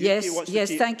that the UK wants to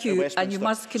keep thank you, Westminster. and you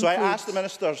must conclude. So I ask the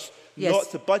ministers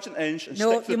not to budge an inch and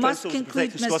stick to the principles of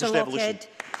protecting Scottish devolution.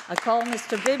 I call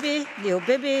Mr Bibby, Neil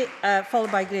Bibby,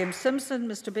 followed by Graham Simpson.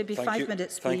 Mr Bibby, 5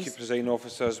 minutes, please. Thank you, Presiding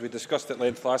Officer. As we discussed at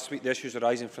length last week, the issues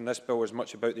arising from this bill is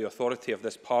much about the authority of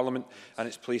this Parliament and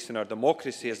its place in our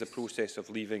democracy as the process of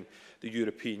leaving the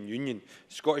European Union.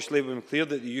 Scottish Labour made clear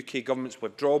that the UK Government's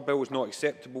withdrawal bill is not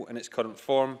acceptable in its current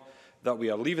form. That we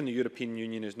are leaving the European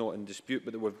Union is not in dispute,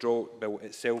 but the withdrawal bill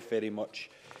itself very much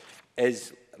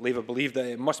is. Labour believe that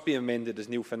it must be amended, as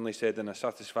Neil Findlay said, and a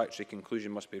satisfactory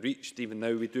conclusion must be reached. Even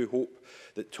now, we do hope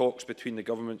that talks between the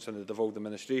governments and the devolved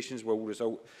administrations will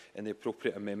result in the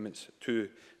appropriate amendments to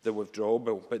the withdrawal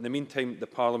bill. But in the meantime, the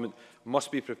Parliament must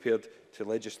be prepared to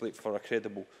legislate for a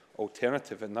credible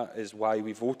alternative, and that is why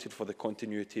we voted for the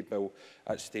continuity bill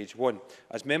at stage 1.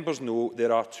 As members know,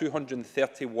 there are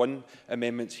 231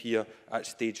 amendments here at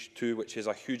stage 2, which is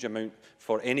a huge amount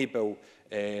for any bill,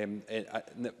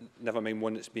 never mind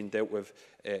one that's been dealt with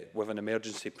an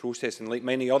emergency process. And like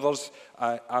many others,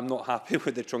 I'm not happy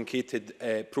with the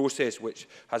truncated process, which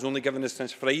has only given us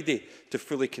since Friday to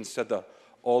fully consider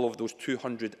all of those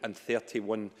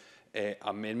 231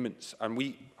 amendments. And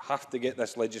we have to get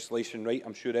this legislation right.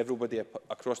 I'm sure everybody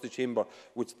across the chamber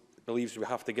believes we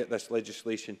have to get this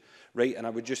legislation right. And I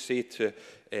would just say to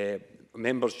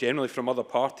members generally from other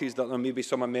parties that there may be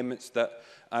some amendments that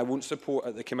I won't support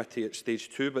at the committee at stage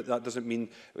 2, but that doesn't mean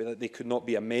that they could not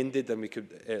be amended, and we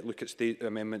could look at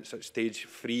amendments at stage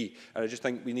 3. And I just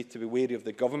think we need to be wary of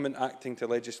the government acting to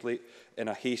legislate in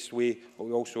a haste way, but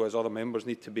we also, as other members,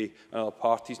 need to be, and other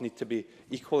parties need to be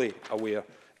equally aware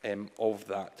of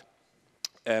that.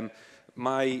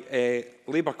 My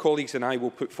Labour colleagues and I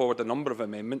will put forward a number of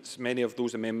amendments. Many of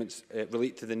those amendments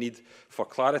relate to the need for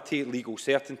clarity, legal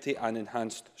certainty and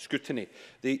enhanced scrutiny.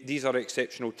 These are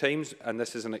exceptional times, and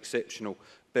this is an exceptional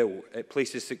bill. It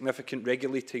places significant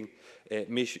regulating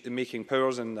making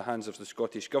powers in the hands of the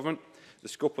Scottish Government. The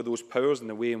scope of those powers and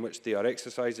the way in which they are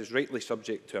exercised is rightly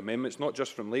subject to amendments, not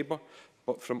just from Labour,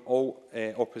 but from all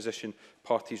opposition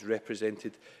parties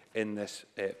represented in this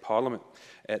Parliament.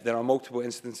 There are multiple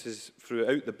instances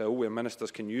throughout the bill where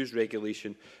ministers can use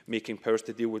regulation making powers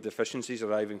to deal with deficiencies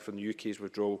arising from the UK's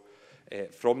withdrawal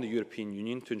from the European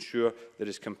Union to ensure there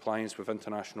is compliance with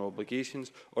international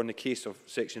obligations, or in the case of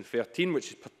Section 13, which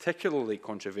is particularly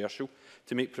controversial,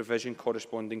 to make provision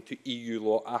corresponding to EU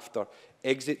law after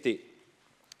exit date.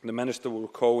 The Minister will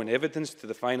recall in evidence to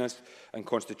the Finance and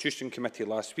Constitution Committee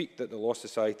last week that the Law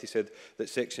Society said that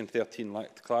Section 13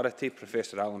 lacked clarity.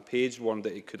 Professor Alan Page warned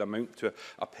that it could amount to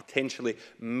a potentially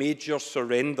major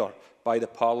surrender by the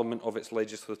Parliament of its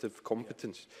legislative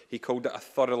competence. He called it a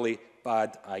thoroughly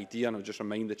bad idea, and I'll just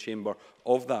remind the Chamber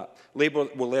of that. Labour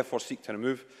will therefore seek to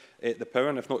remove the power,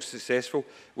 and if not successful,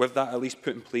 with that at least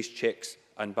put in place checks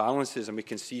and balances, and we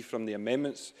can see from the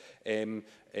amendments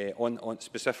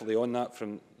specifically on that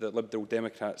from the Liberal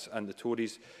Democrats and the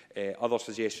Tories, other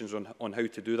suggestions on how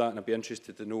to do that, and I'd be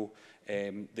interested to know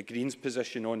the Greens'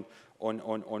 position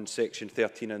on Section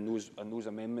 13 and those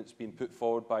amendments being put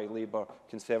forward by Labour,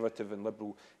 Conservative and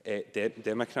Liberal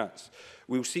Democrats.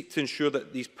 We will seek to ensure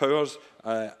that these powers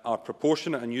are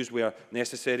proportionate and used where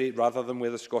necessary, rather than where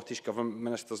the Scottish Government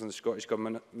Ministers and the Scottish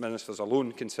Government Ministers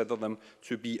alone consider them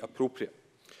to be appropriate.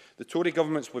 The Tory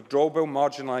government's withdrawal bill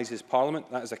marginalises Parliament.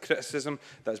 That is a criticism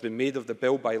that has been made of the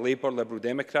bill by Labour, Liberal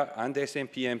Democrat and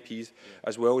SNP MPs,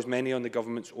 as well as many on the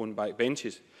government's own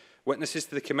backbenches. Witnesses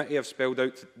to the committee have spelled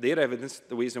out their evidence,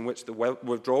 the ways in which the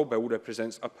withdrawal bill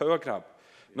represents a power grab.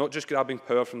 Not just grabbing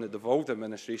power from the devolved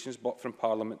administrations, but from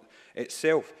Parliament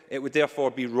itself. It would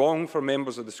therefore be wrong for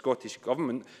members of the Scottish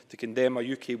Government to condemn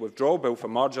a UK withdrawal bill for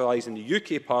marginalising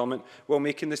the UK Parliament while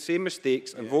making the same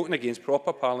mistakes and voting against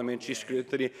proper parliamentary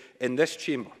scrutiny in this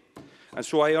chamber. And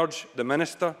so I urge the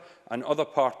Minister and other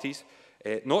parties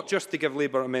not just to give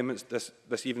Labour amendments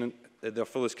this evening their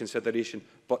fullest consideration,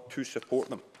 but to support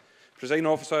them. Presiding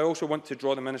Officer, I also want to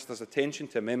draw the Minister's attention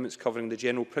to amendments covering the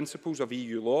general principles of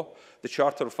EU law, the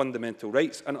Charter of Fundamental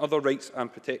Rights and other rights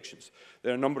and protections.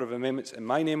 There are a number of amendments in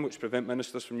my name which prevent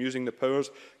Ministers from using the powers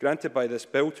granted by this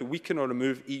bill to weaken or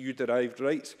remove EU-derived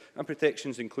rights and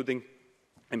protections, including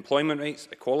employment rights,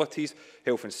 equalities,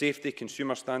 health and safety,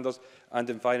 consumer standards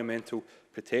and environmental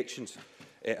protections.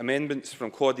 Amendments from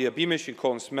Claudia Beamish and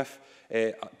Colin Smith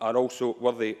are also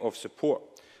worthy of support.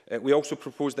 We also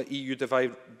propose that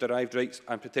EU-derived rights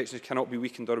and protections cannot be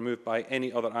weakened or removed by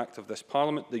any other act of this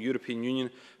Parliament. The European Union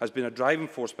has been a driving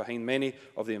force behind many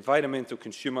of the environmental,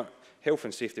 consumer, health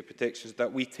and safety protections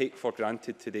that we take for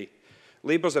granted today.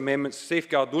 Labour's amendments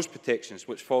safeguard those protections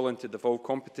which fall into devolved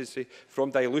competency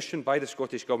from dilution by the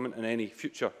Scottish Government and any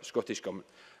future Scottish Government.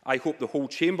 I hope the whole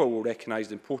Chamber will recognise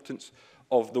the importance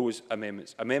of those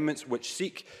amendments. Amendments which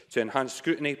seek to enhance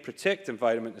scrutiny, protect the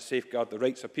environment and safeguard the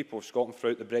rights of people of Scotland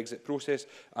throughout the Brexit process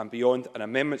and beyond, and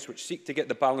amendments which seek to get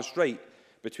the balance right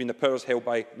between the powers held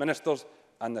by ministers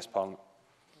and this Parliament.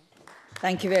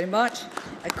 Thank you very much.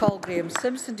 I call Graham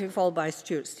Simpson to be followed by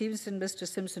Stuart Stevenson. Mr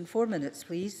Simpson, 4 minutes,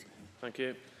 please. Thank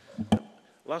you.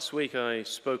 Last week I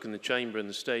spoke in the Chamber in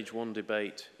the Stage 1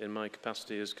 debate in my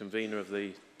capacity as convener of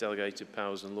the Delegated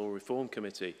Powers and Law Reform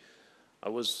Committee. I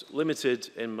was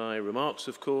limited in my remarks,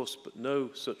 of course, but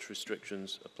no such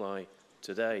restrictions apply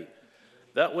today.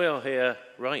 That we are here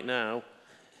right now,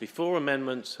 before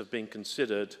amendments have been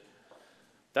considered,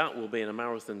 that will be in a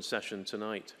marathon session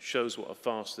tonight, shows what a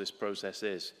farce this process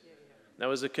is. Now,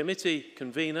 as a committee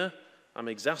convener, I'm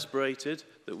exasperated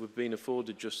that we've been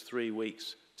afforded just 3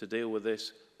 weeks to deal with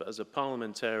this, but as a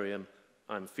parliamentarian,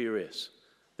 I'm furious.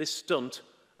 This stunt,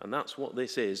 and that's what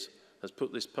this is, has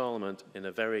put this Parliament in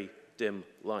a very dim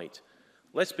light.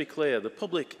 Let's be clear, the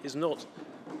public is not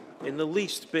in the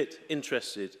least bit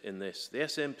interested in this. The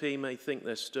SNP may think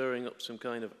they're stirring up some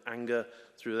kind of anger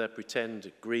through their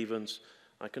pretend grievance.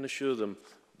 I can assure them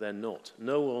they're not.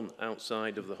 No one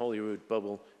outside of the Holyrood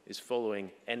bubble is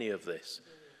following any of this.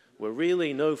 We're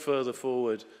really no further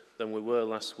forward than we were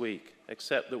last week,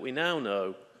 except that we now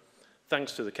know,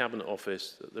 thanks to the Cabinet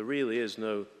Office, that there really is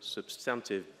no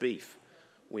substantive beef.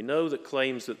 We know that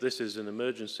claims that this is an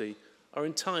emergency are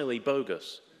entirely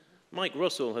bogus. Mike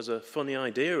Russell has a funny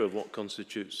idea of what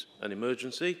constitutes an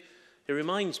emergency. He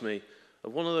reminds me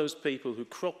of one of those people who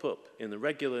crop up in the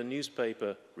regular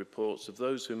newspaper reports of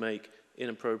those who make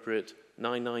inappropriate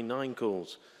 999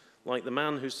 calls, like the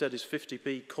man who said his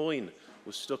 50p coin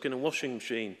was stuck in a washing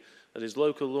machine at his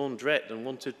local laundrette and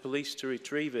wanted police to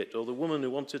retrieve it, or the woman who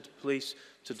wanted police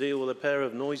to deal with a pair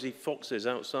of noisy foxes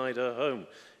outside her home.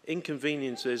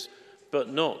 Inconveniences, but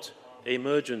not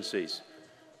emergencies.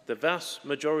 The vast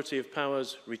majority of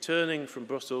powers returning from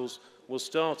Brussels will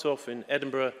start off in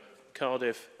Edinburgh,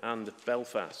 Cardiff and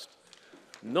Belfast.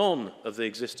 None of the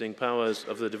existing powers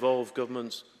of the devolved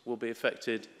governments will be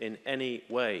affected in any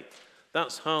way.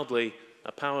 That's hardly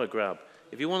a power grab.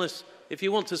 If you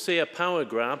want to see a power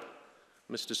grab,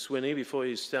 Mr Swinney, before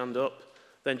you stand up,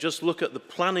 then just look at the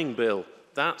planning bill.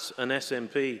 That's an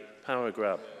SNP power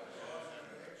grab.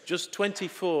 Just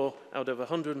 24 out of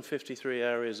 153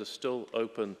 areas are still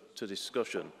open to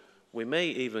discussion. We may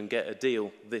even get a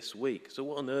deal this week. So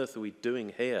what on earth are we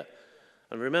doing here?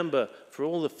 And remember, for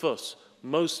all the fuss,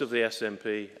 most of the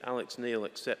SNP, Alex Neil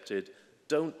accepted,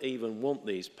 don't even want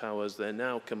these powers they're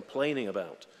now complaining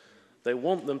about. They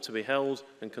want them to be held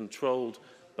and controlled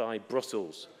by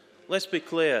Brussels. Let's be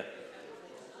clear,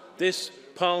 this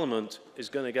Parliament is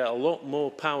going to get a lot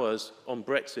more powers on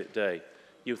Brexit Day.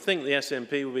 You'd think the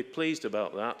SNP will be pleased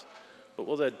about that. but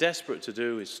what they're desperate to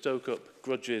do is stoke up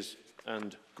grudges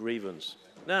and grievance.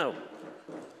 Now,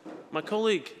 my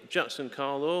colleague Jackson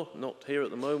Carlaw, not here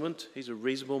at the moment, he's a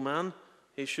reasonable man.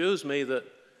 He shows me that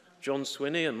John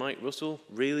Swinney and Mike Russell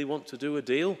really want to do a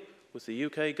deal with the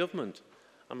UK government.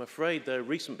 I'm afraid their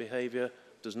recent behaviour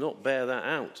does not bear that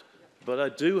out. But I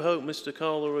do hope Mr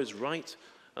Carlaw is right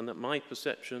and that my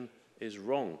perception is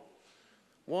wrong.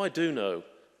 What I do know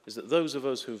is that those of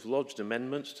us who've lodged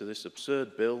amendments to this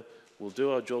absurd bill will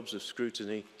do our jobs of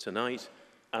scrutiny tonight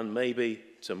and maybe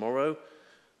tomorrow.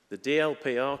 The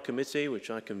DLPR committee, which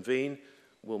I convene,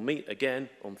 will meet again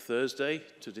on Thursday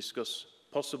to discuss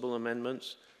possible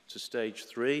amendments to stage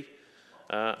 3.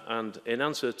 And in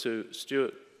answer to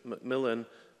Stuart McMillan,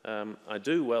 I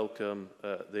do welcome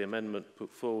the amendment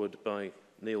put forward by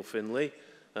Neil Finlay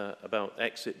about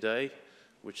exit day,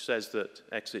 which says that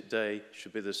exit day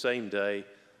should be the same day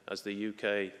as the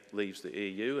UK leaves the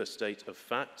EU, a state of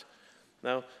fact.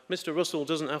 Now, Mr Russell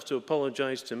doesn't have to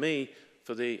apologise to me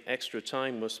for the extra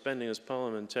time we're spending as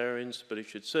parliamentarians, but he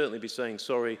should certainly be saying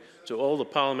sorry to all the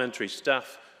parliamentary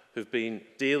staff who've been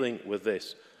dealing with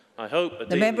this. I hope a deal is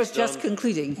done. The member's just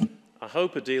concluding. I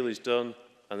hope a deal is done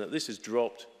and that this is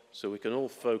dropped so we can all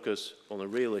focus on the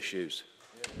real issues.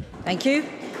 Thank you.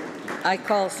 I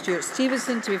call Stuart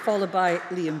Stevenson to be followed by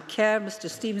Liam Kerr. Mr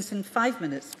Stevenson, 5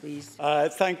 minutes, please.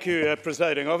 Thank you,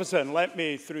 Presiding Officer. And let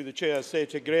me, through the Chair, say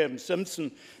to Graham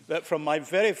Simpson that from my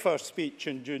very first speech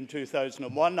in June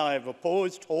 2001, I have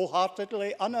opposed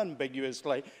wholeheartedly,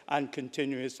 unambiguously and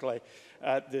continuously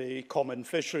the common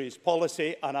fisheries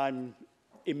policy, and I'm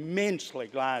immensely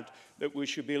glad that we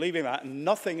should be leaving that. And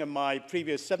nothing in my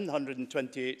previous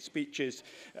 728 speeches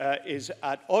is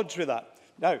at odds with that.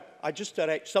 Now, I just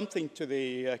direct something to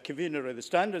the convener of the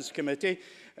Standards Committee.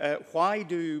 Why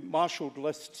do marshalled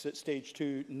lists at stage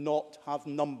 2 not have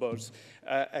numbers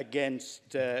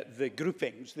against the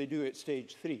groupings? They do at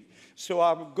stage 3. So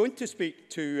I'm going to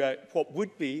speak to what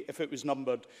would be, if it was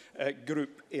numbered,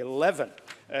 group 11,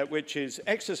 which is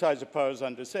exercise of powers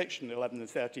under section 11 and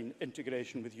 13,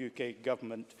 integration with UK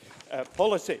government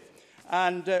policy.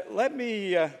 And let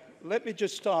me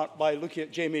just start by looking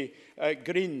at Jamie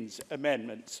Green's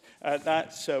amendments.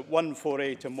 That's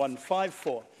 148 and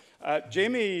 154.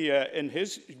 Jamie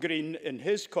Green, in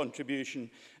his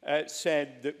contribution,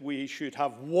 said that we should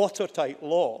have watertight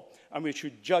law and we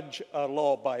should judge our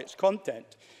law by its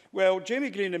content. Well, Jamie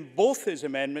Green, in both his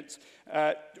amendments,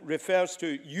 refers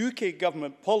to UK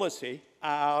government policy,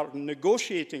 our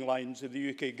negotiating lines of the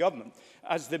UK government,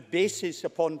 as the basis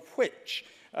upon which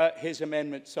his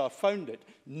amendments are founded.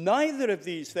 Neither of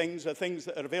these things are things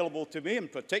that are available to me, in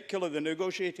particular the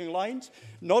negotiating lines.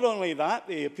 Not only that,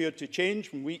 they appear to change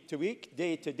from week to week,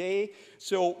 day to day.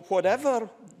 So whatever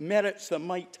merits there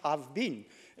might have been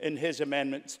in his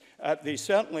amendments, they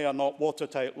certainly are not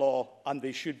watertight law and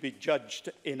they should be judged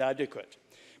inadequate.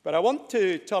 But I want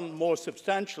to turn more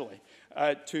substantially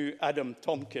to Adam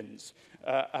Tompkins'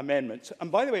 amendments.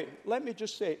 And by the way, let me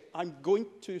just say, I'm going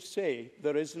to say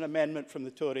there is an amendment from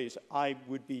the Tories I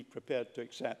would be prepared to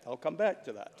accept. I'll come back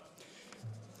to that.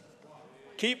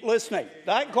 Keep listening.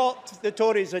 That got the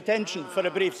Tories' attention for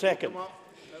a brief second.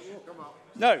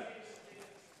 Now,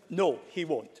 no, he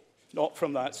won't. Not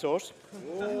from that source.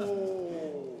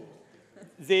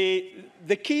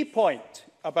 The key point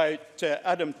about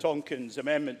Adam Tompkins'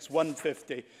 amendments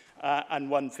 150 and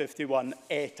 151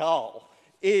 et al.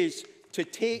 Is to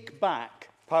take back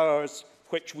powers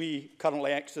which we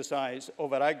currently exercise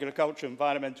over agriculture,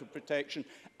 environmental protection,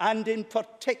 and in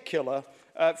particular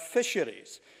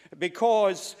fisheries,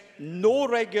 because no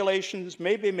regulations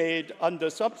may be made under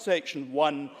subsection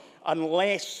 1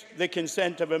 unless the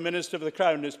consent of a Minister of the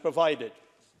Crown is provided.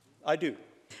 I do.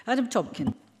 Adam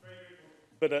Tompkins.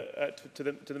 But to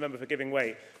the member for giving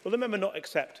way, will the member not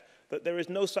accept that there is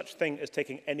no such thing as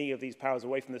taking any of these powers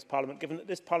away from this Parliament, given that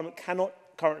this Parliament cannot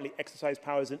currently exercise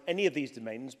powers in any of these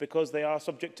domains because they are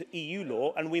subject to EU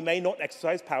law, and we may not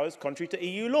exercise powers contrary to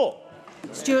EU law?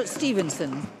 Stuart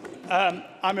Stevenson.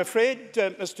 I'm afraid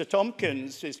Mr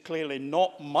Tompkins is clearly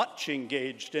not much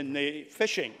engaged in the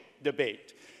fishing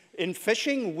debate. In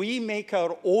fishing, we make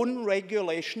our own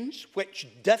regulations, which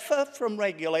differ from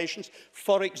regulations,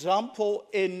 for example,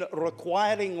 in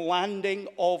requiring landing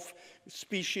of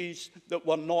species that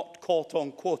were not caught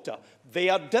on quota. They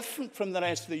are different from the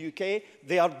rest of the UK.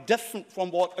 They are different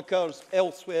from what occurs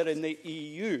elsewhere in the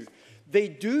EU. They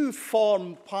do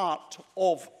form part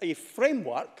of a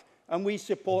framework, and we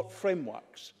support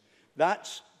frameworks.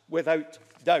 That's without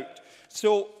doubt.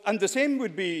 And the same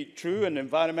would be true in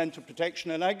environmental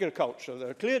protection and agriculture. There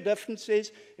are clear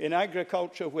differences in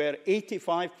agriculture where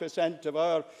 85% of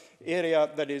our area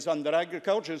that is under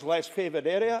agriculture is less favoured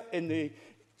area. In the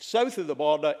south of the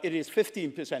border, it is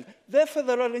 15%. Therefore,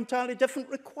 there are entirely different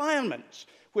requirements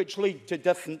which lead to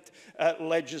different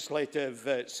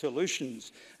legislative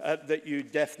solutions that you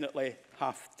definitely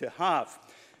have to have.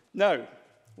 Now,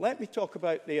 let me talk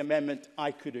about the amendment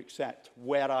I could accept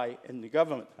were I in the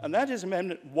government, and that is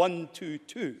Amendment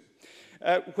 122,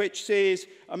 which says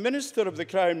a Minister of the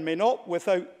Crown may not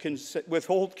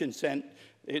withhold consent,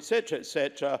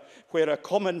 etc., where a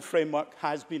common framework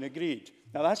has been agreed.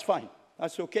 Now, that's fine.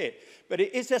 That's okay. But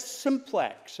it is a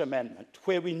simplex amendment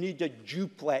where we need a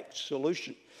duplex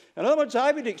solution. In other words,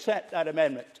 I would accept that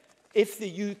amendment if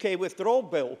the UK withdrawal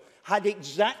bill had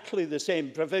exactly the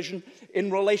same provision in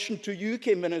relation to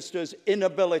UK ministers'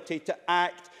 inability to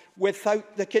act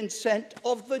without the consent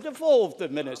of the devolved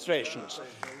administrations.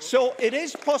 So it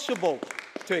is possible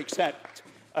to accept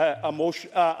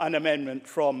an amendment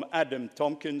from Adam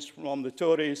Tompkins from the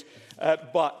Tories,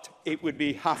 but it would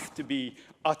have to be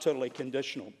utterly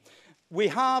conditional. We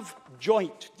have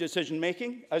joint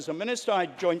decision-making. As a minister, I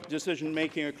had joint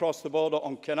decision-making across the border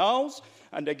on canals,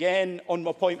 and again on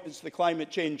appointments to the Climate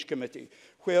Change Committee,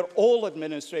 where all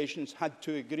administrations had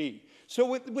to agree. So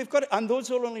we've got, and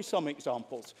those are only some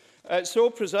examples. So,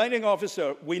 Presiding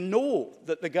Officer, we know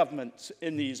that the governments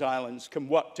in these islands can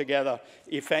work together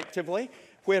effectively.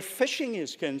 Where fishing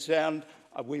is concerned,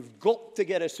 we've got to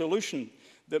get a solution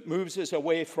that moves us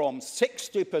away from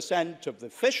 60% of the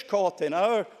fish caught in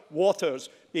our waters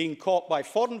being caught by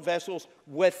foreign vessels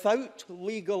without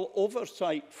legal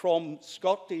oversight from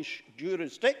Scottish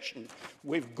jurisdiction.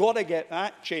 We've got to get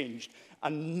that changed,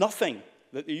 and nothing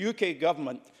that the UK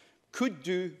government could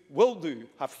do, will do,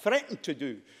 have threatened to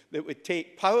do, that would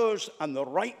take powers and the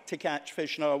right to catch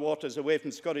fish in our waters away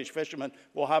from Scottish fishermen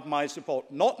will have my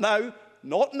support. Not now,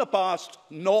 not in the past,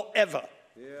 not ever.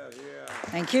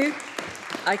 Thank you.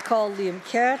 I call Liam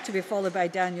Kerr to be followed by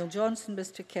Daniel Johnson.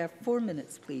 Mr Kerr, 4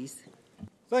 minutes, please.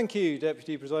 Thank you,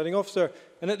 Deputy Presiding Officer.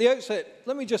 And at the outset,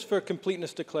 let me just for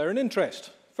completeness declare an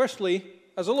interest. Firstly,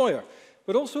 as a lawyer,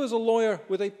 but also as a lawyer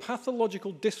with a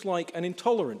pathological dislike and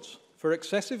intolerance for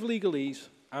excessive legalese,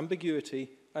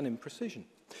 ambiguity and imprecision.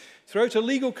 Throughout a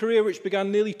legal career which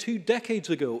began nearly 2 decades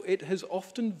ago, it has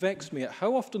often vexed me at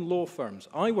how often law firms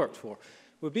I worked for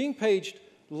were being paid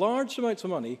large amounts of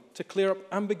money to clear up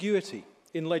ambiguity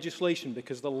in legislation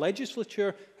because the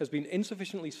legislature has been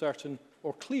insufficiently certain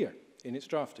or clear in its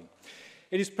drafting.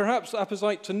 It is perhaps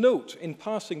apposite to note in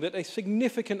passing that a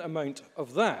significant amount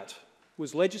of that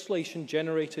was legislation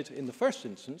generated in the first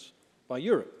instance by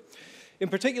Europe. In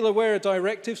particular, where a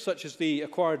directive such as the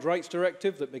Acquired Rights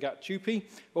Directive that begat TUPE,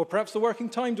 or perhaps the Working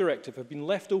Time Directive have been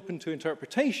left open to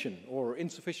interpretation or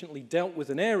insufficiently dealt with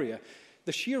an area,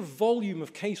 the sheer volume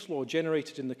of case law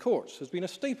generated in the courts has been a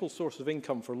staple source of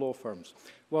income for law firms,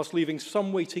 whilst leaving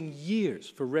some waiting years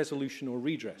for resolution or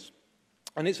redress.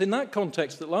 And it's in that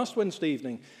context that last Wednesday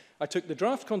evening, I took the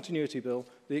draft continuity bill,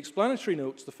 the explanatory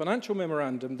notes, the financial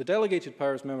memorandum, the delegated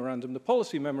powers memorandum, the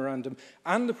policy memorandum,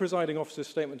 and the presiding officer's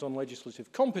statement on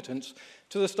legislative competence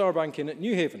to the Starbank Inn at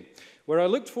Newhaven, where I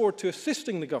looked forward to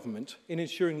assisting the government in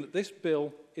ensuring that this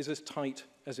bill is as tight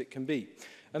as it can be.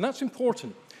 And that's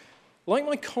important. Like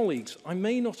my colleagues, I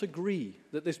may not agree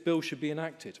that this bill should be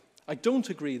enacted. I don't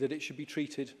agree that it should be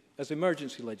treated as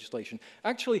emergency legislation.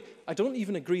 Actually, I don't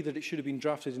even agree that it should have been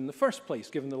drafted in the first place,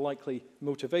 given the likely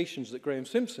motivations that Graham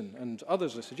Simpson and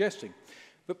others are suggesting.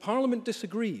 But Parliament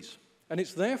disagrees, and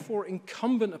it's therefore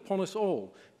incumbent upon us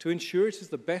all to ensure it is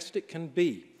the best it can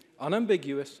be,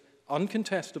 unambiguous,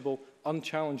 uncontestable,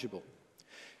 unchallengeable.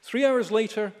 3 hours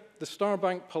later, the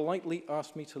Starbank politely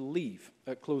asked me to leave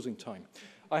at closing time.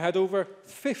 I had over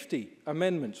 50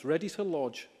 amendments ready to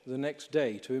lodge the next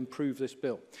day to improve this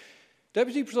bill.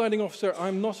 Deputy Presiding Officer,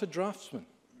 I'm not a draftsman.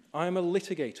 I am a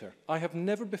litigator. I have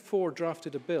never before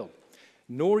drafted a bill,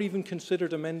 nor even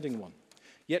considered amending one.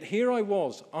 Yet here I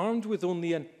was, armed with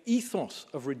only an ethos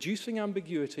of reducing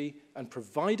ambiguity and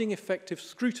providing effective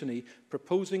scrutiny,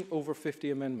 proposing over 50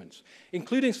 amendments,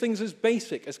 including things as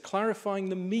basic as clarifying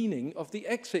the meaning of the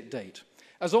exit date,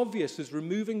 as obvious as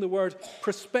removing the word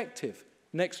prospective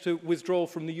next to withdrawal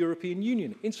from the European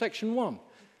Union in Section 1,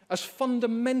 as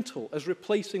fundamental as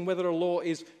replacing whether a law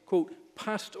is, quote,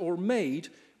 passed or made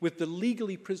with the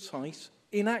legally precise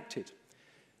enacted.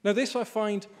 Now, this I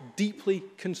find deeply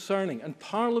concerning, and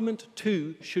Parliament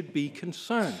too should be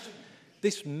concerned.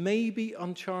 This may be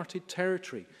uncharted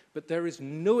territory, but there is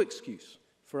no excuse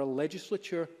for a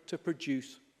legislature to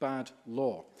produce bad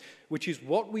law, which is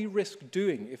what we risk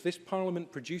doing if this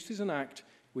Parliament produces an act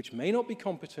which may not be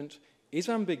competent, is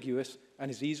ambiguous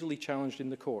and is easily challenged in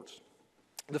the courts.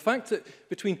 The fact that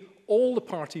between all the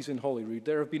parties in Holyrood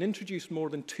there have been introduced more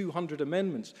than 200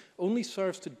 amendments only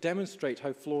serves to demonstrate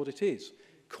how flawed it is.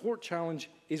 Court challenge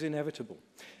is inevitable.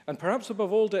 And perhaps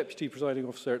above all, Deputy Presiding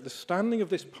Officer, the standing of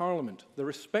this Parliament, the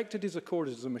respect it is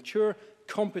accorded as a mature,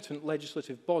 competent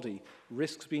legislative body,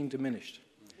 risks being diminished.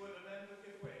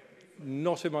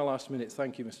 Not in my last minute.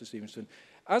 Thank you, Mr. Stevenson.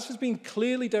 As has been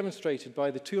clearly demonstrated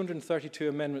by the 232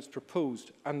 amendments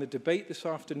proposed and the debate this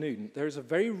afternoon, there is a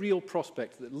very real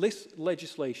prospect that this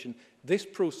legislation, this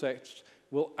process,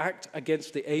 will act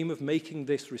against the aim of making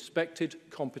this respected,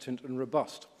 competent and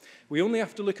robust. We only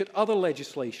have to look at other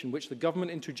legislation which the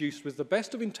government introduced with the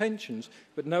best of intentions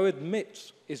but now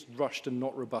admits is rushed and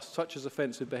not robust, such as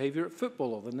offensive behaviour at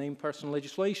football or the named person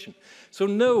legislation. So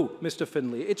no, Mr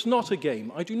Finlay, it's not a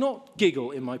game. I do not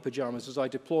giggle in my pyjamas as I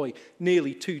deploy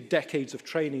nearly 2 decades of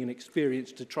training and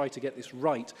experience to try to get this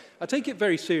right. I take it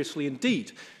very seriously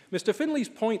indeed. Mr Finlay's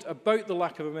point about the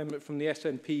lack of amendment from the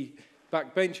SNP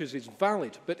backbenchers is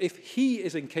valid, but if he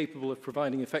is incapable of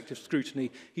providing effective scrutiny,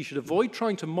 he should avoid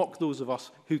trying to mock those of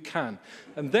us who can.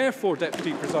 And therefore,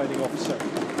 Deputy Presiding Officer,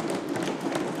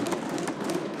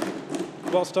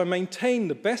 whilst I maintain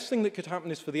the best thing that could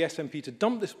happen is for the SNP to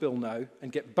dump this bill now and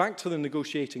get back to the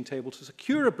negotiating table to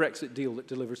secure a Brexit deal that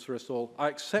delivers for us all, I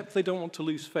accept they don't want to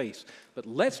lose face. But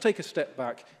let's take a step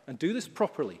back and do this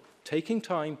properly, taking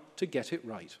time to get it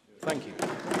right. Thank you.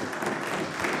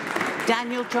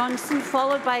 Daniel Johnson,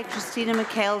 followed by Christina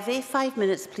McKelvey. 5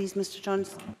 minutes, please, Mr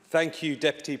Johnson. Thank you,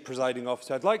 Deputy Presiding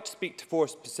Officer. I'd like to speak to 4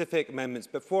 specific amendments.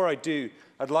 Before I do,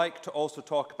 I'd like to also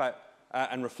talk about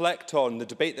and reflect on the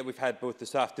debate that we've had both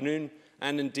this afternoon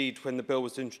and indeed when the bill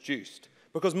was introduced.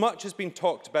 Because much has been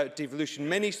talked about devolution.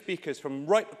 Many speakers from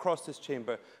right across this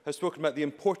chamber have spoken about the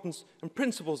importance and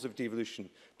principles of devolution.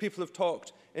 People have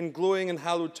talked in glowing and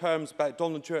hallowed terms about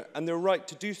Donald Stewart and their right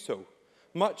to do so.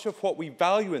 Much of what we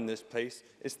value in this place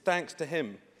is thanks to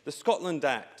him. The Scotland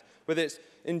Act, with its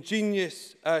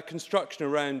ingenious construction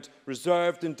around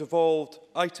reserved and devolved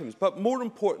items, but more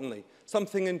importantly,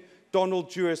 something in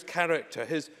Donald Stewart's character,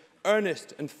 his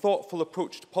earnest and thoughtful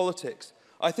approach to politics.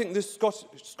 I think this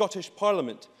Scottish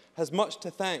Parliament has much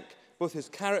to thank, both his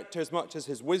character as much as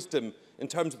his wisdom, in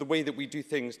terms of the way that we do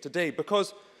things today.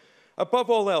 Because above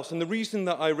all else, and the reason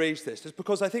that I raise this is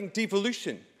because I think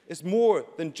devolution is more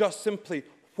than just simply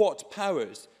what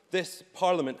powers this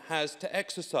Parliament has to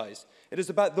exercise. It is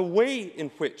about the way in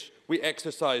which we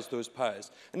exercise those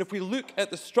powers. And if we look at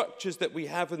the structures that we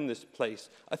have in this place,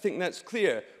 I think that's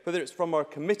clear, whether it's from our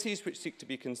committees, which seek to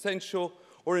be consensual,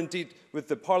 or indeed with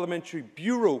the Parliamentary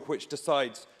Bureau, which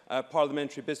decides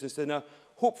parliamentary business in a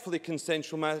hopefully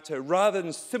consensual matter, rather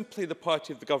than simply the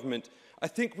party of the government. I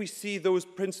think we see those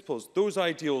principles, those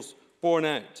ideals borne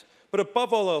out. But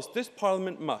above all else, this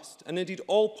Parliament must, and indeed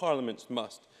all parliaments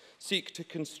must, seek to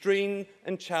constrain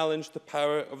and challenge the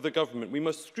power of the government. We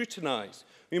must scrutinise,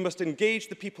 we must engage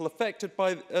the people affected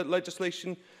by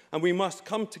legislation, and we must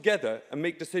come together and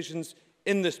make decisions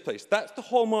in this place. That's the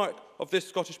hallmark of this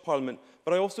Scottish Parliament,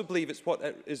 but I also believe it's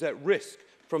what is at risk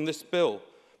from this bill.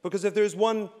 Because if there is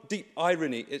one deep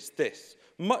irony, it's this.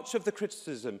 Much of the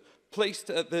criticism placed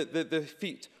at the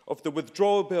feet of the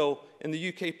withdrawal bill in the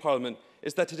UK Parliament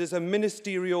is that it is a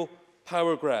ministerial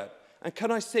power grab. And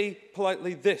can I say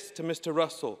politely this to Mr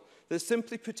Russell, that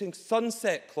simply putting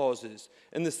sunset clauses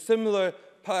in the similar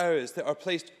powers that are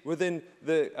placed within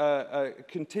the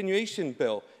continuation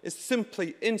bill is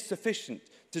simply insufficient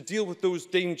to deal with those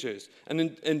dangers and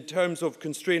in terms of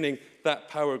constraining that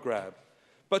power grab.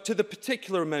 But to the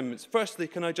particular amendments, firstly,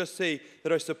 can I just say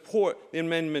that I support the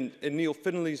amendment in Neil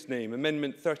Finlay's name,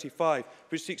 Amendment 35,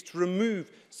 which seeks to remove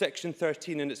Section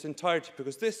 13 in its entirety,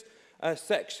 because this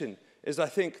section is, I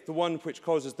think, the one which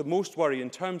causes the most worry in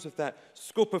terms of that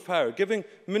scope of power, giving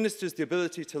ministers the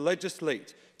ability to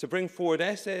legislate, to bring forward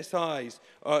SSIs,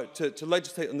 to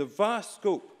legislate on the vast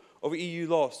scope of EU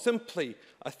law, simply,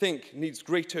 I think, needs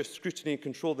greater scrutiny and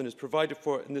control than is provided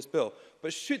for in this bill.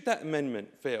 But should that amendment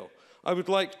fail, I would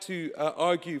like to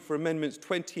argue for Amendments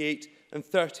 28 and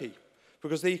 30,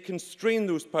 because they constrain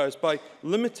those powers by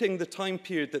limiting the time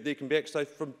period that they can be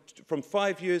exercised from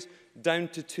 5 years down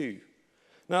to 2.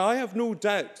 Now, I have no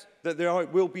doubt that there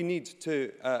will be need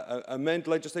to amend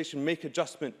legislation, make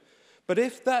adjustment, but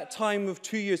if that time of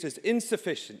 2 years is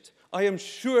insufficient, I am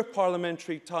sure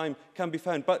parliamentary time can be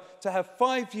found. But to have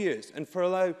 5 years and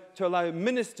to allow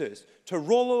ministers to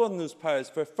roll on those powers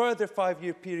for further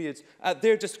 5-year periods at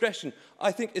their discretion,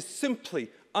 I think is simply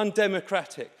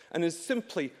undemocratic and is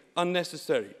simply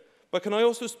unnecessary. But can I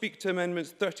also speak to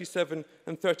Amendments 37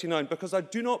 and 39? Because I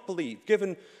do not believe,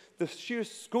 given the sheer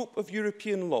scope of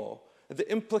European law, and the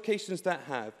implications that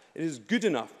have, it is good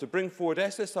enough to bring forward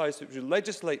SSIs which will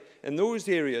legislate in those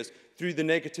areas through the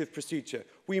negative procedure.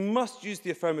 We must use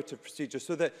the affirmative procedure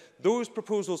so that those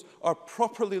proposals are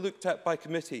properly looked at by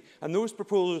committee and those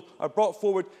proposals are brought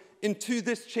forward into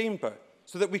this chamber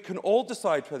so that we can all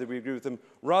decide whether we agree with them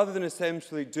rather than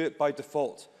essentially do it by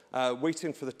default,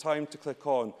 waiting for the time to click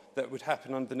on that would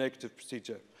happen under the negative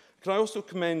procedure. Can I also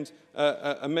commend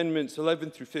Amendments 11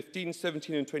 through 15,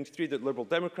 17 and 23 that Liberal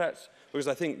Democrats, because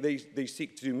I think they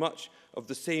seek to do much of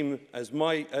the same as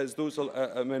those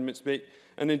amendments make.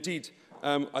 And indeed,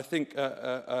 I think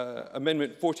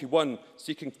Amendment 41,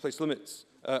 seeking to place limits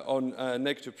on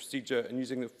negative procedure and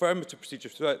using the affirmative procedure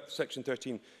throughout Section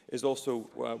 13 is also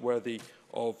worthy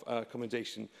of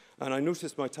commendation. And I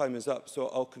notice my time is up, so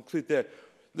I'll conclude there.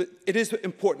 It is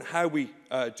important how we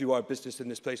do our business in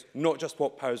this place, not just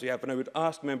what powers we have. And I would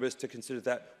ask members to consider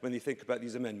that when they think about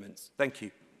these amendments. Thank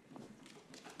you.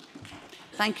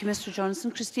 Thank you, Mr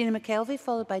Johnson. Christina McKelvey,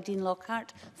 followed by Dean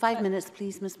Lockhart. 5 minutes,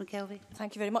 please, Ms McKelvey.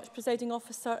 Thank you very much, Presiding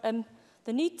Officer.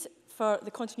 The need for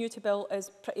the Continuity Bill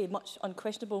is pretty much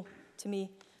unquestionable to me,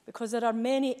 because there are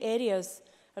many areas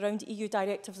around EU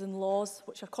directives and laws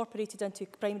which are incorporated into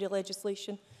primary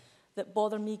legislation that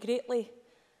bother me greatly.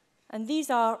 And these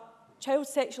are child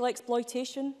sexual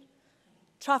exploitation,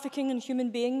 trafficking in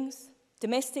human beings,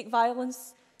 domestic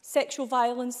violence, sexual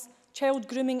violence, child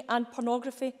grooming and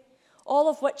pornography, all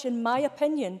of which, in my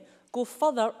opinion, go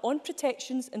further on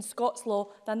protections in Scots law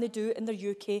than they do in their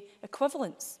UK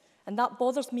equivalents. And that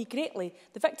bothers me greatly.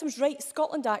 The Victims' Rights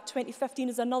Scotland Act 2015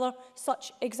 is another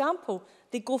such example.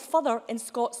 They go further in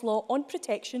Scots law on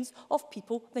protections of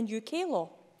people than UK law.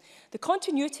 The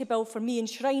Continuity Bill, for me,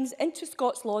 enshrines into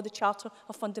Scots law the Charter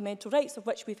of Fundamental Rights, of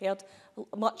which we've heard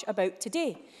much about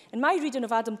today. And my reading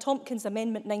of Adam Tompkins'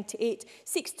 Amendment 98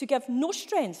 seeks to give no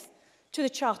strength to the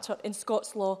Charter in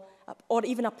Scots law, or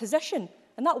even a position.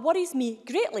 And that worries me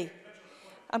greatly.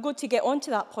 I'm going to get on to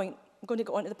that point. I'm going to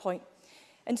get on to the point.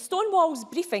 In Stonewall's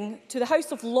briefing to the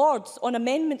House of Lords on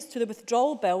amendments to the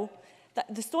Withdrawal Bill,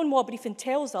 that the Stonewall briefing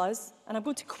tells us, and I'm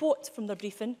going to quote from their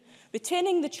briefing,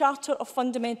 retaining the Charter of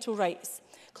Fundamental Rights.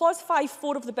 Clause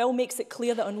 5.4 of the bill makes it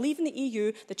clear that on leaving the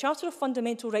EU, the Charter of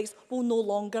Fundamental Rights will no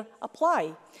longer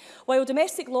apply. While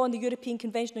domestic law and the European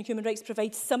Convention on Human Rights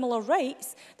provide similar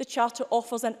rights, the Charter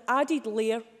offers an added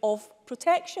layer of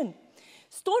protection.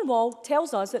 Stonewall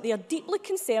tells us that they are deeply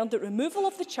concerned that removal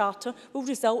of the Charter will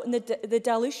result in the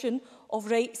dilution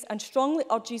of rights and strongly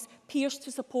urges peers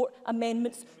to support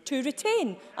amendments to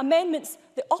retain. Amendments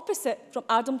the opposite from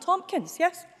Adam Tompkins,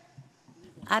 yes?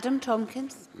 Adam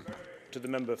Tompkins. To the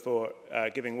member for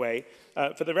giving way.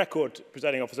 For the record,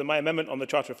 Presiding Officer, my amendment on the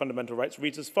Charter of Fundamental Rights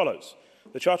reads as follows.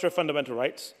 The Charter of Fundamental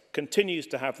Rights continues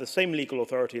to have the same legal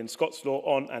authority in Scots law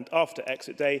on and after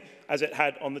exit day as it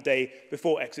had on the day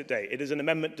before exit day. It is an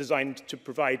amendment designed to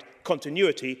provide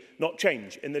continuity, not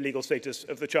change, in the legal status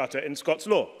of the Charter in Scots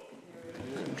law.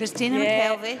 Christina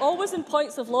McKelvey. Always in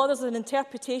points of law there's an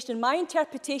interpretation. My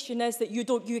interpretation is that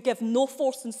you give no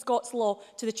force in Scots law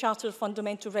to the Charter of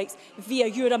Fundamental Rights via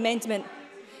your amendment.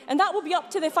 And that will be up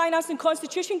to the Finance and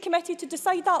Constitution Committee to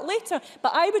decide that later.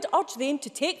 But I would urge them to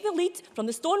take the lead from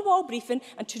the Stonewall briefing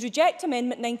and to reject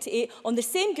Amendment 98 on the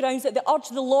same grounds that they urge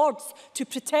the Lords to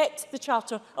protect the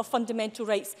Charter of Fundamental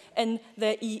Rights in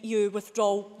the EU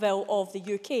Withdrawal Bill of the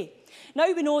UK.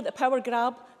 Now we know that the power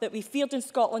grab that we feared in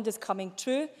Scotland is coming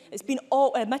true. It's been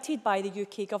admitted by the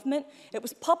UK Government. It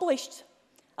was published,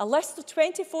 a list of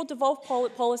 24 devolved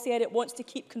policy areas it wants to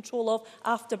keep control of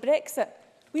after Brexit.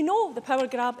 We know the power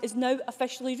grab is now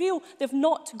officially real. They've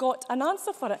not got an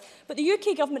answer for it. But the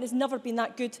UK Government has never been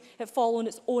that good at following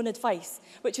its own advice,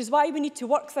 which is why we need to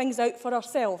work things out for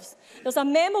ourselves. There's a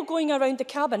memo going around the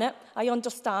Cabinet, I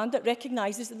understand, that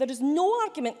recognises that there is no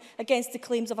argument against the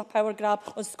claims of a power grab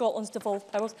on Scotland's devolved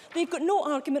powers. They've got no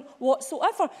argument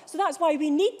whatsoever. So that's why we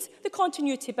need the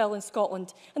Continuity Bill in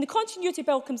Scotland. And the Continuity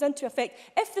Bill comes into effect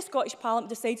if the Scottish Parliament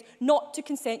decides not to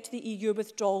consent to the EU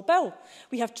Withdrawal Bill.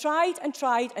 We have tried and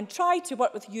tried to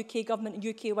work with the UK Government and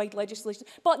UK-wide legislation,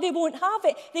 but they won't have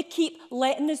it. They keep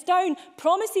letting us down.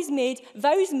 Promises made,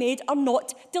 vows made are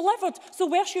not delivered. So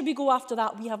where should we go after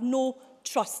that? We have no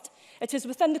trust. It is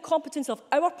within the competence of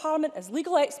our Parliament, as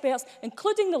legal experts,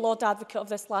 including the Lord Advocate of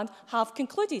this land, have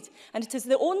concluded. And it is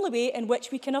the only way in which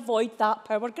we can avoid that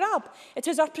power grab. It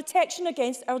is our protection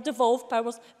against our devolved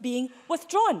powers being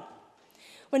withdrawn.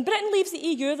 When Britain leaves the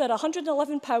EU, there are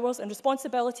 111 powers and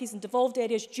responsibilities in devolved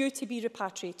areas due to be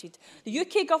repatriated. The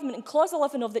UK Government in Clause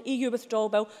 11 of the EU Withdrawal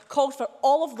Bill called for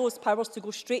all of those powers to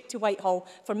go straight to Whitehall,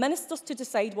 for ministers to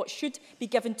decide what should be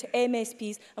given to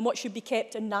MSPs and what should be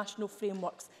kept in national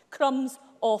frameworks. Crumbs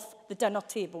off the dinner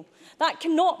table. That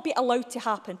cannot be allowed to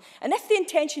happen. And if the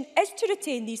intention is to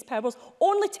retain these powers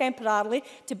only temporarily,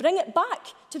 to bring it back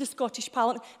to the Scottish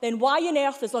Parliament, then why on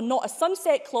earth is there not a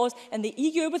sunset clause in the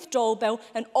EU Withdrawal Bill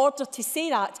in order to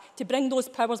say that, to bring those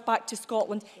powers back to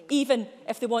Scotland, even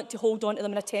if they want to hold on to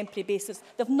them on a temporary basis?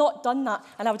 They've not done that,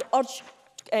 and I would urge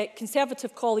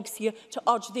Conservative colleagues here to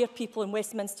urge their people in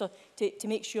Westminster to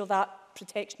make sure that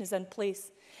protection is in place.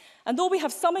 And though we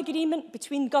have some agreement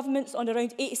between governments on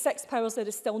around 86 powers, there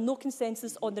is still no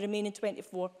consensus on the remaining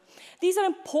 24. These are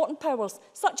important powers,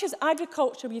 such as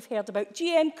agriculture we've heard about,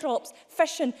 GM crops,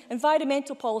 fishing,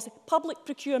 environmental policy, public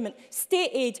procurement,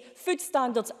 state aid, food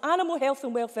standards, animal health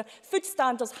and welfare, food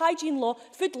standards, hygiene law,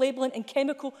 food labelling and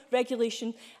chemical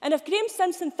regulation. And if Graham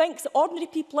Simpson thinks that ordinary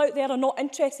people out there are not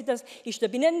interested in this, he should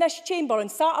have been in this chamber on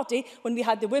Saturday when we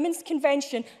had the Women's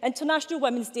Convention, International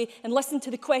Women's Day, and listened to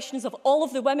the questions of all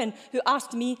of the women who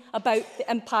asked me about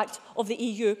the impact of the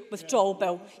EU Withdrawal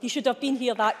Bill. He should have been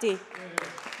here that day.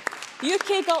 The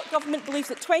UK Government believes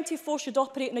that 24 should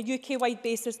operate on a UK-wide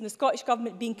basis and the Scottish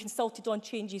Government being consulted on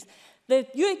changes. The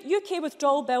UK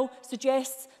Withdrawal Bill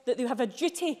suggests that they have a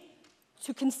duty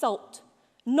to consult,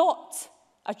 not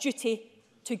a duty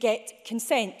to get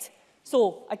consent.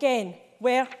 So, again,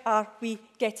 where are we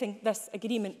getting this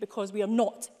agreement? Because we are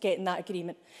not getting that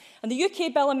agreement. And the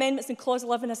UK Bill amendments in Clause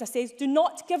 11, as I say, do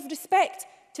not give respect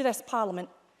to this Parliament.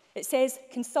 It says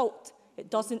consult.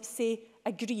 It doesn't say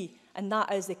agree. And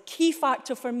that is a key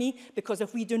factor for me, because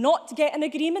if we do not get an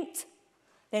agreement,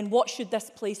 then what should this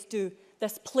place do?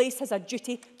 This place has a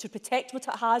duty to protect what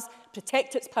it has,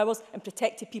 protect its powers and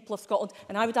protect the people of Scotland.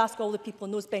 And I would ask all the people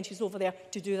on those benches over there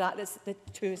to do that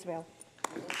too as well.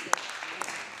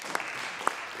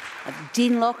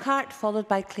 Dean Lockhart, followed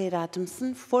by Claire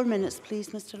Adamson. 4 minutes, please,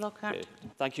 Mr Lockhart. Okay.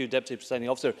 Thank you, Deputy Presiding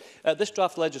Officer. This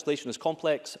draft legislation is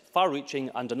complex, far-reaching,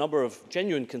 and a number of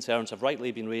genuine concerns have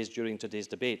rightly been raised during today's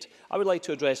debate. I would like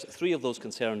to address 3 of those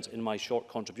concerns in my short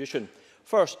contribution.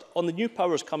 First, on the new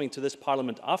powers coming to this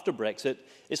Parliament after Brexit,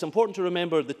 it's important to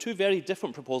remember the 2 very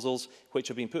different proposals which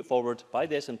have been put forward by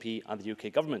the SNP and the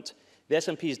UK Government. The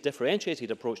SNP's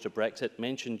differentiated approach to Brexit,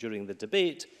 mentioned during the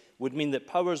debate, would mean that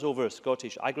powers over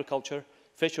Scottish agriculture,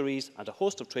 fisheries and a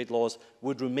host of trade laws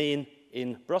would remain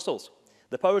in Brussels.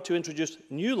 The power to introduce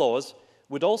new laws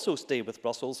would also stay with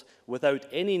Brussels without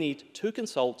any need to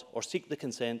consult or seek the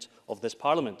consent of this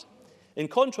Parliament. In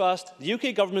contrast, the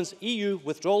UK Government's EU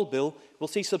Withdrawal Bill will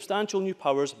see substantial new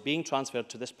powers being transferred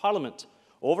to this Parliament.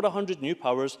 Over 100 new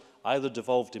powers either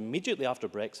devolved immediately after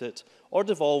Brexit or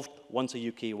devolved once a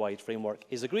UK-wide framework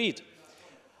is agreed.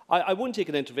 I won't take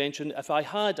an intervention. If I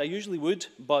had, I usually would,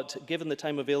 but given the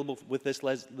time available with this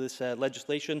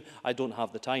legislation, I don't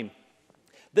have the time.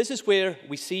 This is where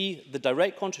we see the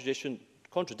direct contradiction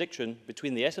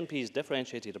between the SNP's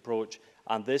differentiated approach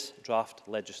and this draft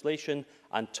legislation,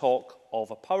 and talk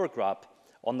of a power grab.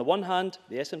 On the one hand,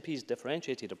 the SNP's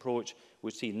differentiated approach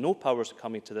would see no powers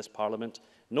coming to this Parliament,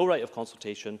 no right of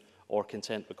consultation or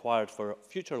consent required for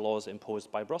future laws imposed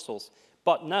by Brussels.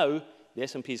 But now, the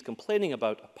SNP is complaining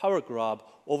about a power grab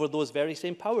over those very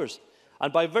same powers.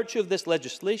 And by virtue of this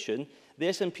legislation, the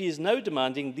SNP is now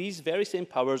demanding these very same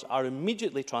powers are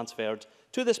immediately transferred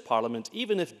to this Parliament,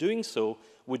 even if doing so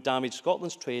would damage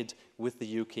Scotland's trade with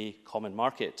the UK common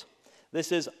market.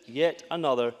 This is yet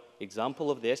another example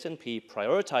of the SNP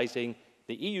prioritising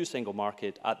the EU single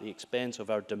market at the expense of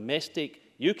our domestic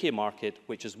UK market,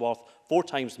 which is worth 4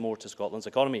 times more to Scotland's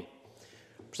economy.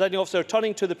 Presiding Officer,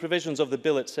 turning to the provisions of the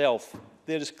bill itself,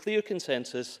 there is clear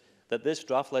consensus that this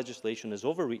draft legislation is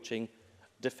overreaching,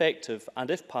 defective and,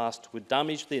 if passed, would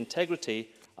damage the integrity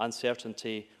and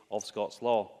certainty of Scots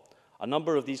law. A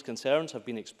number of these concerns have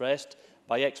been expressed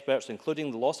by experts,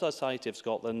 including the Law Society of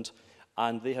Scotland,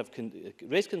 and they have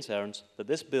raised concerns that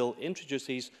this bill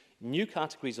introduces new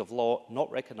categories of law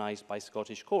not recognised by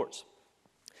Scottish courts.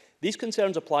 These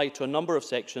concerns apply to a number of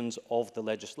sections of the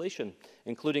legislation,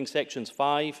 including sections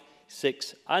 5,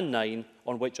 6 and 9,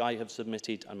 on which I have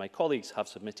submitted and my colleagues have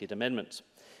submitted amendments.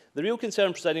 The real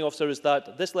concern, Presiding Officer, is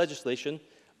that this legislation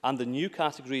and the new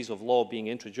categories of law being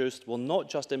introduced will not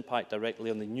just impact directly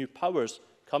on the new powers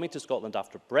coming to Scotland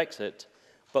after Brexit,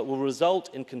 but will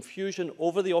result in confusion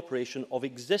over the operation of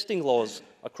existing laws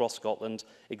across Scotland,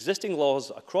 existing laws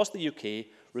across the UK,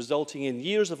 resulting in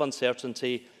years of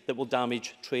uncertainty that will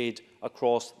damage trade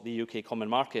across the UK common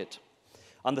market.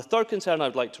 And the third concern I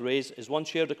would like to raise is one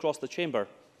shared across the Chamber.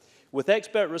 With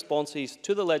expert responses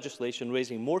to the legislation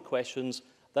raising more questions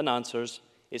than answers,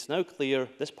 it's now clear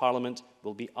this Parliament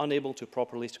will be unable to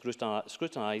properly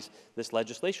scrutinise this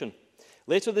legislation.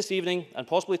 Later this evening, and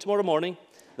possibly tomorrow morning,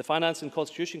 the Finance and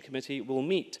Constitution Committee will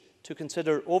meet to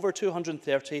consider over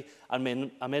 230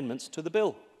 amendments to the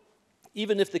bill.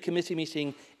 Even if the committee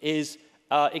meeting is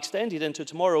extended into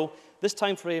tomorrow, this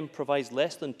timeframe provides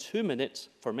less than 2 minutes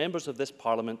for members of this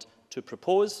Parliament to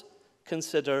propose,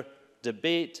 consider,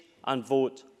 debate and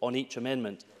vote on each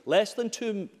amendment. Less than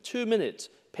two minutes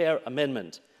per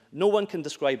amendment. No one can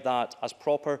describe that as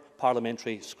proper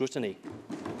parliamentary scrutiny.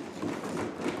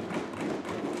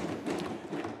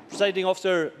 Presiding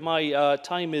Officer, my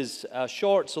time is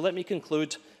short, so let me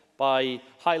conclude by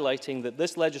highlighting that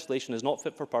this legislation is not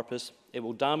fit for purpose. It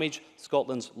will damage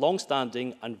Scotland's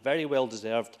long-standing and very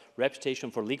well-deserved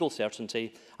reputation for legal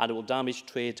certainty, and it will damage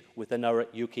trade within our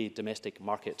UK domestic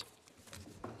market.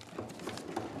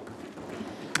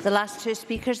 The last two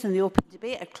speakers in the open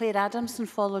debate are Claire Adamson,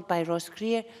 followed by Ross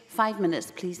Greer. 5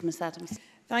 minutes, please, Ms Adamson.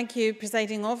 Thank you,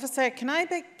 Presiding Officer. Can I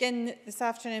begin this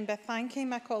afternoon by thanking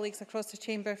my colleagues across the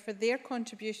Chamber for their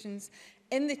contributions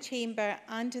in the Chamber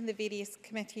and in the various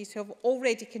committees who have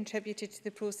already contributed to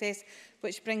the process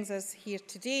which brings us here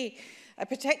today. I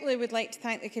particularly would like to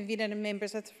thank the convener and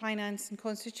members of the Finance and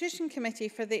Constitution Committee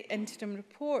for the interim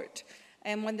report,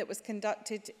 one that was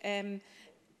conducted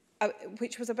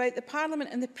which was about the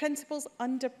Parliament and the principles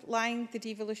underlying the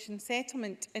devolution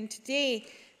settlement. And today,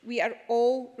 we are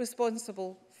all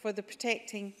responsible for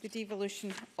protecting the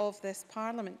devolution of this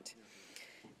Parliament.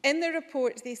 In the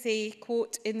report, they say,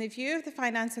 quote, "In the view of the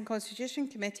Finance and Constitution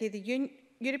Committee, the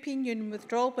European Union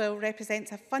Withdrawal Bill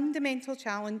represents a fundamental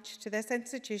challenge to this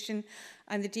institution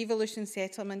and the devolution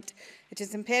settlement. It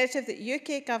is imperative that the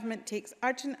UK Government takes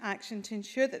urgent action to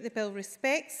ensure that the bill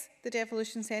respects the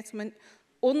devolution settlement.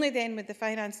 Only then would the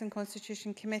Finance and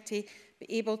Constitution Committee be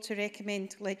able to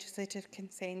recommend legislative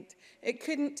consent." It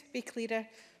couldn't be clearer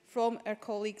from our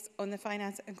colleagues on the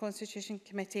Finance and Constitution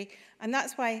Committee, and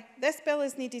that's why this bill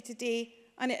is needed today,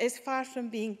 and it is far from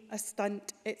being a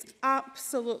stunt. It's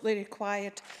absolutely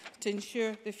required to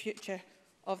ensure the future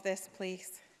of this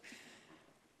place.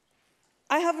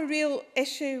 I have a real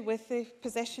issue with the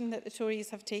position that the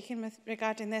Tories have taken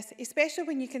regarding this, especially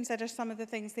when you consider some of the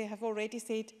things they have already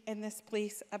said in this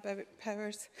place about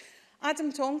powers.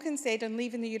 Adam Tompkins said on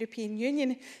leaving the European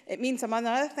Union, it means, among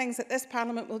other things, that this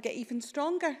Parliament will get even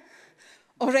stronger.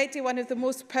 Already one of the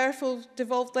most powerful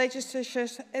devolved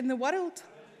legislatures in the world.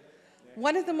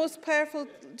 One of the most powerful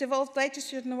devolved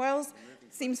legislatures in the world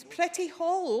seems pretty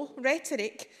hollow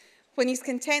rhetoric when he's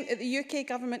content that the UK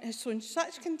Government has shown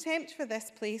such contempt for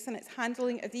this place and its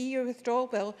handling of the EU withdrawal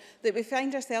bill that we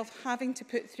find ourselves having to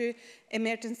put through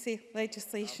emergency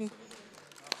legislation.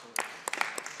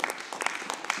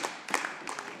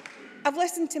 I've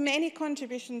listened to many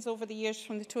contributions over the years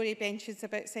from the Tory benches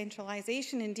about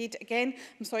centralisation. Indeed, again,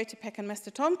 I'm sorry to pick on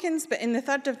Mr Tompkins, but in the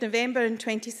 3rd of November in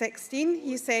 2016,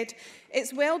 he said,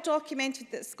 "It's well documented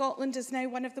that Scotland is now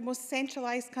one of the most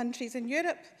centralised countries in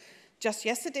Europe." Just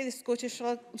yesterday, the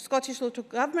Scottish Local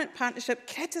Government Partnership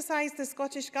criticised the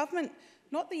Scottish Government,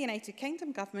 not the United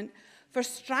Kingdom Government, for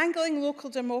strangling local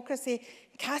democracy,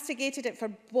 castigated it for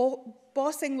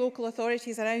bossing local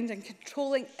authorities around and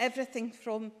controlling everything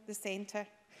from the centre.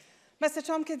 Mr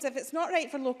Tompkins, if it's not right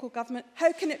for local government,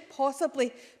 how can it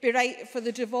possibly be right for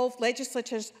the devolved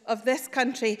legislatures of this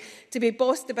country to be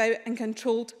bossed about and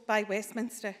controlled by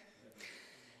Westminster?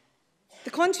 The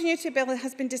Continuity Bill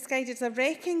has been described as a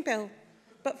wrecking bill,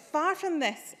 but far from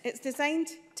this, it's designed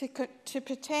to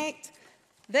protect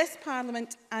this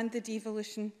Parliament and the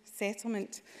devolution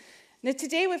settlement. Now,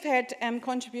 today we've heard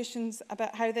contributions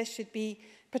about how this should be,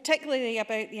 particularly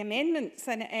about the amendments,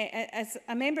 and as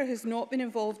a member who's not been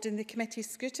involved in the committee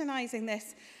scrutinising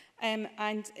this and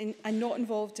not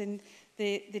involved in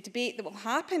the debate that will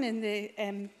happen in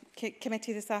the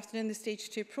committee this afternoon, the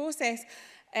Stage 2 process,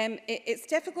 it's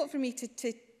difficult for me to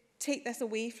take this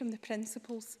away from the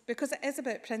principles, because it is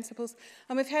about principles.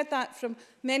 And we've heard that from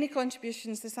many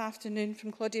contributions this afternoon,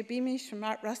 from Claudia Beamish, from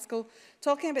Mark Ruskell,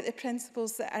 talking about the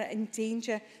principles that are in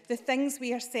danger, the things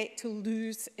we are set to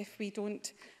lose if we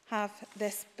don't have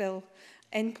this bill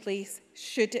in place,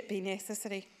 should it be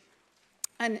necessary.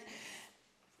 And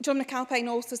John McAlpine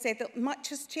also said that much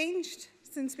has changed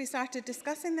since we started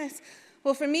discussing this.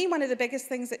 Well, for me, one of the biggest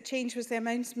things that changed was the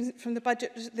announcement from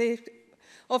the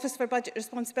Office for Budget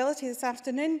Responsibility this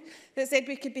afternoon that said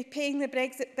we could be paying the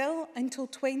Brexit bill until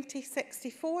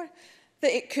 2064,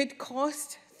 that it could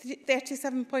cost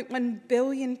 £37.1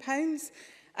 billion.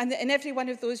 and that in every one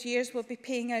of those years we'll be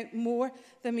paying out more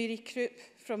than we recruit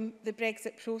from the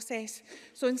Brexit process.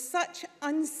 So in such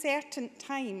uncertain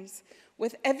times,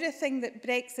 with everything that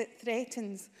Brexit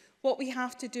threatens, what we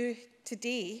have to do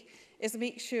today is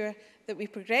make sure that we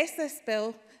progress this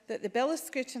bill, that the bill is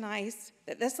scrutinised,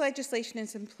 that this legislation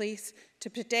is in place to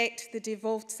protect the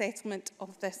devolved settlement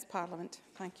of this Parliament.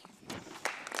 Thank you.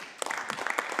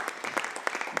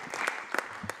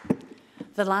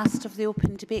 The last of the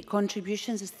open debate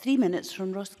contributions is 3 minutes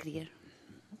from Ross Greer.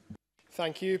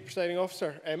 Thank you, Presiding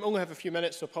Officer. I only have a few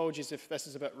minutes, so apologies if this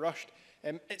is a bit rushed.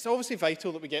 It's obviously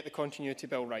vital that we get the Continuity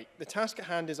Bill right. The task at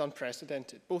hand is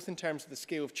unprecedented, both in terms of the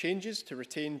scale of changes to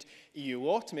retained EU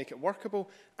law to make it workable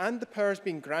and the powers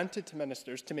being granted to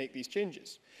ministers to make these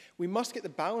changes. We must get the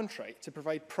balance right to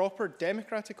provide proper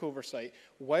democratic oversight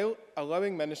while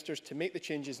allowing ministers to make the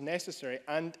changes necessary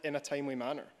and in a timely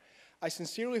manner. I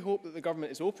sincerely hope that the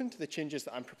Government is open to the changes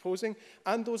that I'm proposing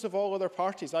and those of all other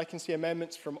parties. I can see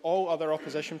amendments from all other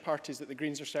opposition parties that the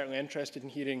Greens are certainly interested in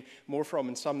hearing more from,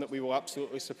 and some that we will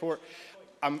absolutely support.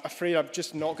 I'm afraid I've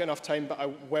just not got enough time, but I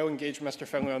will engage Mr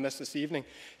Finlay on this evening.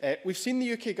 We've seen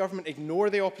the UK Government ignore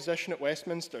the opposition at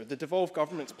Westminster, the devolved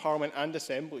governments, Parliament and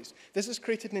Assemblies. This has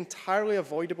created an entirely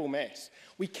avoidable mess.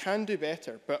 We can do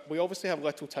better, but we obviously have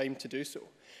little time to do so.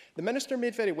 The Minister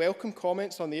made very welcome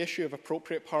comments on the issue of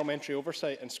appropriate parliamentary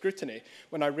oversight and scrutiny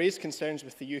when I raised concerns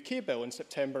with the UK bill in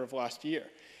September of last year.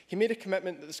 He made a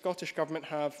commitment that the Scottish Government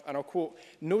have, and I'll quote,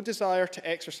 no desire to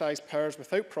exercise powers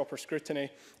without proper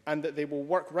scrutiny, and that they will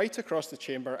work right across the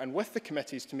Chamber and with the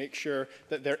committees to make sure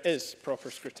that there is proper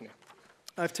scrutiny.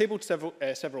 I've tabled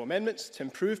several amendments to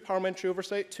improve parliamentary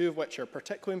oversight, 2 of which are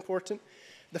particularly important.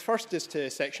 The first is to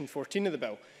section 14 of the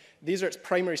bill. These are its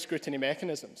primary scrutiny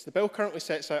mechanisms. The bill currently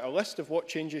sets out a list of what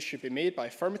changes should be made by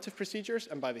affirmative procedures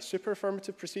and by the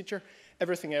super-affirmative procedure.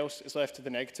 Everything else is left to the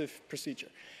negative procedure.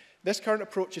 This current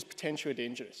approach is potentially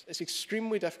dangerous. It's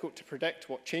extremely difficult to predict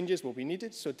what changes will be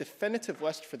needed, so a definitive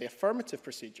list for the affirmative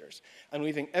procedures and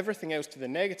leaving everything else to the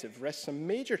negative risks some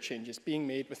major changes being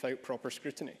made without proper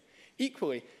scrutiny.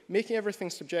 Equally, making everything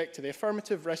subject to the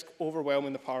affirmative risk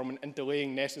overwhelming the Parliament and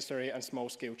delaying necessary and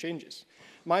small-scale changes.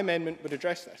 My amendment would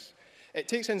address this. It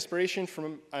takes inspiration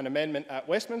from an amendment at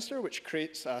Westminster, which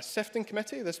creates a sifting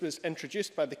committee. This was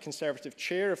introduced by the Conservative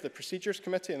chair of the Procedures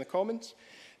Committee in the Commons.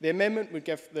 The amendment would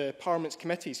give the Parliament's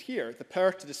committees here the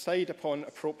power to decide upon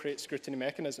appropriate scrutiny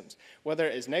mechanisms, whether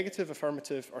it is negative,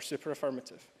 affirmative or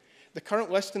super-affirmative. The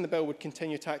current list in the bill would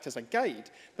continue to act as a guide,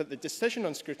 but the decision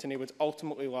on scrutiny would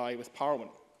ultimately lie with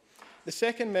Parliament. The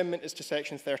second amendment is to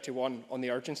section 31 on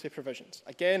the urgency provisions.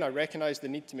 Again, I recognise the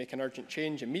need to make an urgent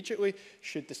change immediately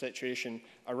should the situation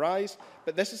arise,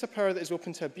 but this is a power that is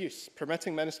open to abuse,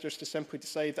 permitting ministers to simply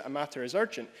decide that a matter is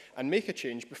urgent and make a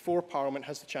change before Parliament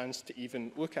has the chance to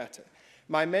even look at it.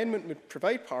 My amendment would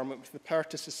provide Parliament with the power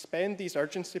to suspend these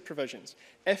urgency provisions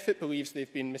if it believes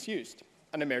they've been misused,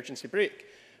 an emergency break.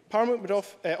 Parliament would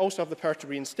also have the power to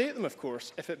reinstate them, of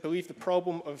course, if it believed the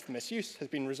problem of misuse has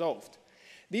been resolved.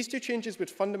 These 2 changes would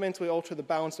fundamentally alter the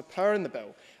balance of power in the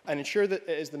bill and ensure that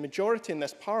it is the majority in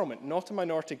this Parliament, not a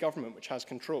minority government, which has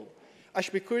control. I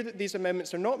should be clear that these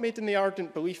amendments are not made in the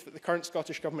ardent belief that the current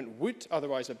Scottish Government would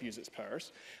otherwise abuse its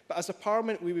powers, but as a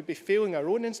Parliament we would be failing our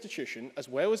own institution, as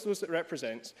well as those it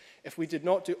represents, if we did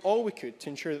not do all we could to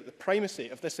ensure that the primacy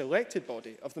of this elected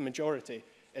body of the majority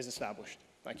is established.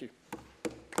 Thank you.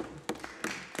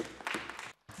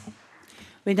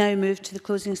 We now move to the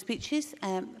closing speeches.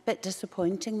 A bit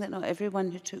disappointing that not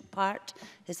everyone who took part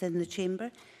is in the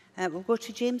chamber. We'll go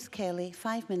to James Kelly.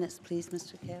 5 minutes, please,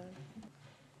 Mr Kelly.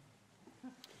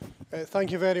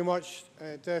 Thank you very much,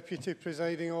 Deputy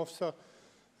Presiding Officer.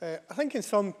 I think in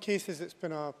some cases it's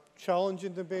been a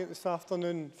challenging debate this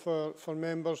afternoon for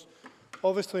members.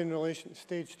 Obviously, in relation to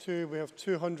Stage 2, we have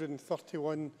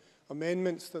 231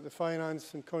 amendments that the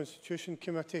Finance and Constitution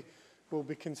Committee will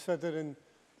be considering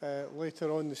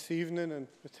later on this evening and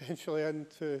potentially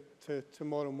into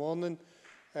tomorrow morning.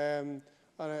 And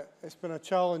it's been a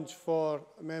challenge for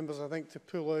members, I think, to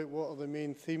pull out what are the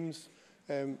main themes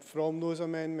from those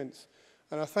amendments.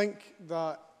 And I think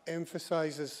that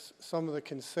emphasises some of the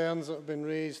concerns that have been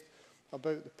raised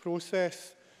about the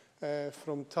process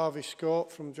from Tavish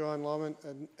Scott, from Joanne Lamont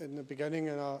in the beginning,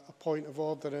 and a point of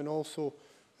order, and also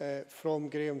from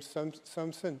Graham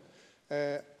Simpson.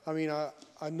 I mean,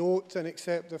 I note and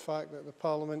accept the fact that the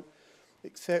Parliament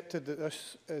accepted that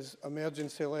this is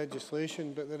emergency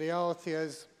legislation, but the reality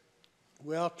is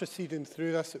we are proceeding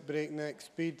through this at breakneck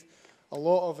speed. A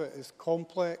lot of it is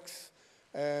complex.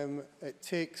 It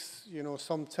takes,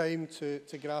 some time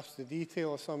to grasp the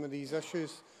detail of some of these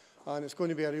issues. And it's going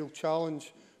to be a real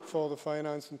challenge for the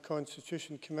Finance and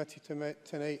Constitution Committee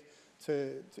tonight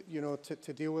to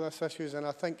deal with these issues. And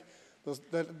I think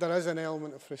there is an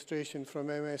element of frustration from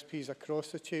MSPs across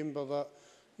the chamber that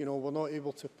we're not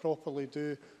able to properly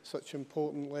do such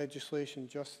important legislation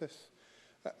justice.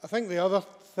 I think the other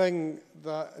thing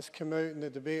that has come out in the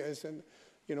debate is, and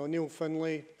Neil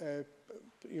Finlay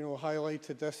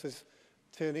highlighted this, is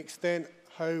to an extent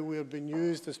how we're being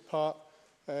used as part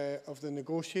of the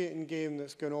negotiating game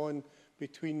that's going on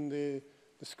between the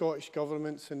Scottish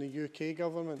governments and the UK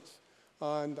governments.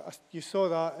 And you saw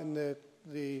that in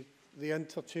the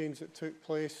interchange that took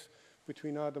place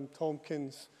between Adam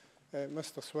Tompkins,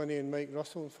 Mr Swinney and Mike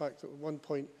Russell. In fact, at one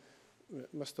point,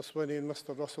 Mr Swinney and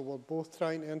Mr Russell were both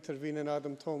trying to intervene in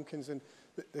Adam Tompkins, and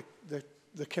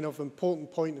the kind of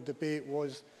important point of debate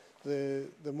was the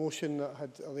motion that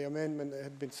had, or the amendment that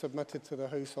had been submitted to the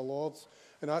House of Lords.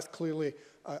 And that's clearly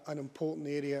an important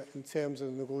area in terms of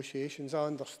the negotiations. I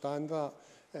understand that,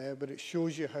 but it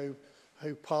shows you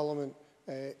how Parliament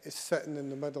is sitting in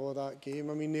the middle of that game.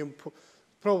 I mean,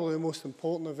 probably the most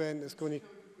important event is going to...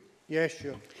 Yes,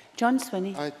 sure. John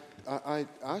Swinney. I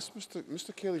asked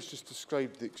Mr Kelly's just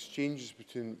described the exchanges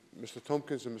between Mr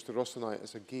Tompkins and Mr Russell and I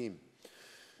as a game.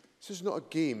 This is not a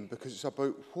game because it's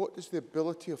about what is the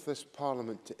ability of this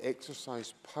Parliament to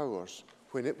exercise powers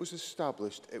when it was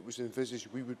established, it was envisaged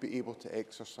we would be able to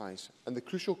exercise. And the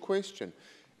crucial question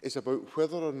is about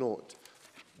whether or not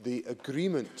the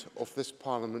agreement of this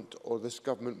Parliament or this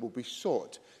government will be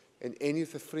sought in any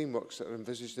of the frameworks that are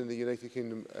envisaged in the United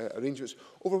Kingdom arrangements,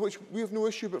 over which we have no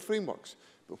issue about frameworks.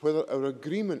 But whether our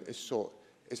agreement is sought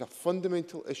is a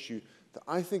fundamental issue that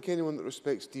I think anyone that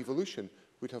respects devolution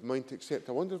would have mind to accept.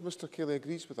 I wonder if Mr Kelly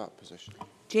agrees with that position.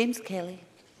 James Kelly.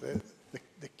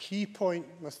 The key point,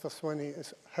 Mr Swinney,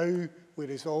 is how we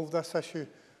resolve this issue.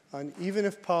 And even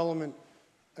if Parliament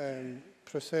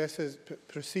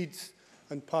proceeds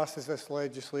and passes this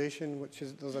legislation, which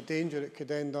is, there's a danger it could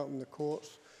end up in the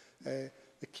courts, the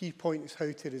key point is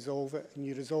how to resolve it, and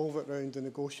you resolve it around the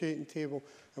negotiating table.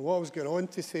 And what I was going on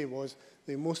to say was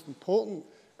the most important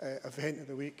event of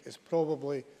the week is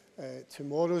probably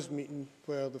tomorrow's meeting,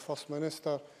 where the First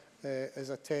Minister is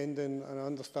attending, and I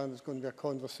understand there's going to be a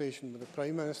conversation with the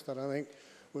Prime Minister. I think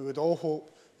we would all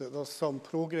hope that there's some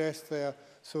progress there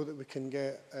so that we can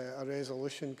get a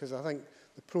resolution, because I think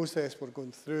the process we're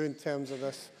going through in terms of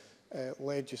this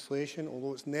legislation,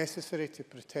 although it's necessary to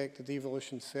protect the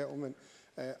devolution settlement,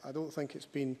 I don't think it's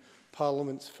been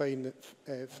Parliament's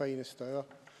finest hour.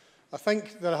 I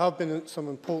think there have been some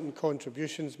important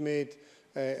contributions made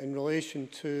in relation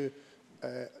to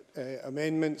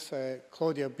amendments.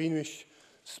 Claudia Beamish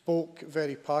spoke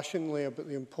very passionately about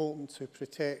the importance to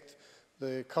protect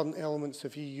the current elements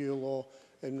of EU law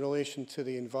in relation to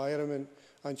the environment,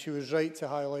 and she was right to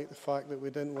highlight the fact that we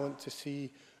didn't want to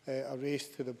see a race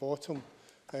to the bottom.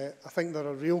 I think there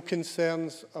are real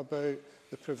concerns about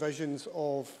the provisions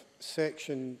of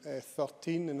Section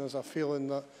 13, and there's a feeling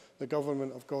that the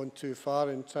government have gone too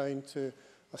far in trying to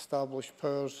establish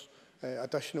powers,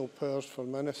 additional powers for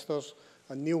ministers.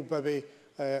 And Neil Bibby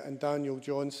and Daniel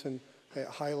Johnson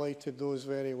highlighted those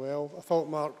very well. I thought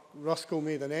Mark Ruskell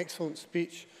made an excellent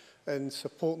speech in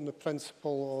supporting the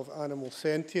principle of animal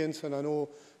sentience, and I know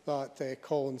that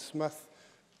Colin Smith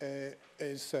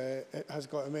has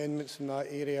got amendments in that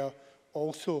area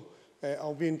also.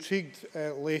 I'll be intrigued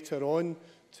later on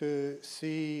to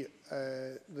see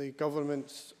the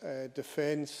government's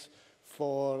defence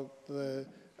for the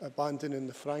abandoning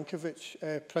the Frankovich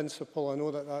principle. I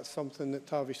know that that's something that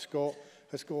Tavish Scott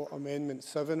has got Amendment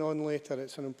 7 on later.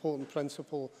 It's an important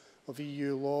principle of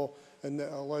EU law, and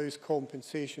that allows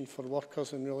compensation for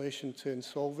workers in relation to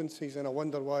insolvencies. And I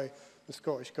wonder why the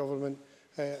Scottish Government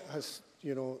has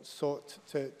sought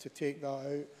to take that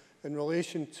out. In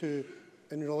relation to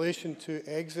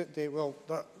exit date,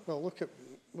 look at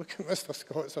Mr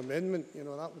Scott's amendment.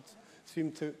 That would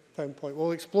seem to pinpoint.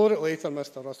 We'll explore it later,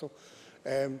 Mr Russell.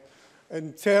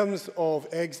 In terms of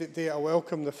exit date, I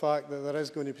welcome the fact that there is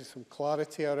going to be some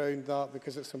clarity around that,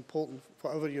 because it's important,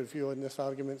 whatever your view on this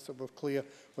argument, that we're clear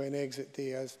when exit day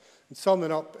is. And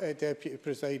summing up, Deputy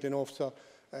Presiding Officer,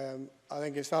 I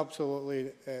think it's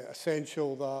absolutely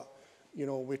essential that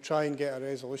we try and get a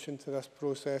resolution to this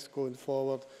process going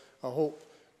forward. I hope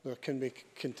there can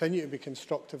continue to be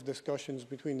constructive discussions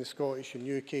between the Scottish and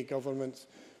UK governments,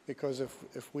 because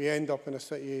if we end up in a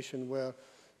situation where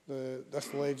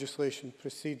this legislation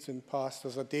proceeds and passes,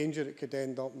 there's a danger it could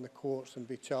end up in the courts and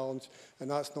be challenged, and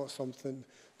that's not something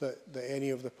that any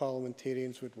of the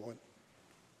parliamentarians would want.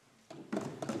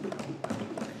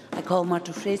 call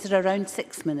Martin Fraser. Around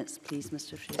 6 minutes, please,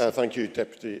 Mr Fraser. Thank you,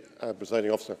 Deputy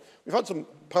Presiding Officer. We've had some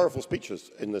powerful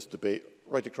speeches in this debate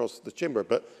right across the chamber,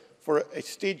 but for a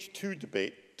stage 2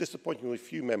 debate, disappointingly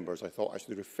few members, I thought,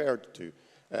 actually referred to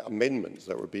amendments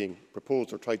that were being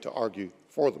proposed or tried to argue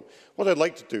for them. What I'd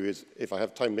like to do is, if I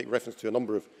have time, make reference to a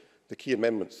number of the key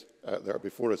amendments that are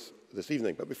before us this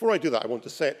evening. But before I do that, I want to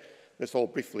set this all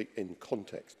briefly in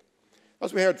context.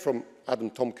 As we heard from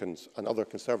Adam Tompkins and other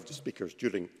Conservative speakers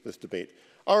during this debate,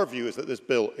 our view is that this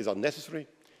bill is unnecessary,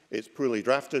 it's poorly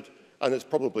drafted, and it's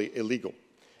probably illegal.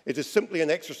 It is simply an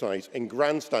exercise in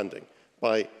grandstanding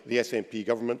by the SNP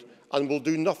government and will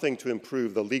do nothing to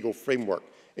improve the legal framework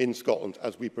in Scotland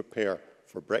as we prepare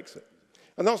for Brexit.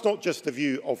 And that's not just the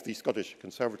view of the Scottish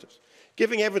Conservatives.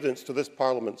 Giving evidence to this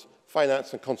Parliament's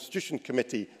Finance and Constitution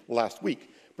Committee last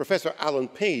week, Professor Alan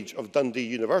Page of Dundee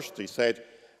University said,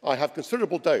 "I have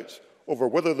considerable doubts over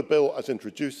whether the bill as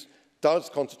introduced does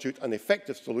constitute an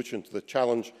effective solution to the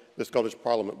challenge the Scottish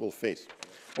Parliament will face."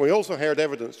 And we also heard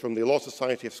evidence from the Law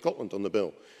Society of Scotland on the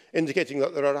bill, indicating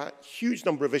that there are a huge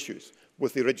number of issues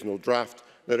with the original draft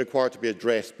that require to be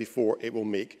addressed before it will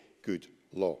make good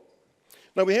law.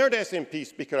 Now, we heard SNP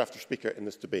speaker after speaker in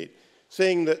this debate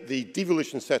saying that the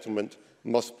devolution settlement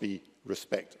must be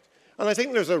respected. And I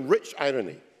think there's a rich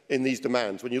irony in these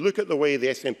demands when you look at the way the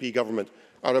SNP government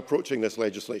are approaching this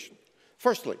legislation.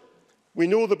 Firstly, we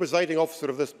know the presiding officer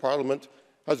of this Parliament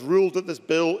has ruled that this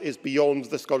bill is beyond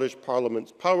the Scottish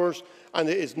Parliament's powers and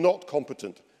it is not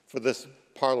competent for this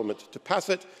Parliament to pass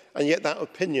it, and yet that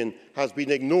opinion has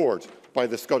been ignored by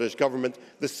the Scottish Government,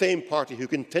 the same party who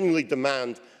continually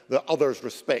demand that others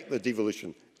respect the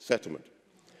devolution settlement.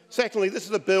 Secondly, this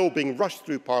is a bill being rushed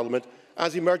through Parliament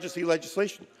as emergency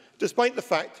legislation, despite the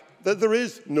fact that there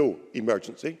is no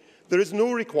emergency. There is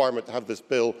no requirement to have this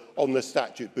bill on the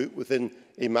statute book within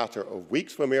a matter of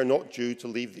weeks when we are not due to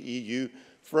leave the EU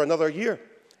for another year.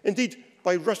 Indeed,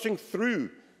 by rushing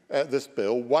through this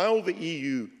bill, while the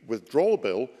EU withdrawal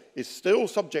bill is still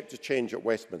subject to change at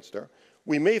Westminster,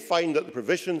 we may find that the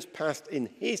provisions passed in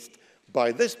haste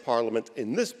by this Parliament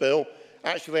in this bill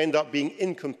actually end up being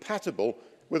incompatible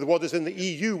with what is in the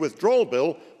EU withdrawal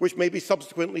bill, which may be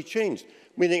subsequently changed,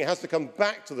 meaning it has to come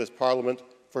back to this Parliament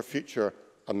for future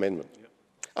amendment.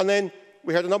 And then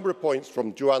we heard a number of points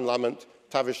from Joanne Lamont,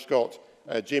 Tavish Scott,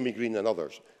 Jamie Green and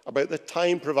others about the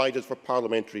time provided for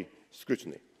parliamentary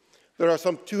scrutiny. There are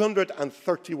some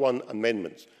 231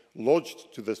 amendments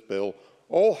lodged to this bill,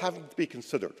 all having to be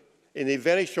considered in a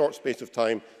very short space of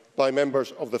time by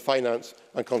members of the Finance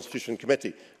and Constitution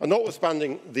Committee. And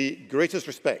notwithstanding the greatest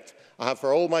respect I have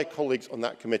for all my colleagues on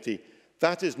that committee,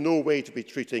 that is no way to be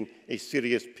treating a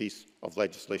serious piece of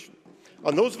legislation.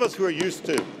 And those of us who are used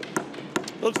to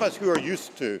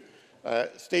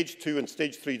stage 2 and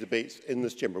stage 3 debates in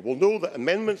this chamber will know that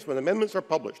when amendments are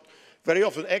published, very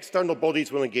often external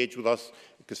bodies will engage with us,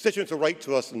 constituents will write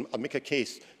to us and make a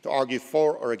case to argue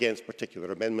for or against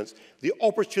particular amendments. The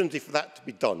opportunity for that to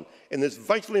be done in this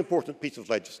vitally important piece of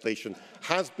legislation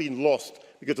has been lost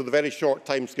because of the very short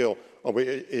timescale on which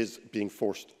it is being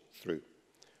forced through.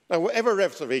 Now, whatever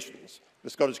reservations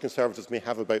the Scottish Conservatives may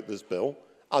have about this bill,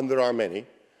 and there are many,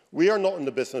 we are not in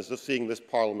the business of seeing this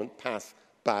Parliament pass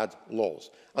bad laws.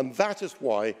 And that is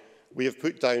why we have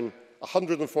put down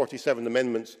 147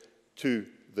 amendments to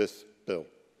this bill.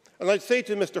 And I'd say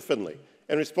to Mr Finlay,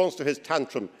 in response to his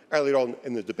tantrum earlier on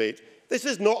in the debate, this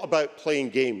is not about playing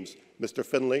games, Mr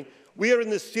Finlay. We are in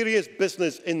the serious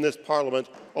business in this Parliament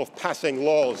of passing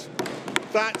laws.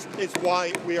 That is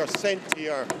why we are sent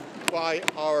here by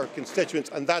our constituents,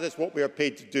 and that is what we are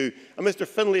paid to do. And Mr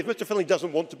Finlay, if Mr Finlay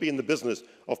doesn't want to be in the business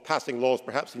of passing laws,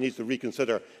 perhaps he needs to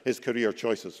reconsider his career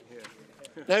choices.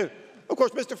 Now, of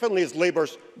course, Mr Finlay is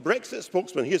Labour's Brexit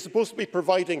spokesman. He is supposed to be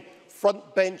providing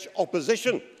front-bench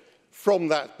opposition from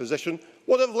that position.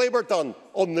 What have Labour done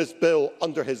on this bill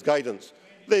under his guidance?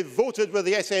 They voted with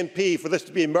the SNP for this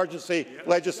to be emergency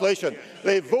legislation.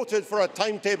 They voted for a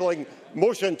timetabling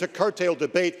motion to curtail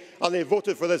debate, and they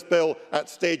voted for this bill at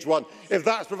stage 1. If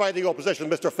that's providing opposition,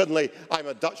 Mr Finlay, I'm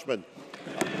a Dutchman.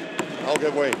 I'll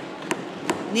give way.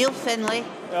 Neil Finlay.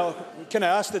 Well, can I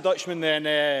ask the Dutchman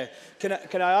then,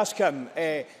 can I ask him,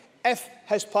 if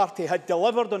his party had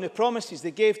delivered on the promises they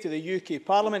gave to the UK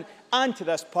Parliament and to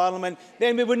this Parliament,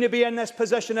 then we wouldn't be in this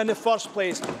position in the first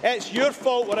place. It's your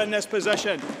fault we're in this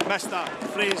position, Mr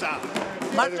Fraser.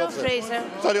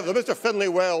 Mr Finlay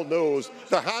well knows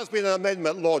there has been an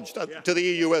amendment lodged to the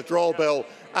EU withdrawal bill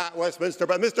at Westminster,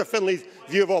 but Mr Finlay's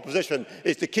view of opposition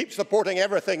is to keep supporting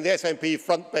everything the SNP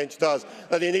front bench does,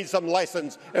 that he needs some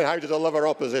lessons in how to deliver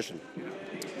opposition.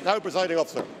 Now, Presiding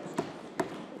Officer,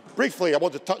 Briefly, I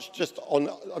want to touch just on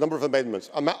a number of amendments.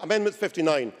 Amendment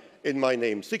 59, in my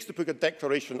name, seeks to put a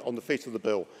declaration on the face of the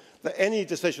bill that any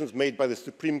decisions made by the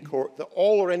Supreme Court, that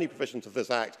all or any provisions of this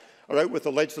Act are out with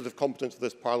the legislative competence of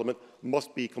this Parliament,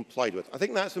 must be complied with. I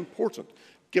think that's important,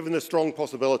 given the strong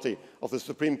possibility of the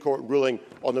Supreme Court ruling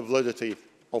on the validity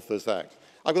of this Act.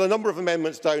 I've got a number of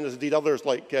amendments down, as indeed others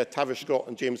like Tavish Scott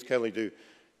and James Kelly do,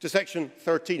 to Section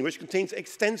 13, which contains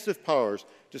extensive powers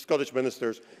to Scottish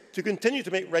ministers to continue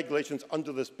to make regulations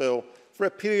under this bill for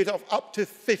a period of up to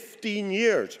 15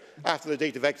 years after the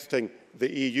date of exiting the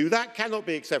EU. That cannot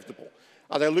be acceptable,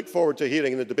 and I look forward to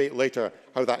hearing in the debate later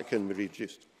how that can be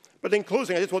reduced. But in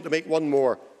closing, I just want to make one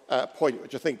more point,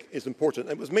 which I think is important.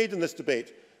 It was made in this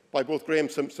debate by both Graham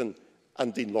Simpson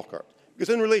and Dean Lockhart.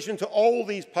 Because in relation to all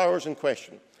these powers in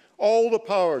question, all the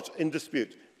powers in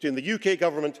dispute between the UK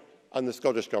Government and the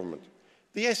Scottish Government,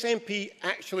 the SNP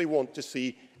actually want to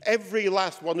see every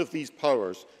last one of these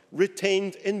powers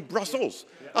retained in Brussels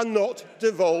and not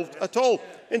devolved at all.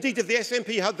 Indeed, if the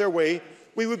SNP had their way,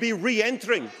 we would be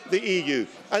re-entering the EU,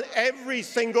 and every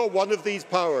single one of these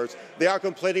powers they are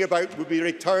complaining about would be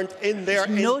returned in their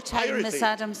entirety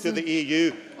to the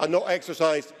EU and not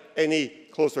exercised any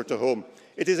closer to home.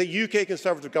 It is a UK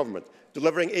Conservative government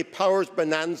delivering a powers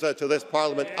bonanza to this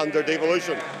Parliament under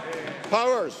devolution.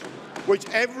 Powers which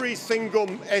every single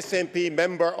SNP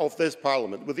member of this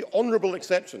Parliament, with the honourable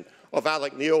exception of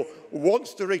Alec Neil,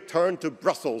 wants to return to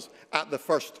Brussels at the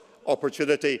first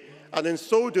opportunity. And in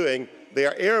so doing, they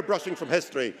are airbrushing from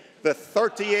history the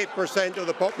 38% of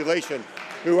the population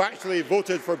who actually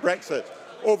voted for Brexit.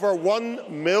 Over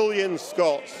 1 million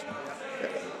Scots,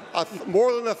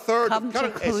 more than a third of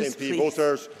current SNP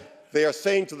voters, they are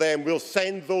saying to them, we'll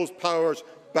send those powers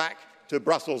back to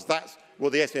Brussels. That's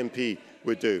what the SNP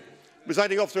would do.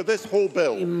 Presiding Officer, this whole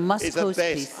bill is at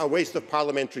best a waste of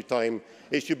parliamentary time.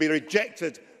 It should be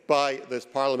rejected by this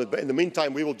Parliament, but in the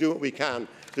meantime we will do what we can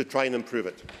to try and improve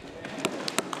it.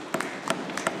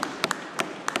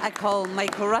 I call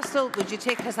Michael Russell. Would you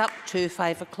take us up to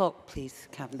 5 o'clock, please,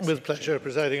 Cabinet With pleasure,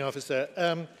 Presiding Officer.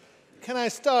 Can I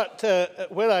start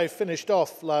where I finished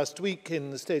off last week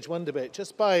in the Stage 1 debate,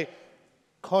 just by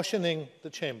cautioning the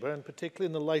Chamber, and particularly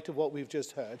in the light of what we've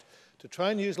just heard, to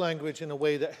try and use language in a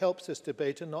way that helps this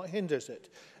debate and not hinders it.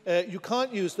 You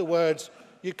can't use the words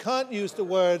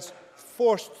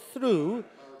forced through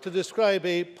to describe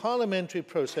a parliamentary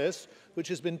process which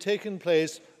has been taking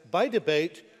place by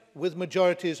debate with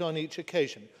majorities on each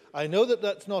occasion. I know that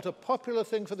that's not a popular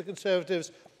thing for the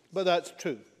Conservatives, but that's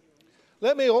true.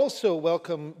 Let me also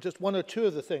welcome just one or two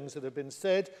of the things that have been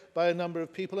said by a number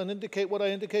of people and indicate what I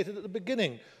indicated at the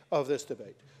beginning of this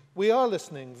debate. We are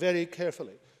listening very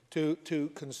carefully to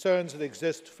concerns that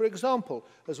exist, for example,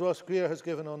 as Ross Greer has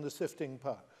given on the sifting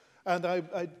power. And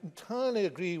I entirely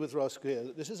agree with Ross Greer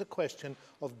that this is a question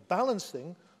of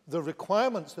balancing the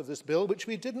requirements of this bill, which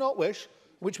we did not wish,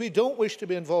 which we don't wish to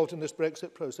be involved in this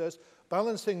Brexit process,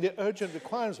 balancing the urgent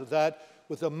requirements of that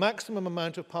with the maximum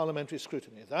amount of parliamentary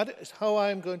scrutiny. That is how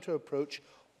I am going to approach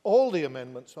all the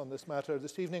amendments on this matter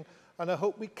this evening, and I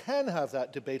hope we can have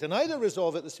that debate and either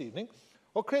resolve it this evening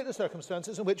or create the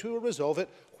circumstances in which we will resolve it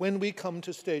when we come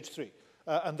to Stage 3.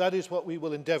 And that is what we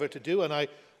will endeavour to do. And I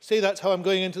say that's how I'm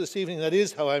going into this evening. That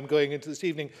is how I'm going into this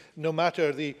evening, no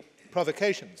matter the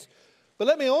provocations. But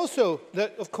let me also,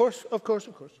 of course.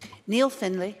 Neil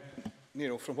Findlay. You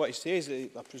know, from what he says,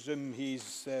 I presume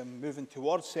he's moving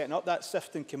towards setting up that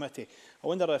sifting committee. I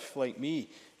wonder if, like me,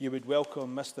 you would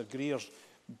welcome Mr Greer's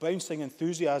bouncing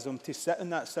enthusiasm to sit in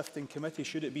that sifting committee,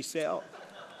 should it be set up.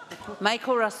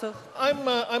 Michael Russell.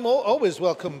 I'm always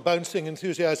welcome bouncing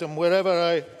enthusiasm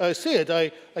wherever I see it.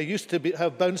 I used to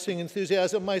have bouncing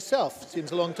enthusiasm myself.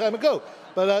 Seems a long time ago,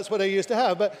 but that's what I used to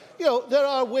have. But, you know, there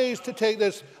are ways to take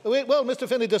this. Well, Mr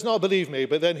Finney does not believe me,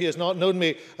 but then he has not known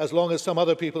me as long as some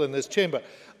other people in this chamber.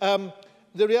 The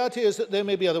reality is that there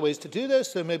may be other ways to do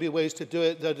this. There may be ways to do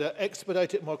it that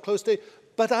expedite it more closely.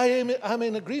 But I am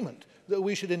in agreement that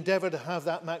we should endeavour to have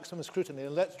that maximum scrutiny,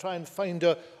 and let's try and find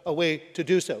a way to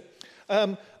do so.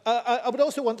 I would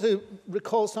also want to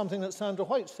recall something that Sandra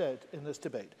White said in this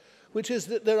debate, which is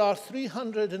that there are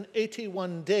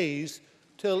 381 days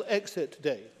till exit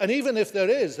day. And even if there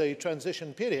is a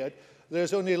transition period,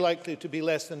 there's only likely to be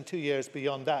less than 2 years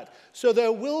beyond that. So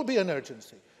there will be an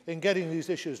urgency in getting these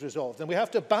issues resolved. And we have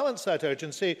to balance that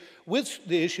urgency with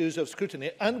the issues of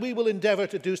scrutiny, and we will endeavour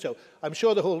to do so. I'm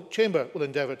sure the whole chamber will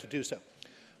endeavour to do so.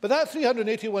 But that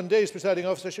 381 days, Presiding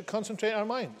Officer, should concentrate our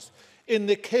minds in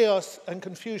the chaos and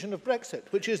confusion of Brexit,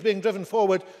 which is being driven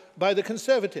forward by the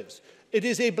Conservatives. It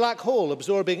is a black hole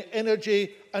absorbing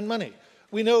energy and money.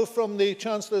 We know from the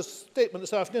Chancellor's statement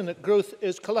this afternoon that growth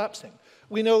is collapsing.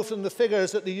 We know from the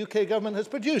figures that the UK government has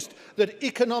produced that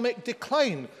economic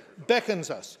decline beckons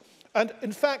us. And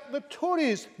in fact, the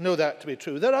Tories know that to be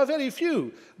true. There are very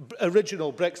few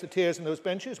original Brexiteers in those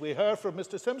benches. We heard from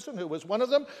Mr Simpson, who was one of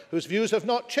them, whose views have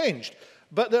not changed.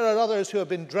 But there are others who have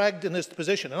been dragged in this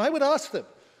position. And I would ask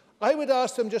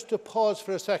them just to pause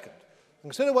for a second.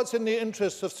 Consider what's in the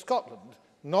interests of Scotland,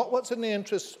 not what's in the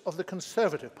interests of the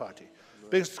Conservative Party.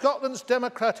 Because Scotland's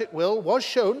democratic will was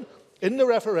shown in the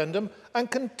referendum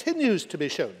and continues to be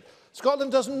shown.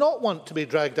 Scotland does not want to be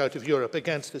dragged out of Europe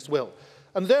against its will.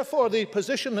 And therefore, the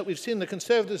position that we've seen the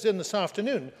Conservatives in this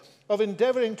afternoon of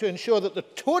endeavouring to ensure that the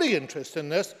Tory interest in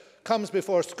this comes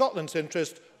before Scotland's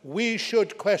interest, we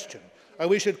should question. And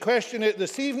we should question it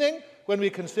this evening when we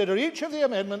consider each of the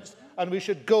amendments, and we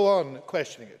should go on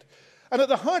questioning it. And at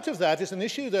the heart of that is an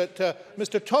issue that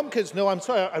Mr Tompkins... No, I'm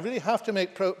sorry, I really have to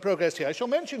make progress here. I shall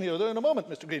mention you in a moment,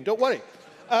 Mr Green, don't worry.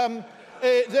 I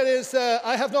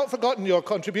have not forgotten your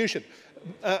contribution.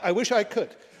 I wish I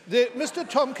could. Mr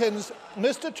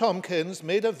Tompkins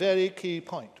made a very key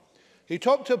point. He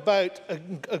talked about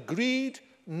agreed,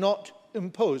 not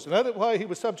imposed. And that's why he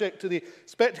was subject to the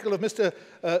spectacle of Mr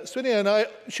Swinney and I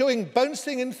showing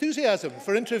bouncing enthusiasm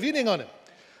for intervening on him.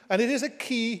 And it is a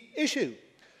key issue.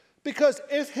 Because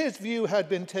if his view had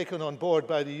been taken on board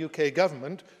by the UK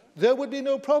government, there would be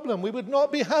no problem. We would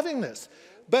not be having this.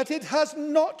 But it has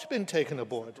not been taken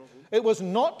aboard. It was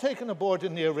not taken aboard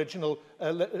in the original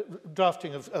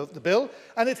drafting of the bill,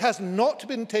 and it has not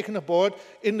been taken aboard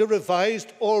in the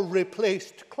revised or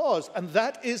replaced clause. And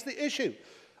that is the issue.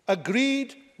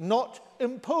 Agreed, not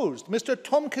imposed. Mr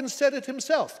Tompkins said it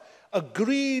himself.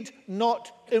 Agreed,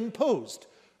 not imposed.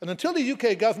 And until the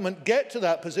UK government get to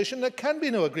that position, there can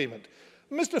be no agreement.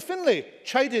 Mr Finlay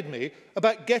chided me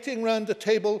about getting round the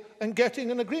table and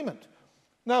getting an agreement.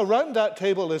 Now, round that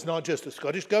table is not just the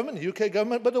Scottish Government, the UK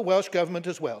Government, but the Welsh Government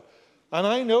as well. And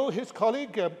I know his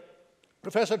colleague,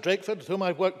 Professor Drakeford, with whom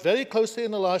I've worked very closely in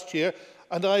the last year,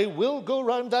 and I will go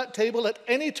round that table at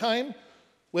any time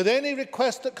with any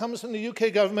request that comes from the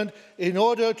UK Government in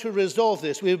order to resolve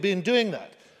this. We've been doing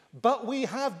that. But we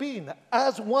have been,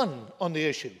 as one on the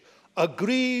issue,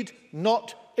 agreed,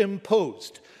 not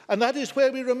imposed. And that is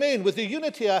where we remain, with the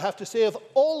unity, I have to say, of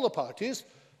all the parties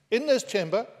in this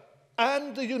chamber,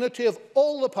 and the unity of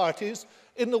all the parties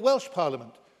in the Welsh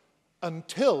Parliament,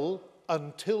 until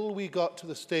we got to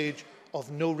the stage of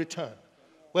no return,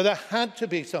 where there had to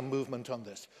be some movement on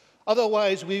this.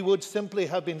 Otherwise, we would simply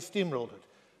have been steamrolled.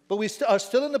 But we are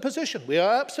still in the position, we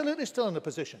are absolutely still in the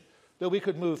position, that we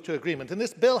could move to agreement. And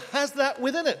this bill has that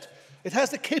within it. It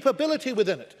has the capability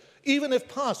within it, even if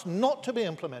passed, not to be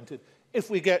implemented if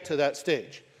we get to that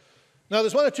stage. Now,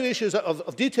 there's one or two issues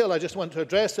of detail I just want to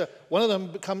address. One of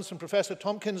them comes from Professor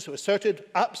Tompkins, who asserted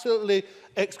absolutely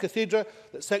ex cathedra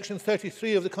that Section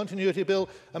 33 of the Continuity Bill,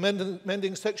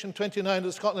 amending Section 29 of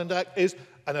the Scotland Act, is,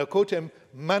 and I'll quote him,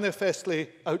 manifestly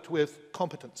out with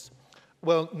competence.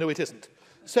 Well, no, it isn't.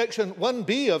 Section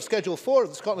 1B of Schedule 4 of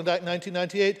the Scotland Act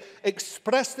 1998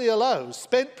 expressly allows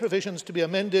spent provisions to be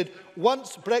amended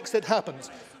once Brexit happens.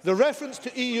 The reference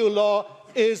to EU law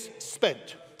is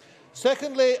spent.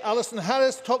 Secondly, Alison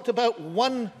Harris talked about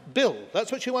one bill. That's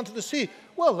what she wanted to see.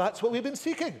 Well, that's what we've been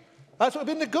seeking. That's what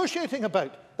we've been negotiating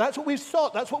about. That's what we've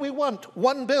sought. That's what we want.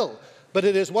 One bill. But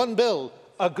it is one bill,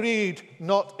 agreed,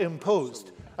 not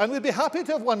imposed. And we'd be happy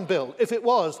to have one bill if it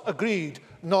was agreed,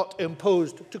 not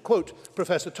imposed, to quote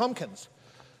Professor Tompkins.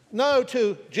 Now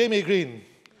to Jamie Green.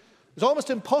 It's almost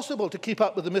impossible to keep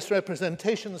up with the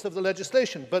misrepresentations of the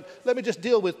legislation, but let me just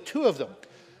deal with two of them.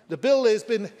 The bill has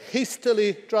been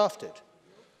hastily drafted.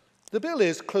 The bill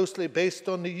is closely based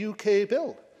on the UK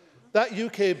bill. That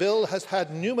UK bill has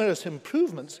had numerous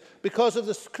improvements because of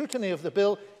the scrutiny of the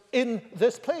bill in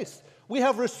this place. We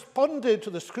have responded to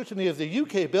the scrutiny of the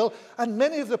UK bill, and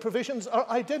many of the provisions are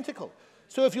identical.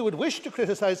 So if you would wish to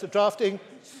criticise the drafting,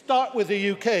 start with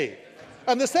the UK.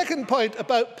 And the second point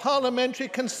about parliamentary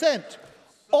consent.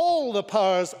 All the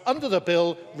powers under the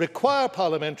bill require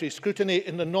parliamentary scrutiny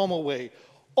in the normal way.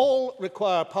 All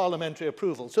require parliamentary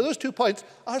approval. So those 2 points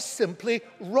are simply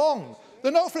wrong.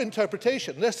 They're not for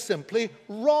interpretation, they're simply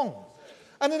wrong.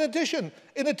 And in addition,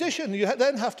 you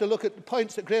then have to look at the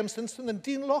points that Graham Simpson and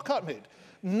Dean Lockhart made.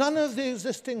 None of the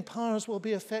existing powers will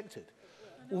be affected.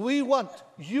 You want,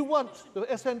 the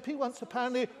SNP wants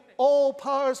apparently all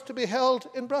powers to be held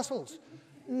in Brussels.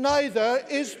 Neither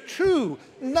is true.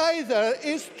 Neither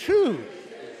is true.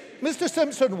 Mr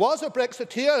Simpson was a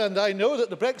Brexiteer, and I know that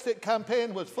the Brexit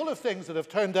campaign was full of things that have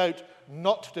turned out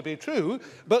not to be true,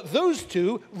 but those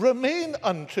two remain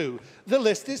untrue. The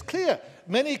list is clear.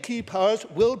 Many key powers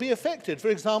will be affected. For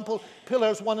example,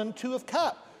 Pillars 1 and 2 of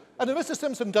CAP. And if Mr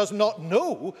Simpson does not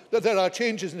know that there are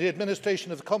changes in the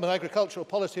administration of the Common Agricultural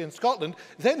Policy in Scotland,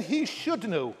 then he should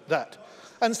know that.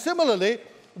 And similarly,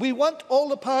 we want all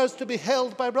the powers to be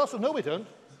held by Brussels. No, we don't.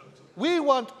 We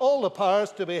want all the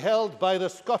powers to be held by the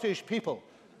Scottish people.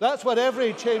 That's what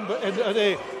everybody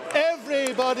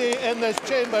in this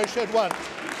chamber should want.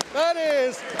 That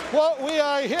is what we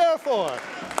are here for.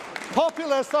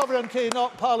 Popular sovereignty,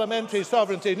 not parliamentary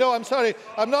sovereignty. No, I'm sorry,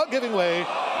 I'm not giving way.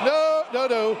 No.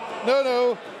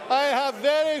 I have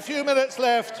very few minutes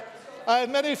left. I have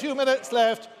many few minutes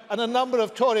left and a number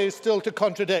of Tories still to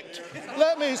contradict.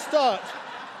 Let me start.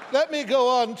 Let me go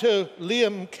on to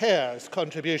Liam Kerr's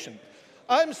contribution.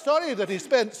 I'm sorry that he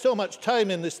spent so much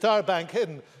time in the Starbank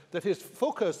Inn that his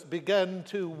focus began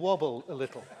to wobble a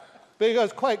little,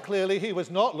 because quite clearly he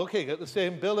was not looking at the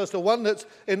same bill as the one that's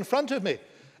in front of me.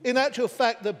 In actual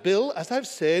fact, the bill, as I've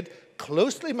said,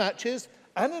 closely matches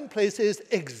and in places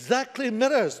exactly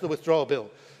mirrors the withdrawal bill.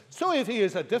 So if he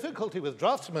has a difficulty with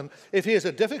draftsmen, if he has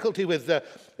a difficulty with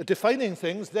defining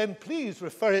things, then please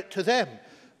refer it to them.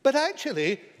 But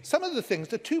actually, some of the things,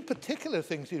 the two particular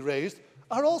things he raised,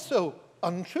 are also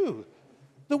untrue.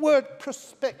 The word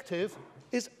prospective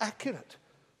is accurate.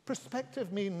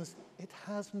 Prospective means it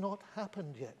has not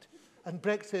happened yet, and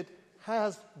Brexit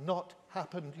has not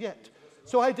happened yet.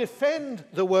 So I defend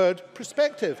the word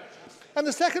prospective. And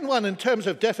the second one, in terms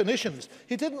of definitions,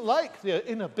 he didn't like the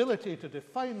inability to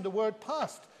define the word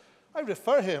past. I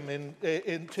refer him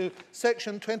into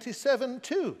section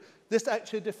 27.2. This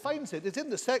actually defines it. It's in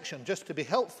the section, just to be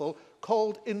helpful,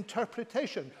 called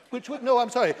interpretation, which would, no, I'm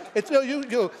sorry. It's, no,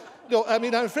 I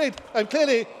mean, I'm afraid,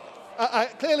 clearly,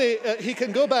 he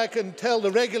can go back and tell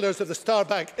the regulars of the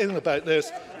Starbank Inn about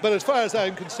this, but as far as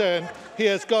I'm concerned, he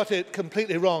has got it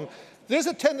completely wrong. There's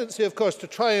a tendency, of course, to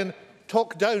try and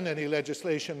talk down any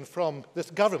legislation from this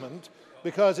government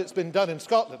because it's been done in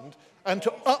Scotland, and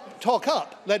to talk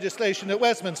up legislation at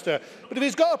Westminster. But if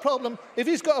he's got a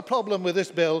problem with this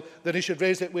bill, then he should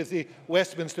raise it with the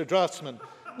Westminster draftsman.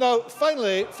 Now,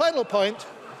 final point.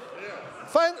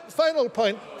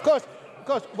 Of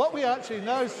course, what we actually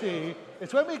now see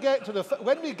is when we get to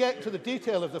the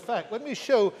detail of the fact, when we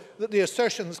show that the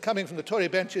assertions coming from the Tory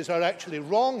benches are actually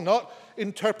wrong, not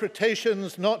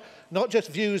interpretations, not just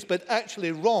views, but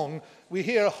actually wrong, we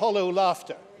hear hollow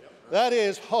laughter. That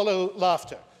is hollow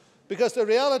laughter. Because the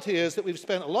reality is that we've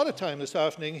spent a lot of time this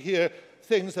afternoon hearing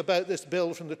things about this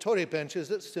bill from the Tory benches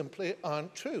that simply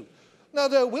aren't true. Now,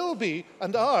 there will be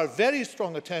and are very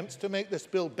strong attempts to make this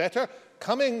bill better,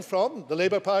 coming from the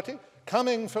Labour Party,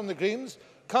 coming from the Greens,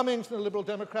 coming from the Liberal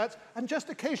Democrats, and just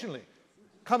occasionally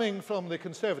coming from the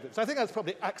Conservatives. I think that's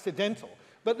probably accidental,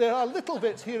 but there are little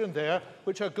bits here and there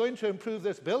which are going to improve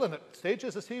this bill, and at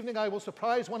stages this evening I will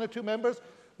surprise one or two members.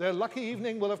 Their lucky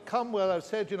evening will have come where I've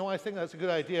said, you know, I think that's a good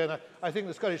idea, and I think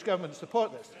the Scottish Government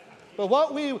support this. But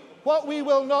what we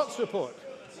will not support,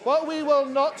 what we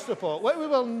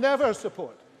will never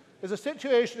support, is a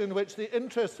situation in which the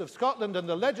interests of Scotland and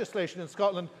the legislation in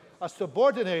Scotland are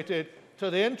subordinated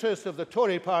to the interests of the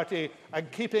Tory party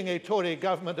and keeping a Tory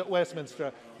government at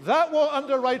Westminster. That will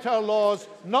underwrite our laws,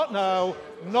 not now,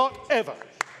 not ever.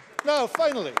 Now,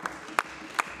 finally,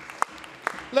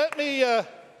 let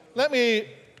me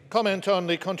comment on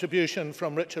the contribution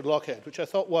from Richard Lochhead, which I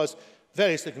thought was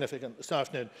very significant this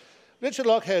afternoon. Richard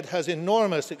Lochhead has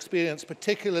enormous experience,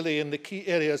 particularly in the key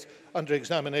areas under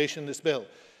examination in this bill.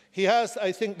 He has,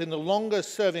 I think, been the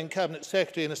longest-serving Cabinet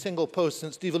Secretary in a single post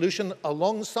since devolution,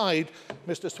 alongside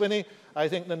Mr Swinney. I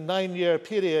think the 9-year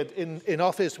period in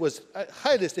office was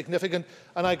highly significant,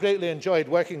 and I greatly enjoyed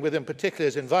working with him, particularly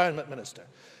as Environment Minister.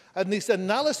 And this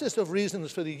analysis of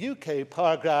reasons for the UK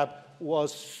power grab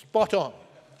was spot on,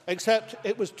 except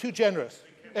it was too generous.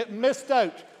 It missed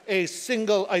out a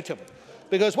single item.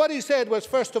 Because what he said was,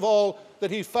 first of all,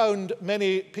 that he found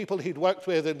many people he'd worked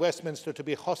with in Westminster to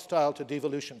be hostile to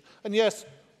devolution. And yes,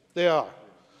 they are.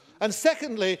 And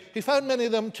secondly, he found many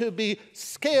of them to be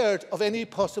scared of any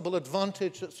possible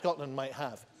advantage that Scotland might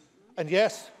have. And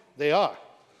yes, they are.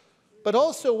 But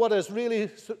also what has really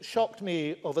shocked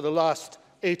me over the last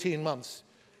 18 months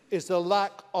is the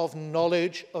lack of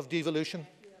knowledge of devolution.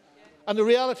 And the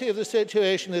reality of the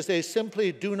situation is they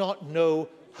simply do not know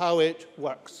how it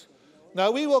works. Now,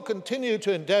 we will continue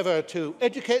to endeavour to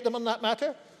educate them on that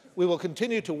matter. We will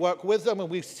continue to work with them, and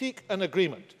we seek an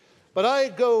agreement. But I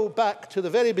go back to the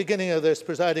very beginning of this,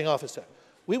 presiding officer.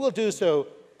 We will do so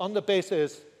on the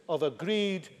basis of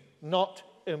agreed, not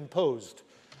imposed.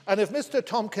 And if Mr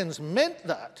Tompkins meant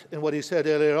that in what he said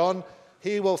earlier on,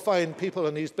 he will find people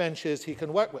on these benches he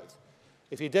can work with.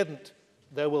 If he didn't,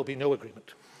 there will be no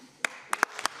agreement.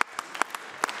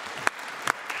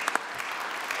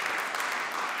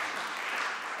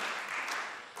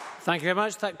 Thank you very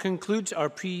much. That concludes our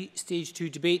pre-Stage 2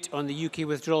 debate on the UK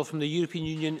withdrawal from the European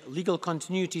Union Legal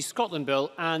Continuity Scotland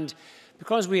Bill. And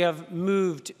because we have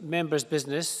moved members'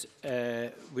 business,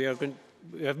 we have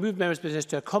moved members' business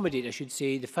to accommodate, I should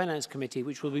say, the Finance Committee,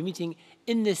 which will be meeting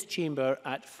in this chamber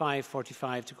at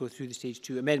 5:45 to go through the Stage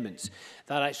 2 amendments.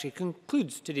 That actually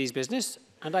concludes today's business,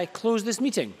 and I close this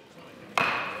meeting.